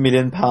 £10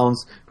 million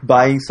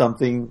buying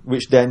something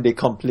which then they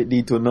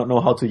completely do not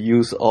know how to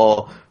use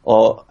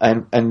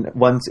and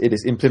once it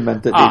is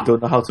implemented they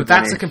don't know how to But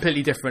that's manage. a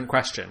completely different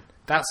question.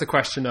 That's a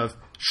question of,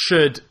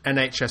 should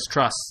NHS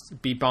trusts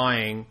be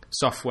buying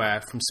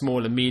software from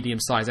small and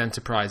medium-sized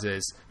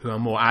enterprises who are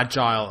more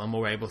agile and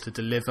more able to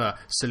deliver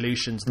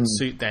solutions that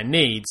suit their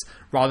needs,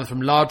 rather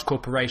from large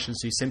corporations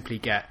who simply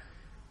get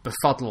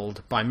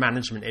befuddled by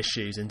management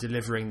issues in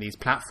delivering these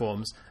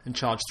platforms and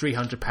charge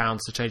 £300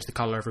 to change the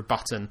colour of a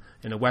button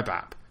in a web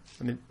app.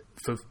 I mean,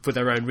 for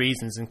their own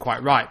reasons, and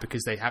quite right,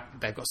 because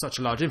they've got such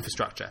a large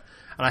infrastructure.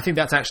 And I think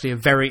that's actually a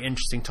very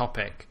interesting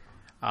topic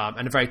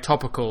and a very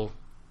topical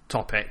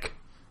topic.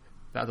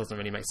 That doesn't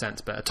really make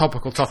sense, but a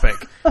topical topic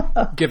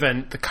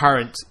given the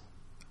current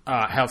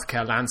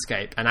healthcare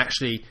landscape. And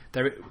actually,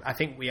 I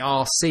think we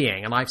are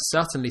seeing, and I've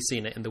certainly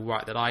seen it in the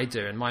work that I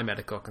do in my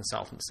medical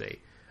consultancy,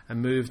 a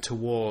move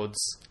towards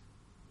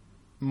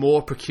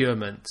more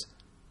procurement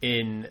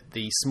in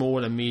the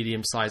small and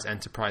medium-sized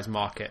enterprise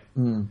market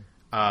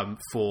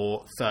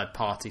for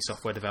third-party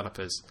software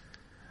developers.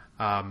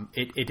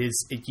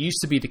 It used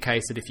to be the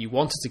case that if you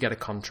wanted to get a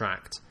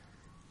contract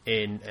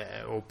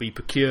or be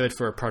procured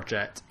for a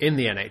project in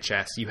the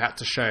NHS, you had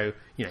to show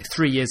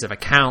 3 years of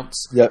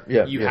accounts.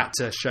 You had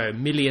to show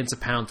millions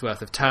of pounds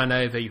worth of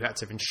turnover. You had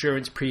to have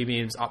insurance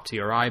premiums up to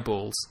your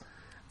eyeballs.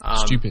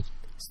 Stupid.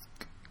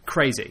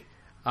 Crazy.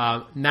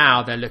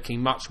 Now they're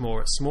looking much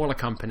more at smaller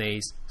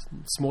companies,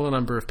 smaller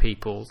number of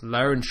people,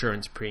 lower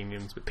insurance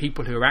premiums, but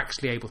people who are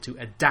actually able to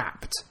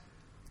adapt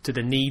to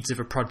the needs of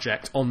a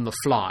project on the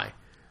fly,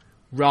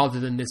 rather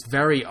than this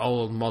very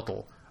old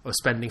model of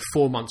spending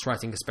 4 months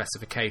writing a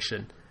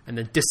specification and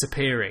then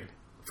disappearing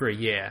for a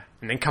year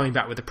and then coming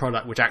back with a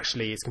product which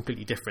actually is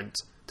completely different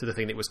to the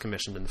thing that was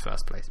commissioned in the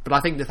first place. But I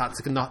think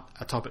that's not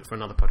a topic for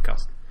another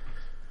podcast.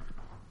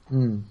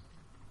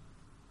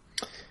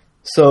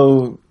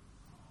 So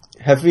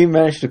have we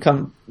managed to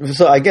come?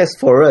 So I guess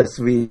for us,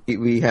 we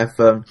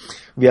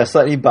are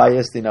slightly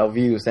biased in our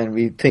views, and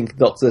we think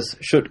doctors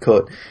should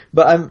code.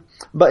 But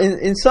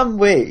in some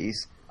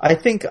ways, I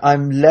think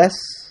I'm less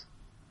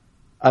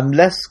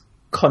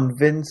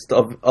convinced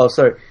of. Oh,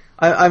 sorry.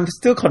 I'm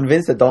still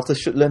convinced that doctors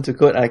should learn to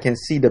code, and I can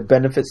see the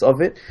benefits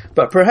of it.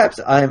 But perhaps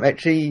I'm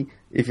actually,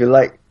 if you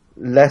like,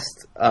 less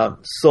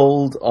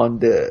sold on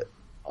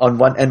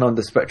one end on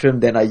the spectrum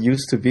than I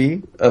used to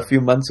be a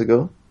few months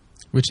ago.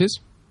 Which is?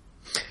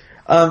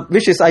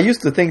 I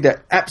used to think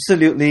that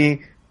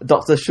absolutely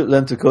doctors should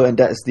learn to code and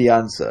that's the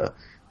answer.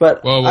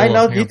 But I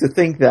now need to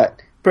think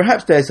that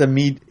perhaps there's there's a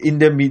medium,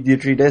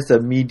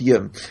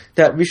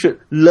 that we should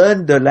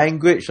learn the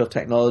language of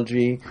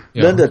technology,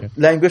 learn the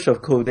language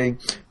of coding,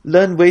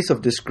 learn ways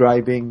of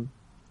describing,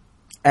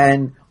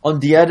 and on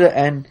the other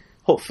end,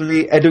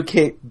 hopefully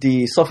educate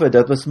the software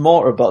developers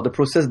more about the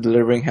process of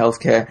delivering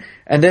healthcare.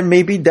 And then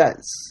maybe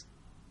that's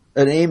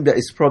an aim that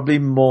is probably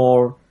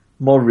more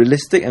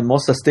realistic and more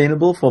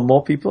sustainable for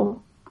more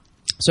people.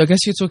 So I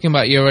guess you're talking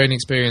about your own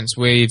experience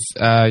with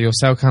your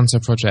cell cancer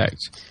project.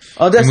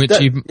 Oh,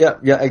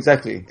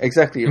 exactly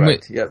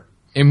right.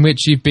 In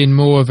which you've been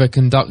more of a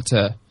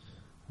conductor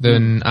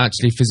than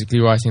actually physically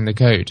writing the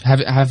code.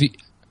 Have you?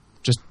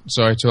 Just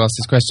sorry to ask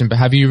this question, but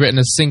have you written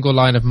a single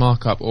line of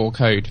markup or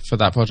code for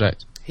that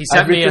project? He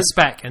sent me a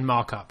spec in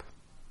markup,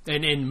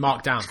 in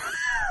Markdown.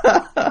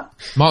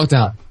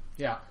 Markdown.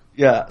 Yeah.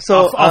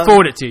 So I'll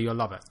forward it to you. You'll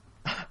love it.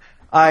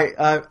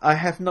 I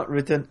have not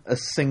written a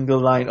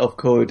single line of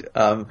code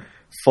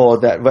for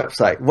that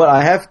website. What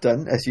I have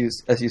done, as you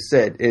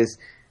said, is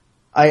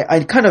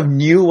I kind of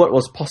knew what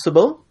was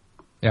possible.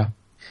 Yeah.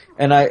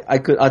 And I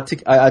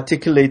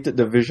articulated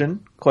the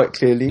vision quite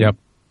clearly.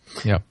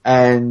 Yep.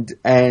 And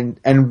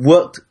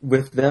worked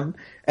with them.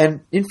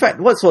 And in fact,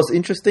 what was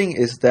interesting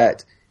is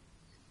that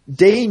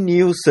they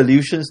knew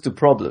solutions to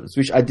problems,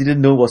 which I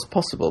didn't know was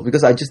possible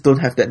because I just don't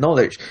have that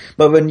knowledge.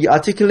 But when you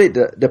articulate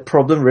the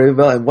problem very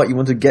well and what you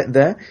want to get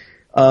there,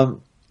 the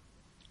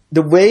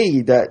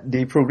way that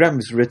the program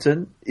is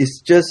written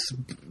is just,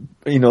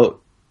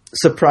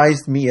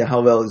 surprised me at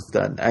how well it's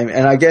done. And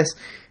I guess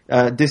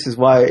this is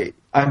why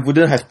I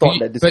wouldn't have thought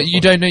that this. But you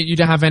don't know. You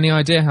don't have any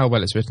idea how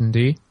well it's written, do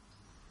you?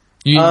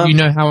 You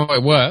know how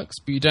it works,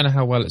 but you don't know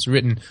how well it's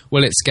written.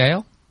 Will it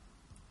scale?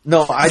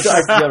 No, I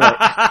don't. You're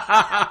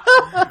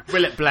right.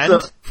 Will it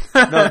blend?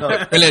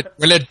 No.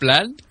 Will it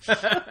blend?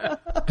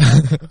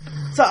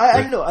 So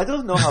I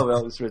don't know how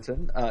well it's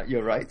written.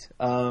 You're right.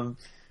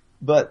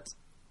 But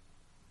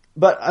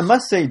I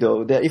must say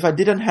though that if I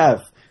didn't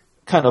have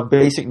kind of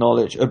basic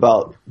knowledge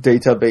about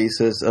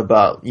databases,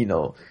 about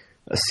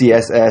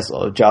CSS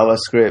or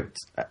JavaScript,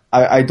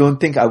 I don't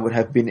think I would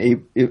have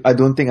been I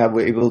don't think I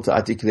were able to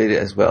articulate it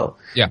as well.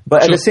 Yeah.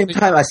 But at the same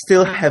time, I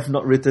still have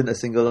not written a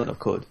single line of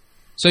code.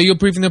 So you're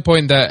proving the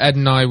point that Ed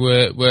and I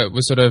were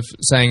sort of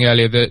saying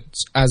earlier, that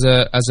as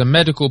a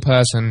medical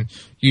person,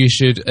 you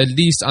should at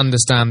least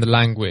understand the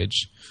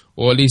language,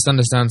 or at least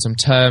understand some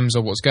terms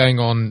or what's going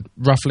on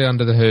roughly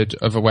under the hood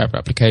of a web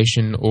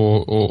application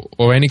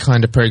or any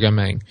kind of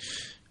programming,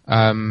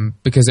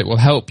 because it will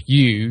help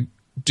you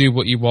do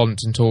what you want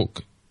and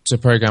talk to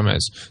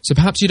programmers. So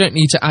perhaps you don't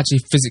need to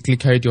actually physically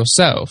code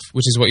yourself,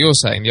 which is what you're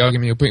saying. The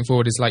argument you're putting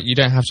forward is like you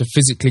don't have to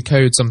physically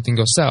code something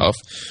yourself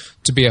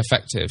to be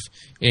effective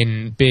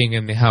in being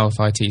in the health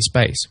IT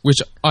space, which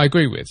I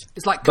agree with.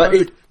 It's like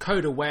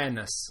code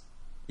awareness.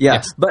 Yeah,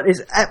 Yes. But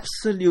it's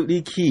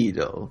absolutely key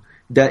though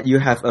that you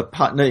have a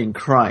partner in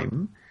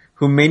crime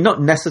who may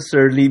not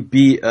necessarily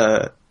be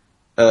a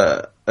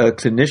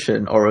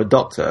clinician or a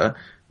doctor,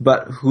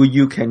 but who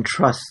you can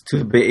trust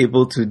to be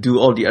able to do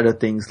all the other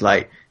things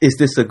like, is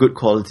this a good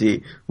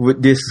quality?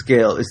 With this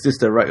scale, is this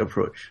the right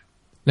approach?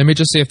 Let me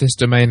just see if this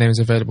domain name is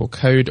available.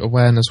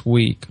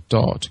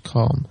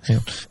 codeawarenessweek.com. Hang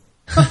on.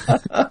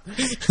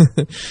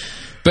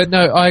 But no,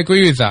 I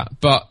agree with that.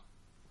 But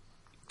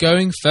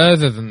going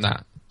further than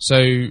that, so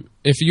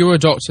if you're a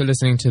doctor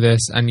listening to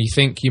this and you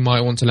think you might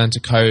want to learn to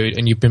code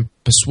and you've been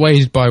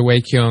persuaded by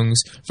Wei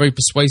Kyung's very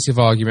persuasive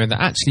argument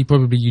that actually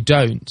probably you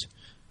don't,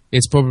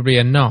 it's probably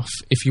enough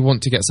if you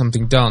want to get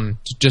something done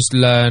to just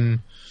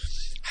learn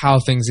how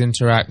things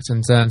interact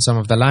and learn some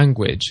of the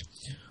language.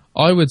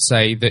 I would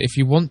say that if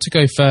you want to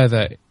go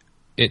further,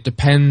 it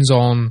depends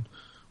on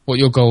what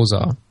your goals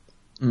are.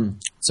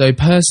 So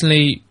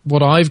personally,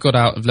 what I've got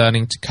out of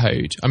learning to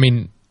code, I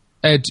mean,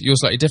 Ed, you're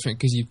slightly different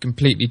because you've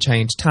completely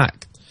changed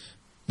tack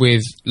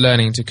with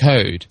learning to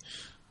code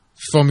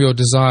from your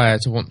desire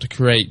to want to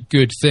create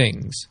good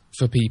things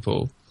for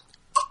people.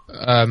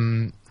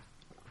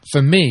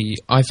 For me,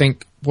 I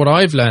think what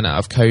I've learned out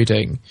of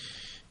coding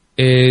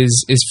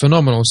is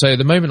phenomenal. So at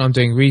the moment I'm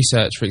doing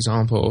research, for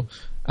example,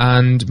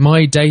 and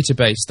my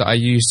database that I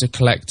use to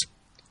collect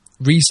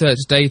research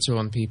data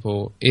on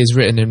people is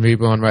written in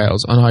Ruby on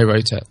Rails, and I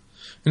wrote it.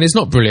 And it's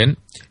not brilliant,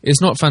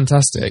 it's not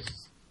fantastic,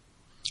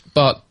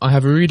 but I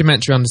have a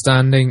rudimentary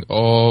understanding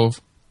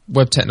of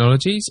web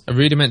technologies, a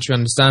rudimentary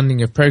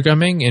understanding of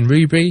programming in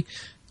Ruby,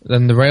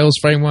 then the Rails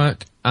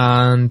framework,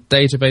 and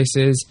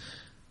databases,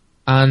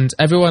 and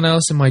everyone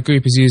else in my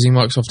group is using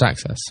Microsoft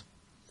Access.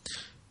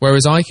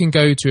 Whereas I can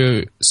go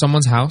to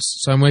someone's house,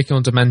 so I'm working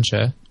on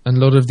dementia, and a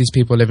lot of these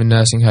people live in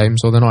nursing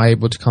homes, or they're not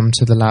able to come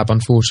to the lab,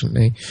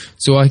 unfortunately.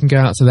 So I can go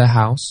out to their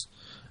house,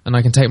 and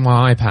I can take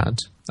my iPad,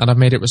 and I've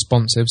made it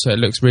responsive, so it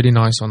looks really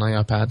nice on the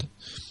iPad.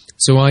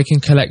 So I can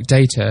collect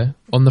data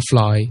on the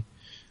fly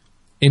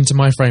into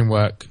my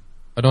framework,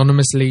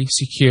 anonymously,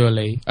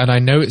 securely, and I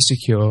know it's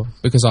secure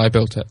because I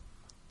built it.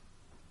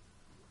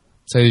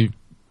 So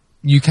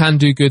you can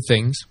do good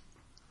things.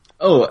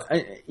 Oh,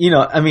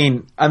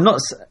 I'm not...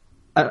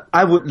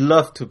 I would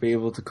love to be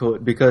able to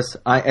code because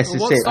as you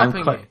say, I'm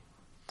quite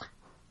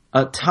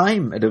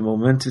time at the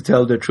moment, to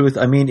tell the truth.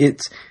 I mean,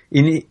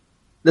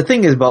 the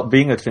thing is about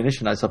being a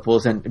clinician, I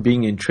suppose, and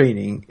being in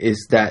training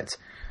is that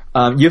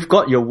you've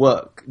got your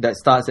work that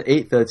starts at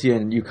 8:30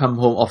 and you come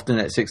home often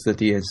at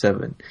 6:30 and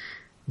 7.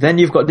 Then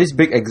you've got this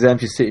big exam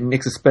you sit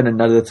next to spend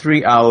another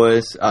 3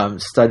 hours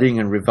studying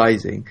and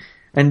revising.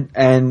 And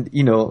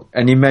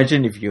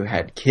imagine if you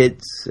had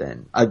kids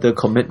and other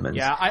commitments.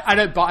 Yeah, I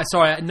don't buy.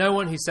 Sorry, no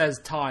one who says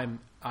time,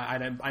 I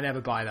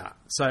never buy that.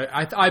 So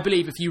I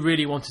believe if you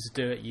really wanted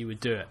to do it, you would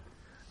do it.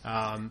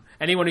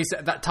 Anyone who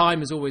said that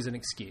time is always an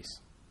excuse.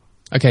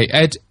 Okay,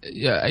 Ed,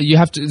 you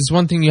have to. There's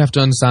one thing you have to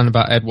understand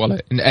about Ed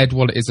Wallet, and Ed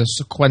Wallet is a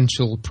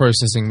sequential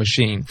processing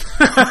machine.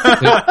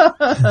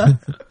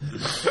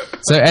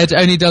 So Ed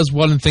only does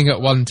one thing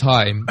at one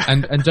time,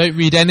 and don't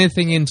read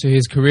anything into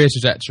his career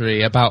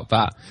trajectory about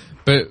that.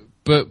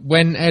 But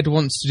when Ed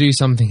wants to do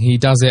something, he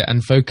does it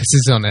and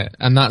focuses on it,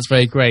 and that's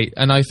very great.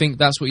 And I think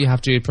that's what you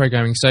have to do with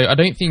programming. So I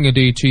don't think you can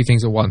do two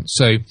things at once.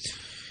 So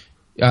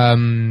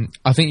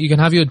I think you can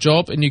have your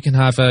job, and you can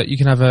have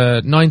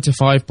a 9 to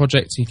 5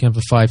 project, you can have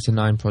a 5 to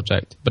 9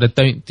 project. But I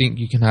don't think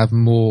you can have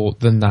more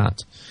than that.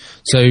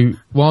 So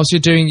whilst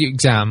you're doing your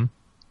exam,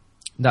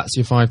 that's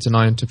your 5 to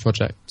 9 to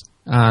project.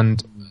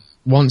 And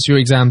once your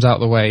exam's out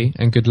of the way,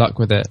 and good luck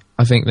with it,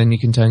 I think then you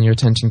can turn your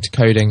attention to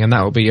coding, and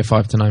that will be your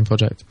 5 to 9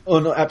 project. Oh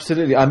no,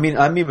 absolutely. I mean,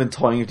 I'm even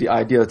toying with the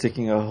idea of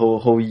taking a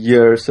whole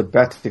year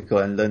sabbatical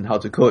and learn how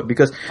to code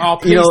because. Oh,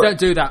 please don't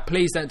do that!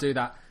 Please don't do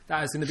that.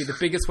 That is going to be the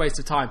biggest waste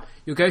of time.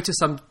 You'll go to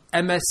some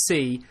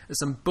MSc at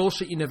some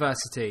bullshit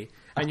university,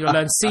 and you'll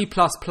learn C++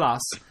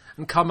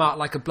 and come out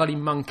like a bloody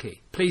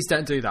monkey. Please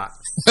don't do that.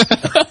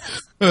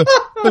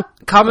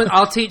 Come and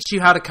I'll teach you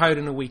how to code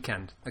in a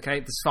weekend. Okay,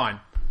 that's fine.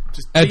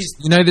 Just Ed, please.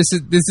 you know, this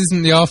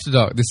isn't the After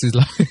Dark. This is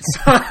like.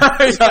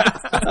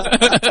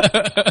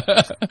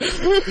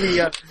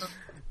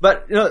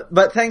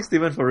 But thanks,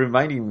 Stephen, for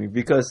reminding me,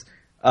 because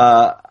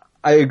I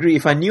agree.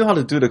 If I knew how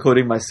to do the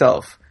coding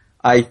myself,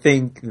 I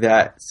think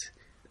that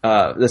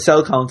the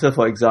cell counter,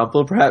 for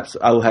example, perhaps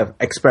I would have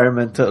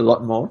experimented a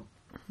lot more.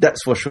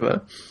 That's for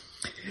sure.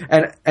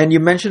 And you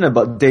mentioned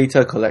about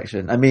data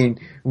collection. I mean,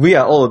 we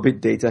are all a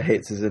bit data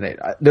heads, isn't it?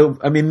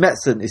 I mean,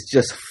 medicine is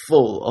just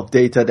full of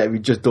data that we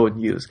just don't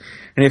use.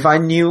 And if I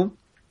knew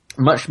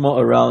much more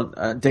around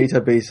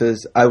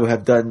databases, I would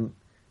have done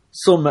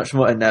so much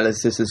more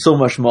analysis and so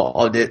much more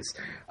audits.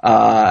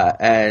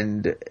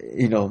 And,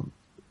 you know,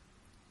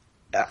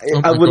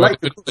 I would like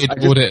to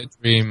audit a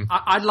dream.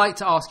 I'd like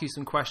to ask you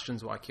some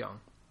questions, Wai Kyong.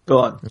 Go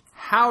on.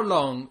 How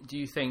long do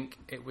you think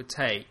it would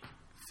take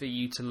for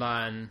you to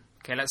learn?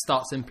 Okay, let's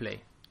start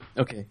simply.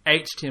 Okay.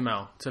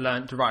 HTML to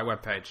learn to write a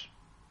web page.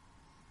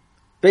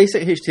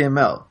 Basic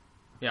HTML.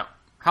 Yeah.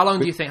 How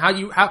long do you think?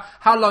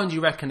 How long do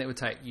you reckon it would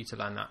take you to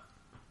learn that?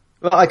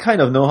 Well, I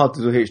kind of know how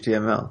to do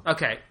HTML.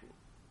 Okay.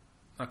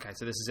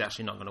 So this is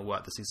actually not going to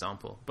work, this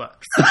example,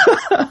 but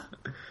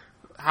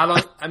how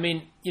long? I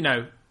mean, you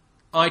know,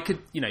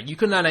 you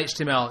can learn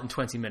HTML in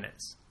 20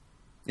 minutes.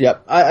 Yeah,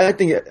 I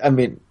think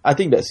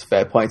that's a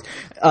fair point.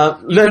 You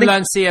can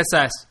learn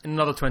CSS in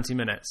another 20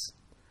 minutes.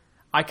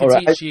 I can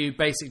teach you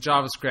basic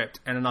JavaScript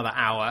in another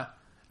hour,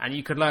 and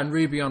you could learn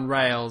Ruby on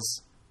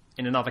Rails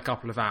in another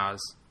couple of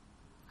hours.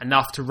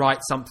 Enough to write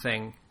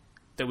something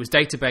that was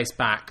database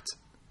backed,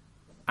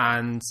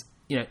 and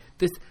you know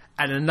this,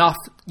 and enough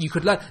you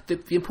could learn.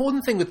 The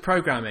important thing with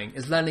programming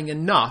is learning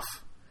enough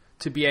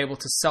to be able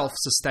to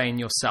self-sustain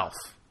yourself.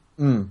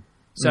 You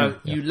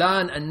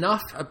learn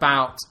enough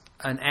about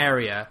an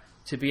area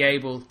to be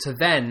able to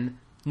then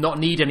not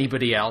need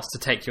anybody else to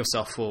take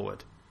yourself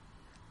forward.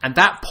 And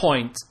that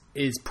point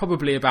is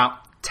probably about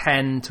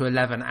 10 to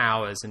 11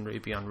 hours in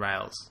Ruby on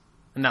Rails.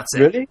 And that's it.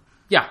 Really?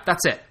 Yeah,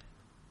 that's it.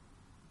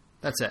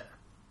 That's it.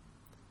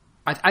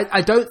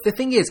 I don't, the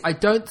thing is, I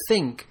don't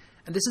think,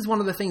 and this is one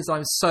of the things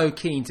I'm so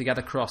keen to get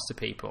across to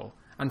people,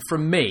 and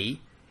from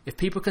me, if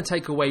people can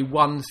take away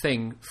one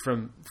thing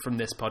from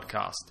this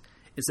podcast,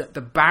 is that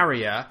the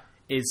barrier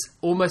is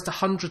almost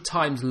 100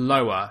 times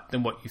lower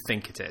than what you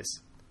think it is.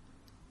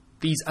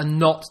 These are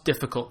not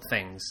difficult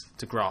things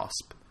to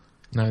grasp.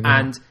 No,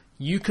 and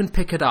you can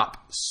pick it up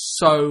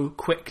so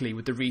quickly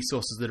with the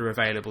resources that are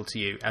available to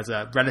you as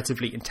a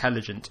relatively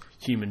intelligent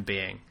human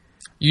being.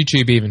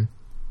 YouTube even.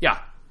 Yeah,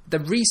 the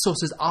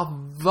resources are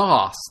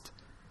vast.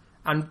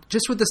 And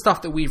just with the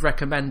stuff that we've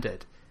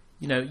recommended,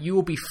 you know, you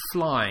will be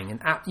flying.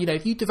 And, you know,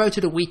 if you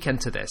devoted a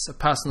weekend to this, a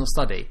personal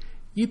study,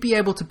 you'd be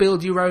able to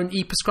build your own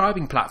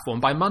e-prescribing platform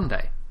by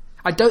Monday.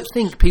 I don't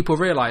think people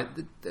realize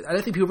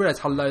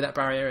how low that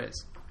barrier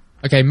is.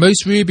 Okay,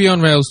 most Ruby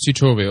on Rails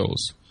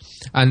tutorials,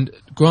 and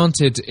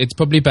granted, it's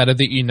probably better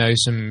that you know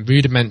some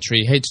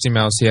rudimentary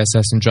HTML,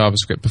 CSS, and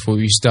JavaScript before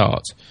you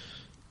start.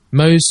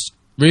 Most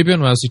Ruby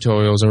on Rails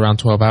tutorials are around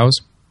 12 hours.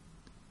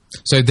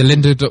 So the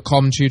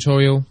lynda.com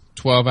tutorial,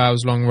 12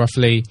 hours long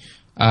roughly.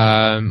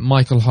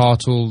 Michael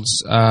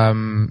Hartle's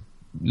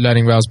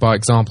Learning Rails by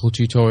Example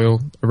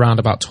tutorial, around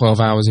about 12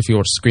 hours if you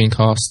watch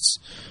screencasts.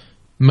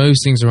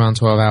 Most things around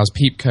 12 hours.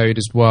 Peep Code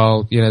as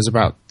well, you know, there's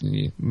about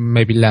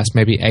maybe less,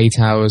 maybe 8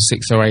 hours,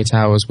 6 or 8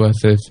 hours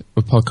worth of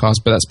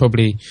podcasts, but that's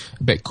probably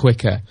a bit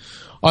quicker.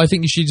 I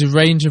think you should use a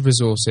range of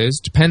resources.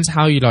 Depends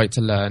how you like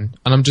to learn.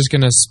 And I'm just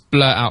going to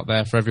blurt out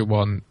there for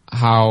everyone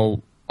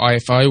how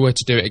if I were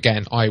to do it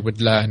again, I would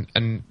learn.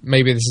 And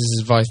maybe this is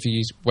advice for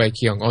you, Wai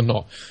Kyong, or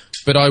not.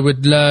 But I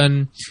would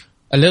learn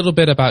a little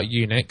bit about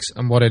Unix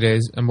and what it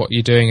is and what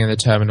you're doing in the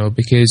terminal,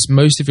 because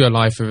most of your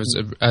life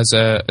as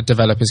a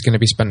developer is going to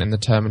be spent in the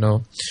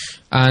terminal.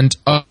 And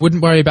I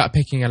wouldn't worry about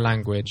picking a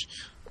language.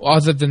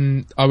 Other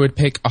than I would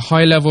pick a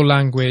high-level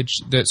language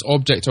that's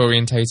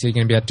object-orientated, you're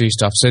going to be able to do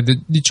stuff. So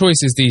the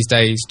choices these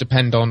days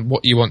depend on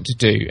what you want to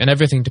do, and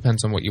everything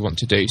depends on what you want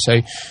to do. So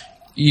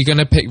you're going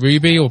to pick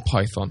Ruby or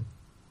Python.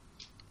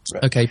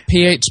 Right. Okay,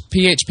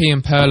 PHP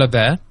and Perl are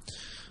there.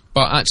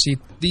 But actually,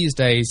 these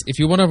days, if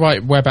you want to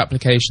write web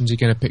applications, you're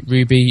going to pick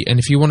Ruby. And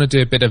if you want to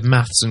do a bit of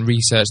maths and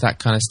research, that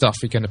kind of stuff,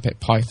 you're going to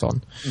pick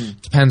Python.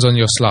 Depends on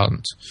your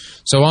slant.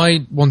 So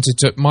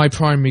my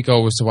primary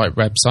goal was to write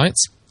websites.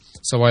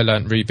 So I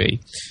learned Ruby.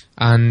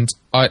 And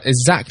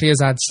exactly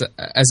as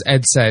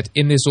Ed said,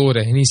 in this order,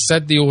 and he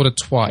said the order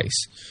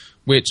twice,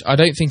 which I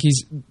don't think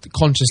he's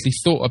consciously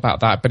thought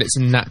about that, but it's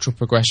a natural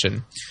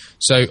progression.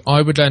 So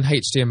I would learn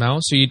HTML.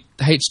 So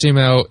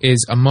HTML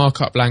is a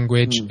markup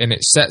language, and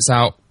it sets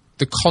out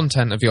the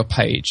content of your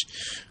page.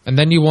 And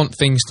then you want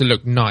things to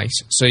look nice,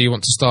 so you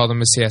want to style them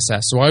with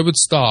CSS. So I would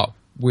start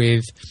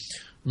with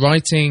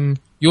writing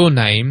your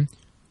name,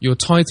 your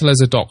title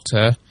as a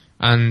doctor,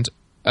 and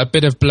a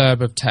bit of blurb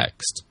of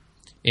text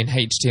in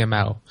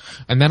HTML.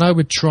 And then I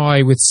would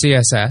try with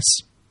CSS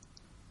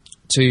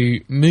to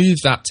move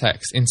that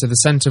text into the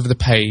center of the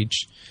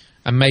page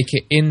and make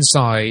it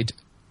inside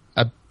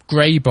a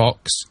grey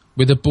box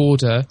with a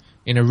border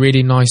in a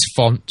really nice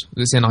font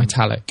that's in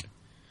italic.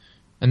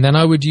 And then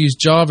I would use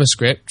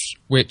JavaScript,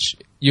 which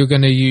you're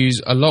going to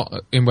use a lot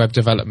in web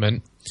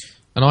development.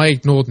 And I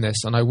ignored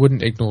this, and I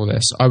wouldn't ignore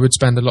this. I would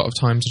spend a lot of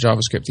time to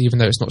JavaScript, even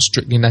though it's not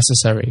strictly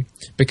necessary,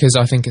 because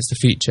I think it's the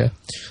feature.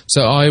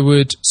 So I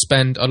would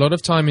spend a lot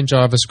of time in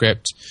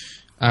JavaScript,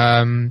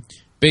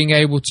 being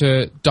able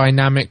to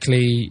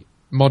dynamically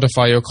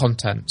modify your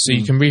content. So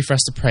you can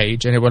refresh the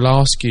page, and it will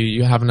ask you,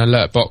 you have an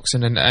alert box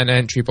and an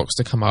entry box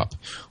to come up,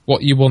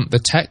 what you want the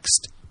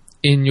text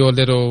in your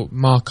little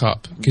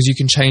markup, because you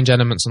can change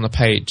elements on the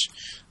page.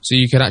 So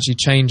you can actually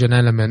change an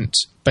element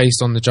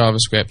based on the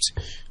JavaScript,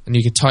 and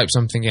you could type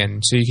something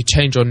in. So you could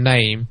change your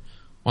name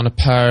on a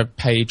per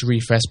page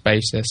refresh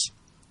basis.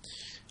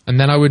 And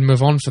then I would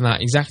move on from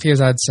that, exactly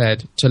as I'd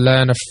said, to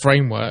learn a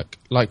framework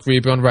like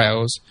Ruby on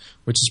Rails,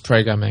 which is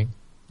programming.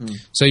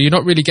 So you're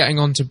not really getting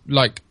onto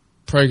like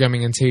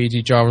programming until you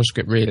do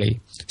JavaScript, really.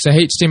 So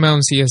HTML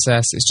and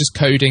CSS, it's just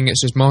coding,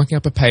 it's just marking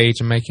up a page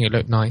and making it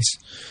look nice.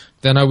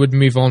 Then I would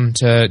move on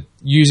to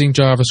using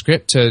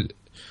JavaScript to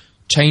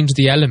change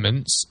the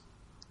elements.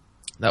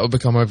 That will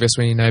become obvious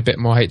when you know a bit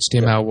more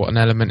HTML, what an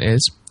element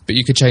is. But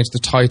you could change the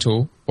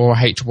title, or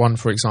H1,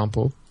 for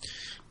example,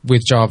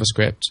 with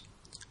JavaScript.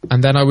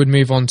 And then I would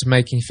move on to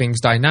making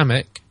things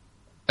dynamic,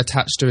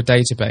 attached to a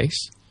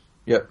database,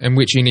 in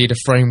which you need a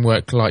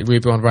framework like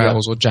Ruby on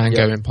Rails or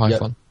Django in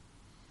Python.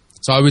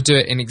 So I would do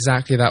it in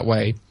exactly that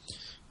way.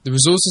 The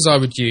resources I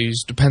would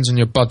use depends on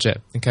your budget.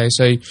 Okay,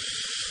 so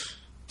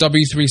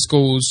W3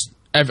 Schools,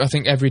 I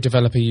think every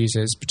developer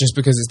uses, but just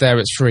because it's there,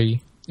 it's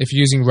free. If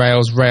you're using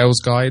Rails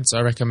guides,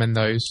 I recommend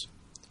those.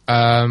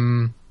 But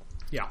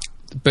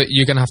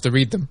you're going to have to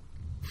read them.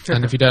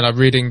 And if you don't like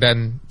reading,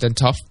 then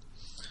tough.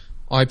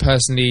 I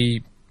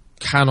personally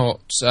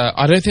cannot...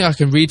 I don't think I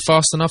can read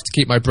fast enough to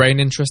keep my brain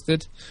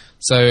interested.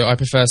 So I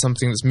prefer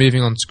something that's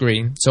moving on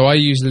screen. So I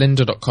use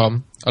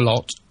lynda.com a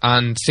lot,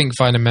 and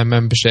ThinkFinder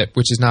membership,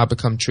 which has now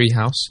become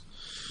Treehouse.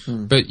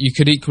 But you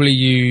could equally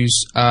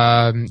use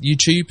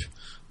YouTube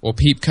or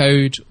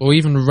Peepcode or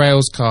even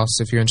Railscast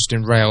if you're interested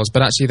in Rails.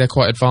 But actually, they're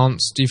quite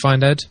advanced. Do you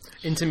find, Ed?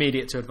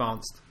 Intermediate to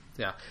advanced.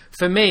 Yeah.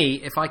 For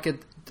me, if I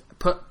could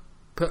put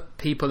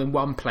people in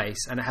one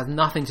place, and it has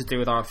nothing to do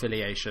with our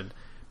affiliation,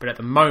 but at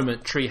the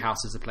moment,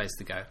 Treehouse is the place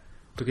to go,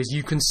 because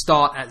you can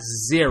start at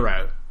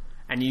zero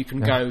and you can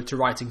go to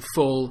writing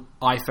full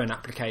iPhone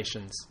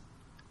applications,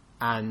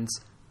 and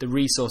the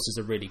resources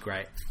are really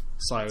great.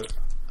 So.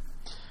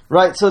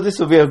 Right, so this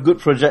will be a good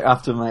project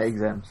after my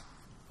exams.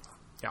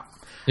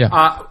 Yeah.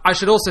 I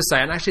should also say,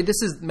 and actually this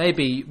is,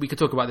 maybe we could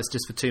talk about this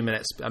just for 2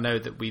 minutes. I know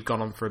that we've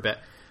gone on for a bit,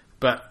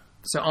 but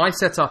so I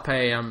set up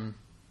a,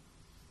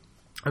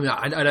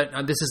 I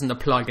don't, this isn't a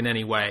plug in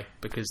any way,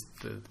 because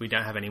we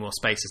don't have any more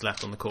spaces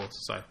left on the course,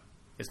 so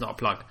it's not a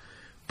plug,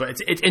 but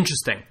it's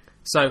interesting.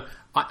 So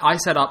I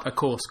set up a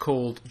course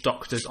called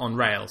Doctors on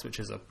Rails,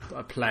 which is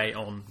a play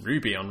on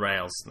Ruby on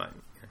Rails. Like,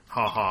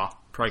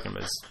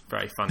 programmers,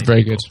 very funny.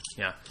 Very people.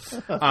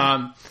 good.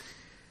 Yeah.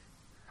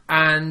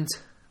 And,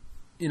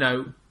 you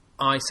know,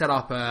 I set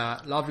up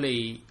a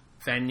lovely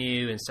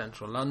venue in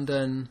central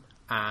London,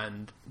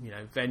 and, you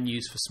know,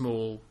 venues for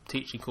small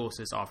teaching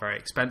courses are very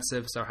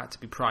expensive, so it had to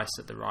be priced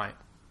at the right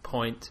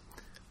point.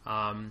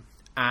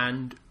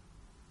 And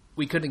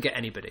we couldn't get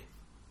anybody.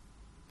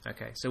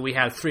 Okay, so we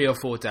had 3 or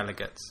 4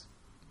 delegates,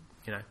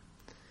 you know.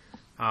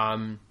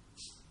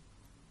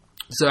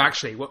 So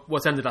actually,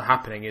 what's ended up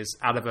happening is,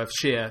 out of a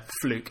sheer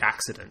fluke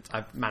accident,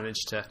 I've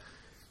managed to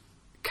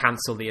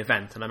cancel the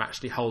event, and I'm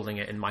actually holding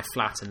it in my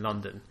flat in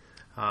London,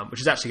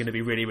 which is actually going to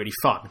be really, really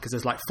fun, because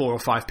there's like 4 or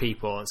 5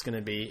 people. It's going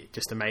to be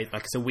just amazing.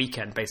 Like, it's a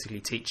weekend basically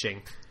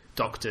teaching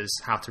doctors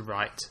how to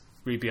write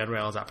Ruby on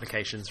Rails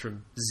applications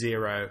from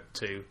zero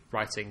to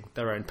writing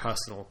their own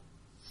personal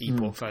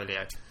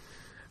e-portfolio.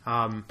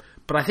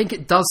 But I think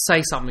it does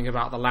say something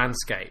about the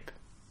landscape.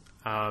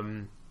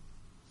 And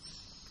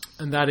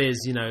that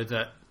is, you know,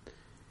 that,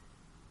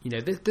 you know,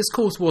 this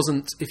course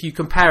wasn't, if you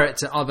compare it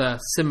to other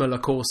similar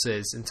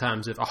courses in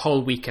terms of a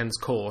whole weekend's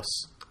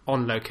course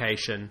on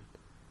location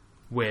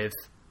with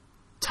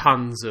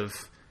tons of,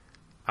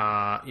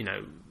 for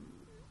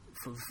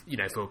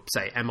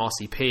say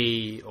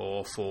MRCP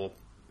or for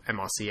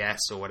MRCS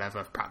or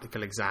whatever,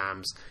 practical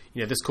exams,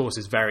 you know, this course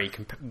is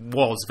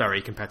was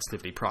very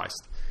competitively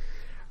priced.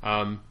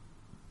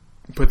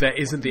 But there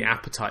isn't the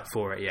appetite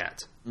for it yet.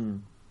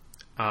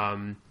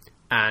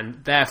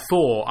 And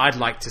therefore, I'd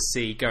like to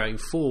see going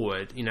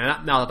forward, you know,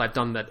 now that I've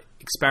done that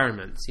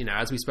experiment, you know,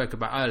 as we spoke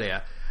about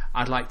earlier,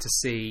 I'd like to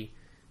see,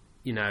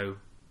 you know,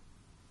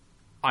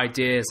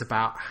 ideas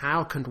about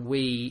how can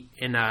we,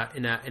 in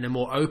a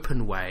more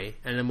open way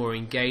and a more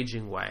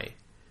engaging way,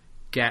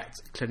 get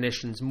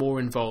clinicians more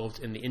involved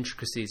in the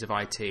intricacies of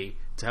IT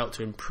to help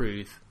to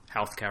improve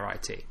healthcare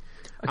IT.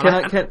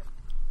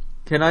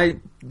 Can I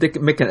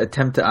make an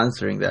attempt at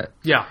answering that?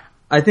 Yeah.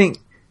 I think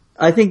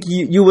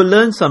you will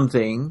learn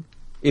something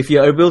if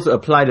you're able to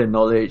apply the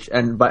knowledge,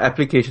 and by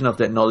application of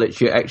that knowledge,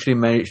 you actually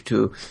manage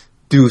to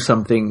do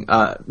something,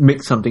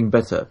 make something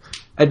better.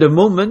 At the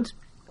moment,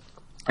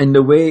 in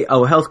the way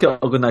our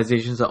healthcare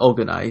organizations are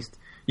organized,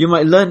 You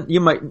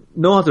might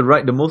know how to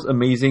write the most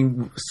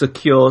amazing,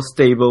 secure,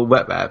 stable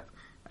web app,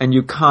 and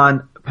you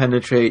can't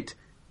penetrate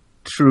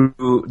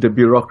through the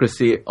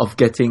bureaucracy of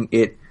getting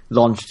it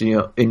launched in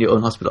your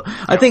own hospital.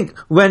 I think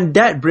when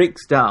that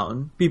breaks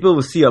down, people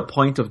will see a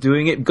point of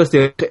doing it because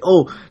they say,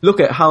 oh,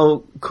 look at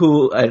how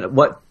cool and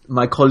what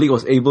my colleague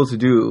was able to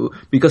do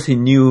because he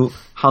knew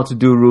how to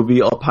do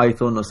Ruby or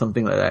Python or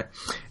something like that.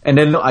 And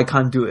then, look, I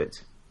can't do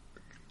it.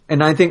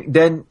 And I think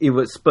then it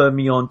would spur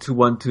me on to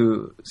want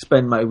to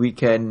spend my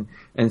weekend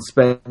and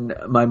spend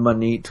my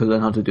money to learn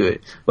how to do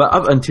it. But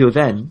up until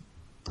then,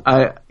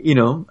 I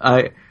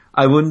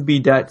wouldn't be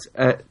that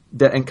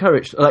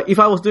encouraged. Like if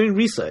I was doing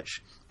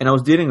research and I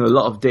was dealing with a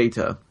lot of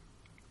data,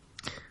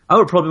 I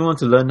would probably want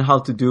to learn how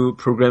to do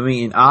programming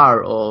in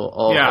R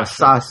or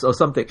SAS or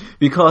something,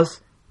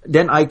 because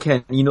then I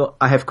can,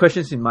 I have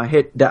questions in my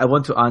head that I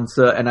want to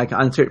answer and I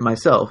can answer it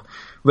myself.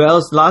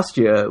 Whereas last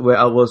year, where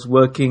I was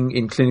working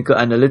in clinical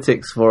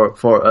analytics for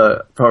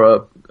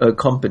a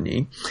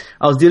company,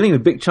 I was dealing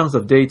with big chunks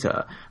of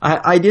data. I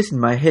had ideas in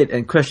my head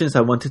and questions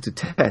I wanted to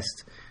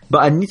test,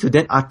 but I need to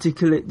then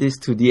articulate this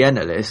to the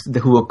analyst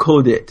who will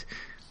code it.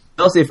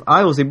 Because if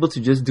I was able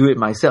to just do it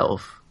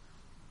myself,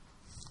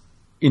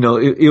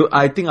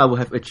 I think I would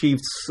have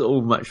achieved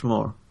so much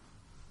more.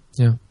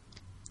 Yeah.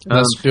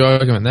 That's your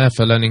argument there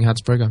for learning how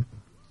to program.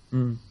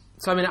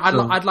 So I mean,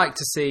 I'd like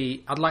to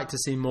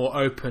see more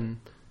open.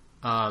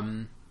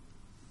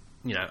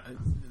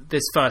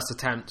 This first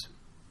attempt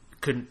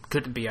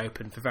couldn't be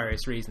open for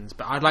various reasons,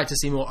 but I'd like to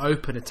see more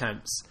open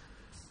attempts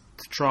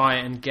to try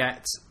and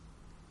get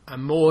a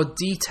more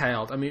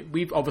detailed. I mean,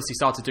 we've obviously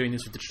started doing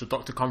this with Digital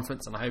Doctor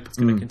Conference, and I hope it's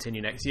going to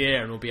continue next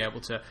year, and we'll be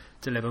able to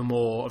deliver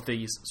more of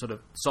these sort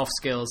of soft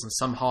skills and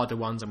some harder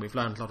ones, and we've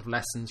learned a lot of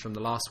lessons from the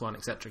last one,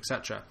 etc.,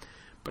 etc.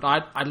 But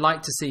I'd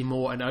like to see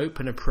more an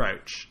open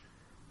approach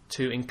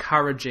to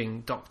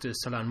encouraging doctors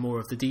to learn more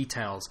of the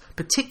details,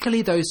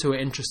 particularly those who are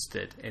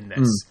interested in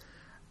this.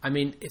 I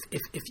mean,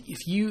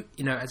 if you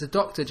as a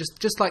doctor,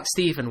 just like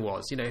Stephen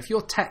was, if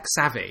you're tech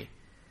savvy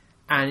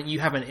and you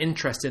have an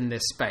interest in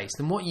this space,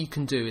 then what you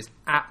can do is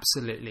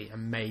absolutely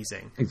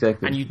amazing.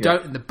 Exactly.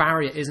 And the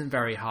barrier isn't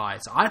very high.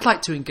 So I'd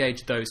like to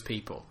engage those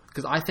people,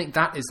 because I think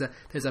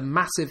there's a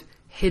massive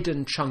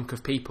hidden chunk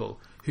of people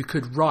who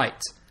could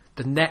write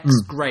the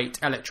next great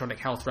electronic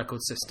health record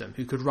system,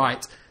 who could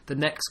write the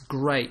next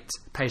great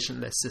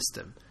patient list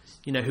system,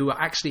 who are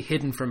actually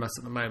hidden from us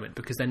at the moment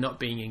because they're not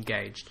being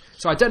engaged.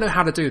 So I don't know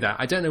how to do that.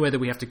 I don't know whether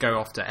we have to go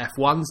off to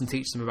F1s and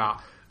teach them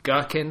about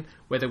Gherkin,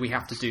 whether we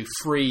have to do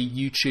free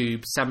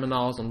YouTube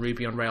seminars on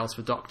Ruby on Rails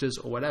for doctors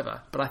or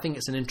whatever. But I think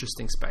it's an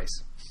interesting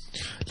space.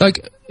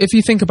 Like, if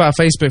you think about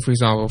Facebook, for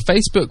example,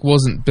 Facebook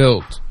wasn't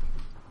built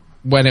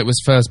when it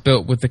was first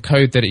built with the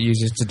code that it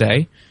uses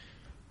today.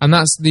 And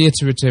that's the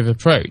iterative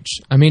approach.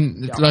 I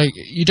mean,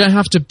 you don't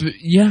have to.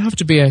 You have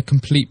to be a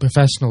complete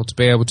professional to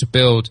be able to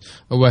build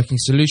a working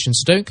solution.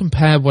 So don't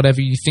compare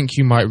whatever you think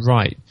you might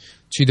write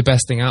to the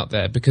best thing out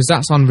there, because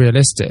that's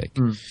unrealistic.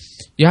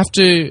 You have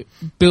to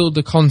build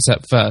the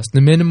concept first, the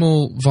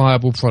minimal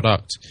viable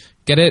product,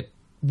 get it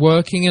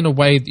working in a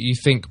way that you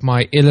think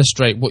might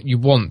illustrate what you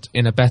want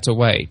in a better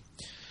way,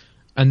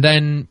 and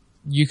then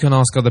you can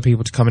ask other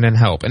people to come in and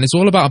help. And it's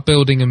all about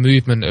building a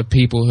movement of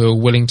people who are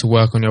willing to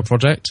work on your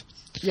project.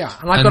 Yeah,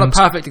 and I've got a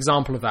perfect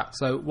example of that.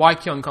 So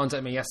Waikyong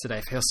contacted me yesterday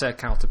for his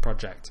Counter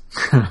project.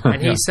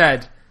 And he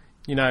said,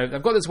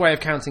 I've got this way of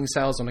counting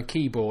cells on a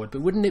keyboard, but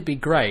wouldn't it be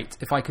great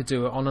if I could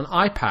do it on an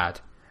iPad?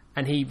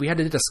 And we had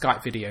to do a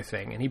Skype video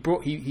thing, and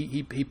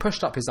he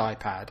pushed up his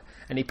iPad,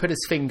 and he put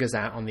his fingers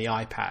out on the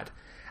iPad.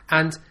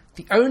 And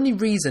the only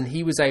reason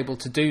he was able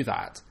to do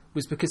that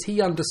was because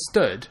he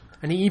understood,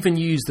 and he even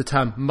used the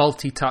term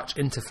multi-touch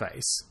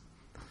interface,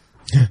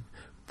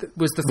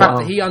 was the fact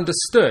that he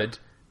understood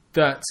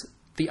that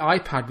the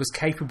iPad was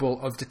capable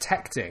of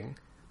detecting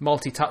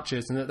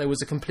multi-touches and that there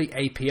was a complete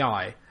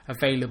API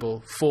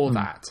available for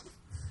that.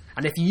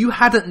 And if you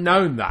hadn't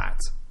known that,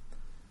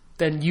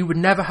 then you would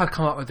never have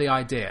come up with the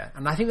idea.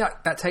 And I think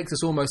that takes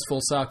us almost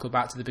full circle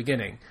back to the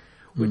beginning,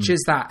 which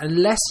is that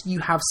unless you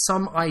have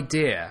some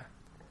idea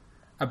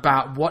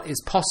about what is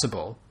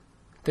possible,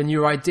 then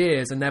your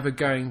ideas are never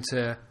going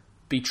to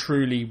be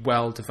truly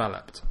well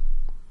developed.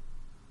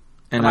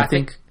 And I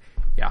think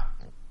yeah.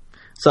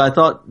 So I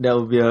thought that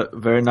would be a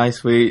very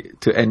nice way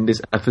to end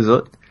this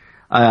episode.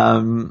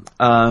 And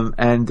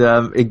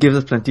it gives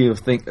us plenty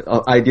of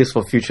ideas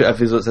for future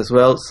episodes as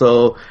well.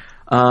 So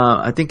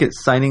I think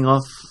it's signing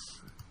off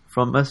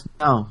from us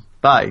now.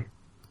 Bye.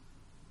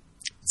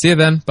 See you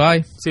then.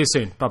 Bye. See you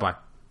soon. Bye-bye.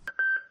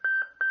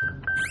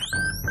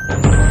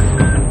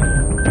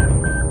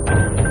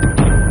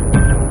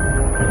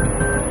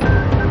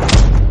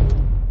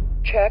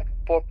 Check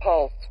for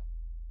pulse.